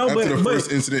him. No, after the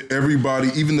first incident, everybody,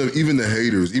 even the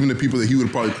haters, even the people that he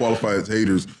would probably qualify as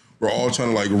haters, were all trying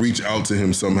to like reach out to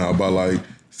him somehow by like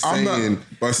saying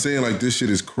like this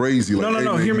shit is crazy. Like,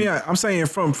 no. Hear me out. I'm saying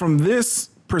from this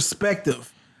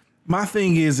perspective. My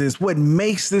thing is what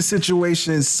makes this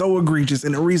situation so egregious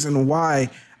and the reason why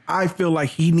I feel like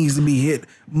he needs to be hit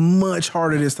much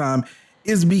harder this time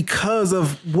is because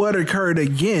of what occurred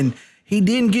again. He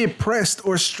didn't get pressed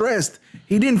or stressed.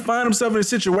 He didn't find himself in a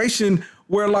situation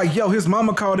where like, his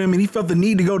mama called him and he felt the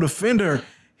need to go defend her.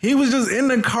 He was just in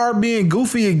the car being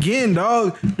goofy again,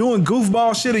 dog, doing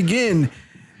goofball shit again.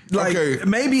 Like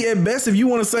maybe at best, if you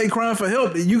want to say crying for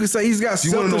help, you can say he's got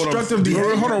self-destructive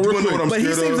behavior. Hold on, real quick. But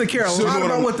he seems to care a lot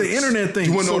about what the internet thinks.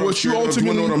 You want to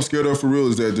know what I'm scared of for real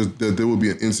is that there will be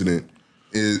an incident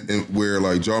where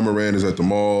like Ja Morant is at the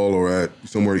mall or at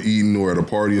somewhere eating or at a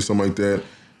party or something like that,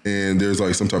 and there's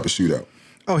like some type of shootout.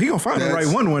 Oh, he gonna find the right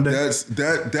one day.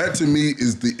 That to me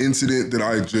is the incident that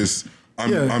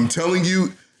I'm telling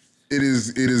you. It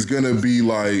is gonna be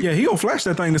like he gonna flash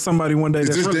that thing to somebody one day.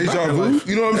 Is this deja vu?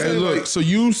 You know what I'm saying? Look, so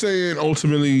you saying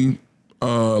ultimately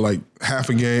like half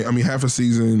a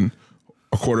season,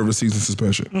 a quarter of a season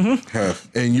suspension,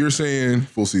 half, and you're saying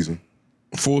full season.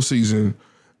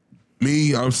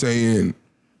 Me, I'm saying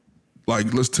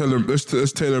like let's tailor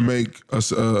make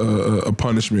a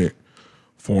punishment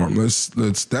for him. That's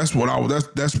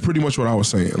pretty much what I was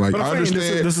saying. Like I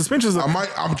understand the suspensions. I'm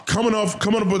coming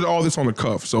up with all this on the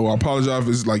cuff, so I apologize if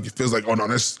it's like it feels like oh no,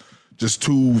 that's just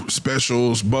too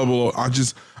specials bubble.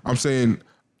 I'm saying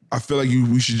I feel like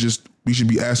we should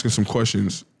be asking some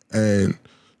questions and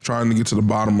trying to get to the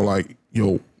bottom of like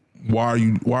why are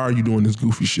you doing this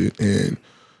goofy shit and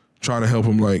trying to help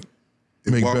him like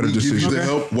make better decisions.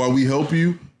 While we help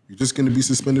you, you're just going to be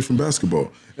suspended from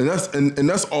basketball. And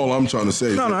that's all I'm trying to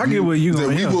say. No, I get what you're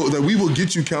going to That we will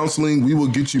get you counseling. We will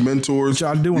get you mentors. Which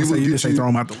I do want to say you just say throw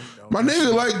them out the window. My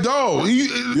nigga, like, dog.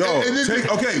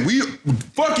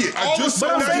 Fuck it. I just said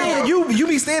that. You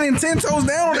be standing 10 toes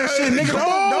down on that shit,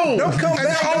 nigga. Don't come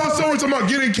back. All of a sudden, we're talking about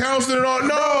getting counseling and all.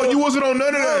 No, you wasn't on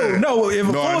none of that. No,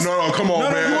 come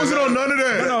on, man. You wasn't on none of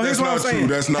that. No, here's what I'm saying.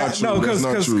 That's not true. No, because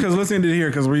let's end it here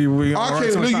because we. I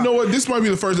can't. You know what? This might be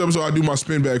the first episode I do my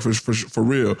spin back for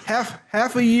real.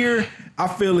 Half a year, I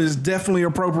feel is definitely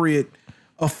appropriate.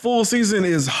 A full season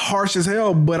is harsh as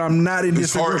hell, but I'm not in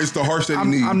disagreement. It's the harsh that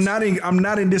he needs. I'm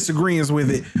not in disagreement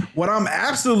with it. What I'm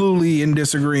absolutely in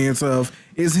disagreement of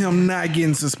is him not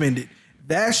getting suspended.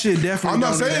 That shit definitely. I'm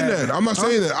not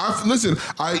saying that. Listen.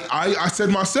 I said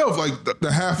myself like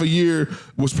the half a year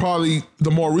was probably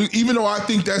the more. Even though I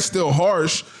think that's still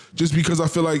harsh, just because I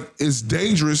feel like it's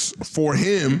dangerous for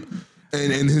him.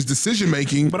 And his decision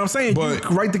making, but I'm saying you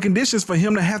write the conditions for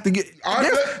him to have to get.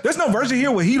 There's no version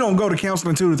here where he don't go to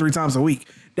counseling 2 to 3 times a week.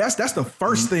 That's the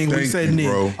first thing we said,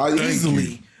 Nick.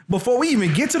 Easily before we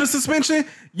even get to the suspension,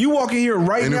 you walk in here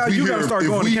right now. You got to start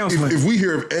going to counseling. If we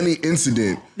hear of any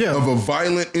incident of a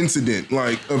violent incident,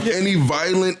 any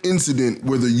violent incident,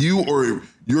 whether you or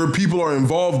your people are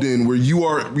involved in, where you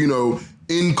are,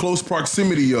 in close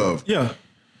proximity of,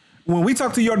 when we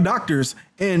talk to your doctors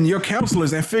and your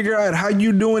counselors and figure out how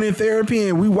you doing in therapy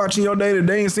and we watching your day to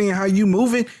day and seeing how you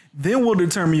moving, then we'll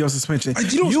determine your suspension.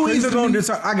 You either gonna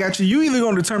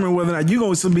determine whether or not you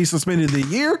gonna be suspended the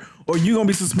year or you gonna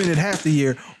be suspended half the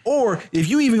year, or if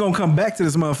you even gonna come back to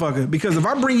this motherfucker. Because if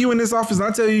I bring you in this office and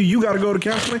I tell you got to go to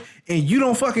counseling and you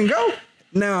don't fucking go,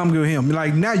 now I'm good with him.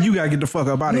 Like, now you gotta get the fuck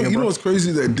up out of here, bro. You know what's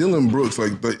crazy? That Dylan Brooks,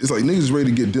 it's like niggas ready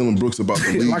to get Dylan Brooks about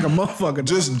the league. Like a motherfucker.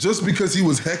 Just because he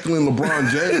was heckling LeBron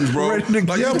James, bro. It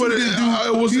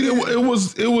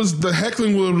was the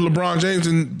heckling with LeBron James,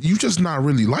 and you just not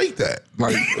really like that.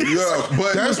 Like,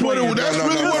 but that's really what it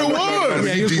was.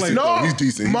 He's decent. He's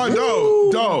decent. My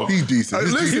dog. He's decent.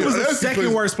 He was the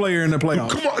second worst player in the playoffs.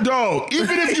 Come on, dog.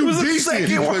 Even if you decent,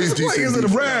 he plays decent.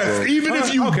 Even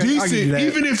if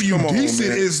you decent,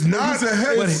 it's not.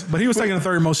 But he was taking the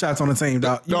third most shots on the team,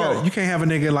 dog. You can't have a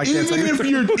nigga like that.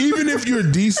 Even if you're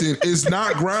decent, it's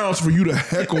not grounds for you to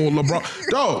heckle LeBron,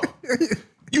 dog.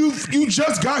 You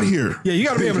just got here. Yeah, you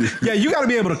gotta be able to. Yeah, you gotta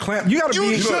be able to clamp. You gotta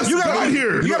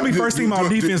be first team all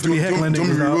defense to be heckling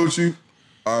niggas.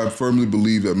 I firmly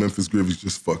believe that Memphis Grizzlies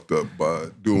just fucked up by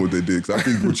doing what they did. Because I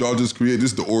think what y'all just created,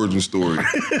 this is the origin story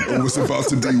of what's about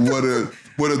to be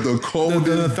one of the coldest.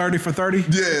 The 30 for 30? Yeah,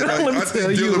 I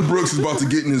think Dylan Brooks is about to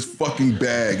get in his fucking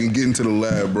bag and get into the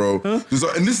lab, bro. Huh?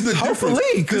 And this is the difference.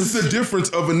 This is the difference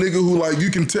of a nigga who, like,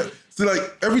 you can tell. So, like,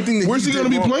 everything that where's he gonna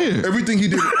be playing? Everything he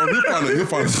did, he'll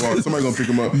find a spot. Somebody gonna pick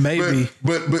him up. Maybe.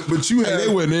 But you have,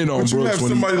 they went in on Brooks. You have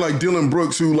somebody like Dylan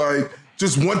Brooks who, like,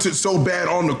 just wants it so bad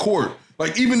on the court.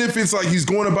 Like, even if it's like he's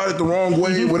going about it the wrong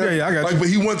way, whatever. Yeah, I got you. But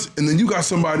he wants, and then you got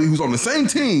somebody who's on the same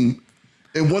team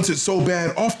and wants it so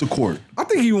bad off the court. I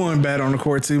think he won bad on the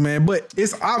court too, man. But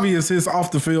it's obvious his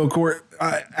off the field court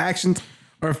actions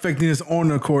are affecting his on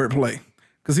the court play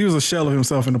because he was a shell of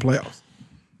himself in the playoffs.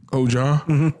 Oh, John.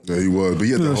 Mm-hmm. Yeah, he was, but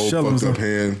he had the whole fucked up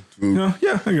hand too.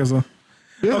 Yeah, I guess so.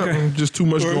 Yeah, okay. Just too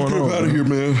much going on. Get out of here,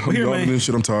 man. This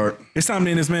shit, I'm tired. It's time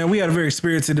to end this, man. We had a very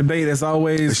spirited debate as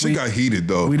always. Shit got heated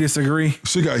though. We disagree.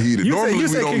 Shit got heated. You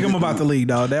said kick him about the league,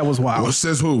 dog. That was wild. Well,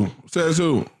 says who?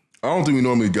 I don't think we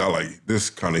normally got like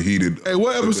this kind of heated. Hey,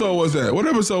 what episode was that? What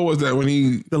episode was that when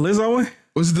he... The Lizzo one?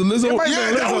 Was it the Lizzo one?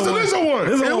 Yeah, that was the Lizzo one.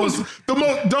 It was the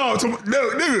most... Dog,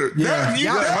 nigga. Yeah.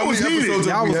 That was heated.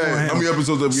 How many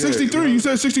episodes have we had? 63. You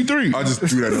said 63. I just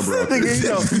threw that number out there.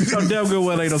 So damn good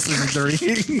well ain't no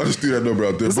 63. I just threw that number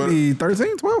out there. This will be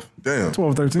 13, 12? Damn.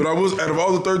 12, 13. But I was, out of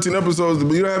all the 13 episodes,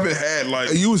 you haven't had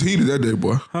like... You was heated that day,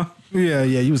 boy. Huh? Yeah,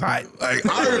 you was hot. Like,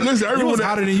 listen, everyone was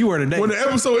hotter than you were today. When the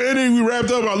episode ended, we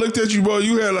wrapped up. I looked at you, bro.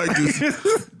 You had like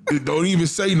this. Don't even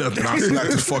say nothing. I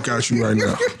slapped the fuck out you right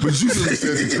now. But you really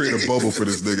said to create a bubble for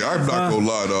this nigga. I'm not gonna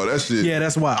lie, dog. That shit. Yeah,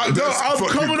 that's wild. I'm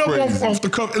coming up off the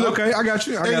cuff. Okay, I got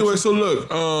you. Anyway, so look.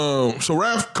 So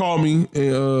Raph called me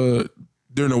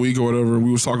during the week or whatever.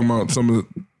 We was talking about some of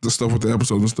the stuff with the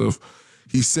episodes and stuff.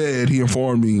 He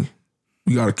informed me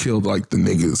we gotta kill like the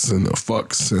niggas and the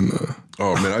fucks and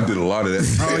Oh man, I did a lot of that.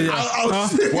 Oh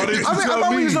yeah. Why didn't you tell me? I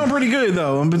thought we was doing pretty good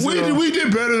though. We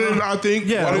did better than I think.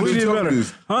 Yeah, we did better.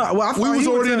 Huh? Well, we was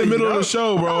already in the middle of the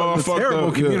show, bro. I was a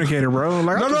terrible communicator, bro.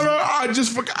 Like, no. I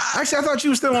just forgot. Actually, I thought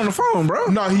you was still on the phone, bro.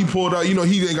 Nah, he pulled out. You know,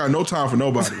 he ain't got no time for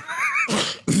nobody.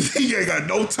 He ain't got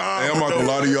no time. Hey, I'm not gonna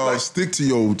lie to y'all. Stick to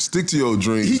your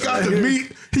dreams. He got the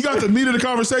meat. He got the meat of the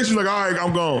conversation. Like, all right,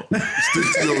 I'm gone. Stick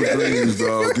to your dreams,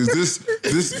 dog. Because this.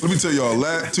 Let me tell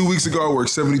y'all. 2 weeks ago, I worked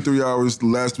 73 hours.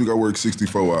 Last week, I worked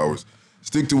 64 hours.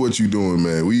 Stick to what you doing,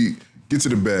 man. We get to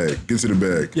the bag. Get to the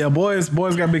bag. Yeah, boys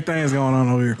got big things going on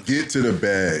over here. Get to the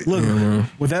bag. Look,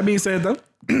 with that being said, though.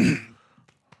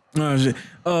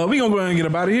 We gonna go ahead and get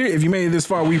up out of here. If you made it this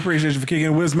far, we appreciate you for kicking it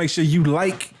with us. Make sure you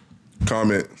like,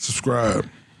 comment, subscribe.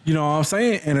 You know what I'm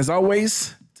saying? And as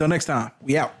always, till next time,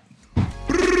 we out.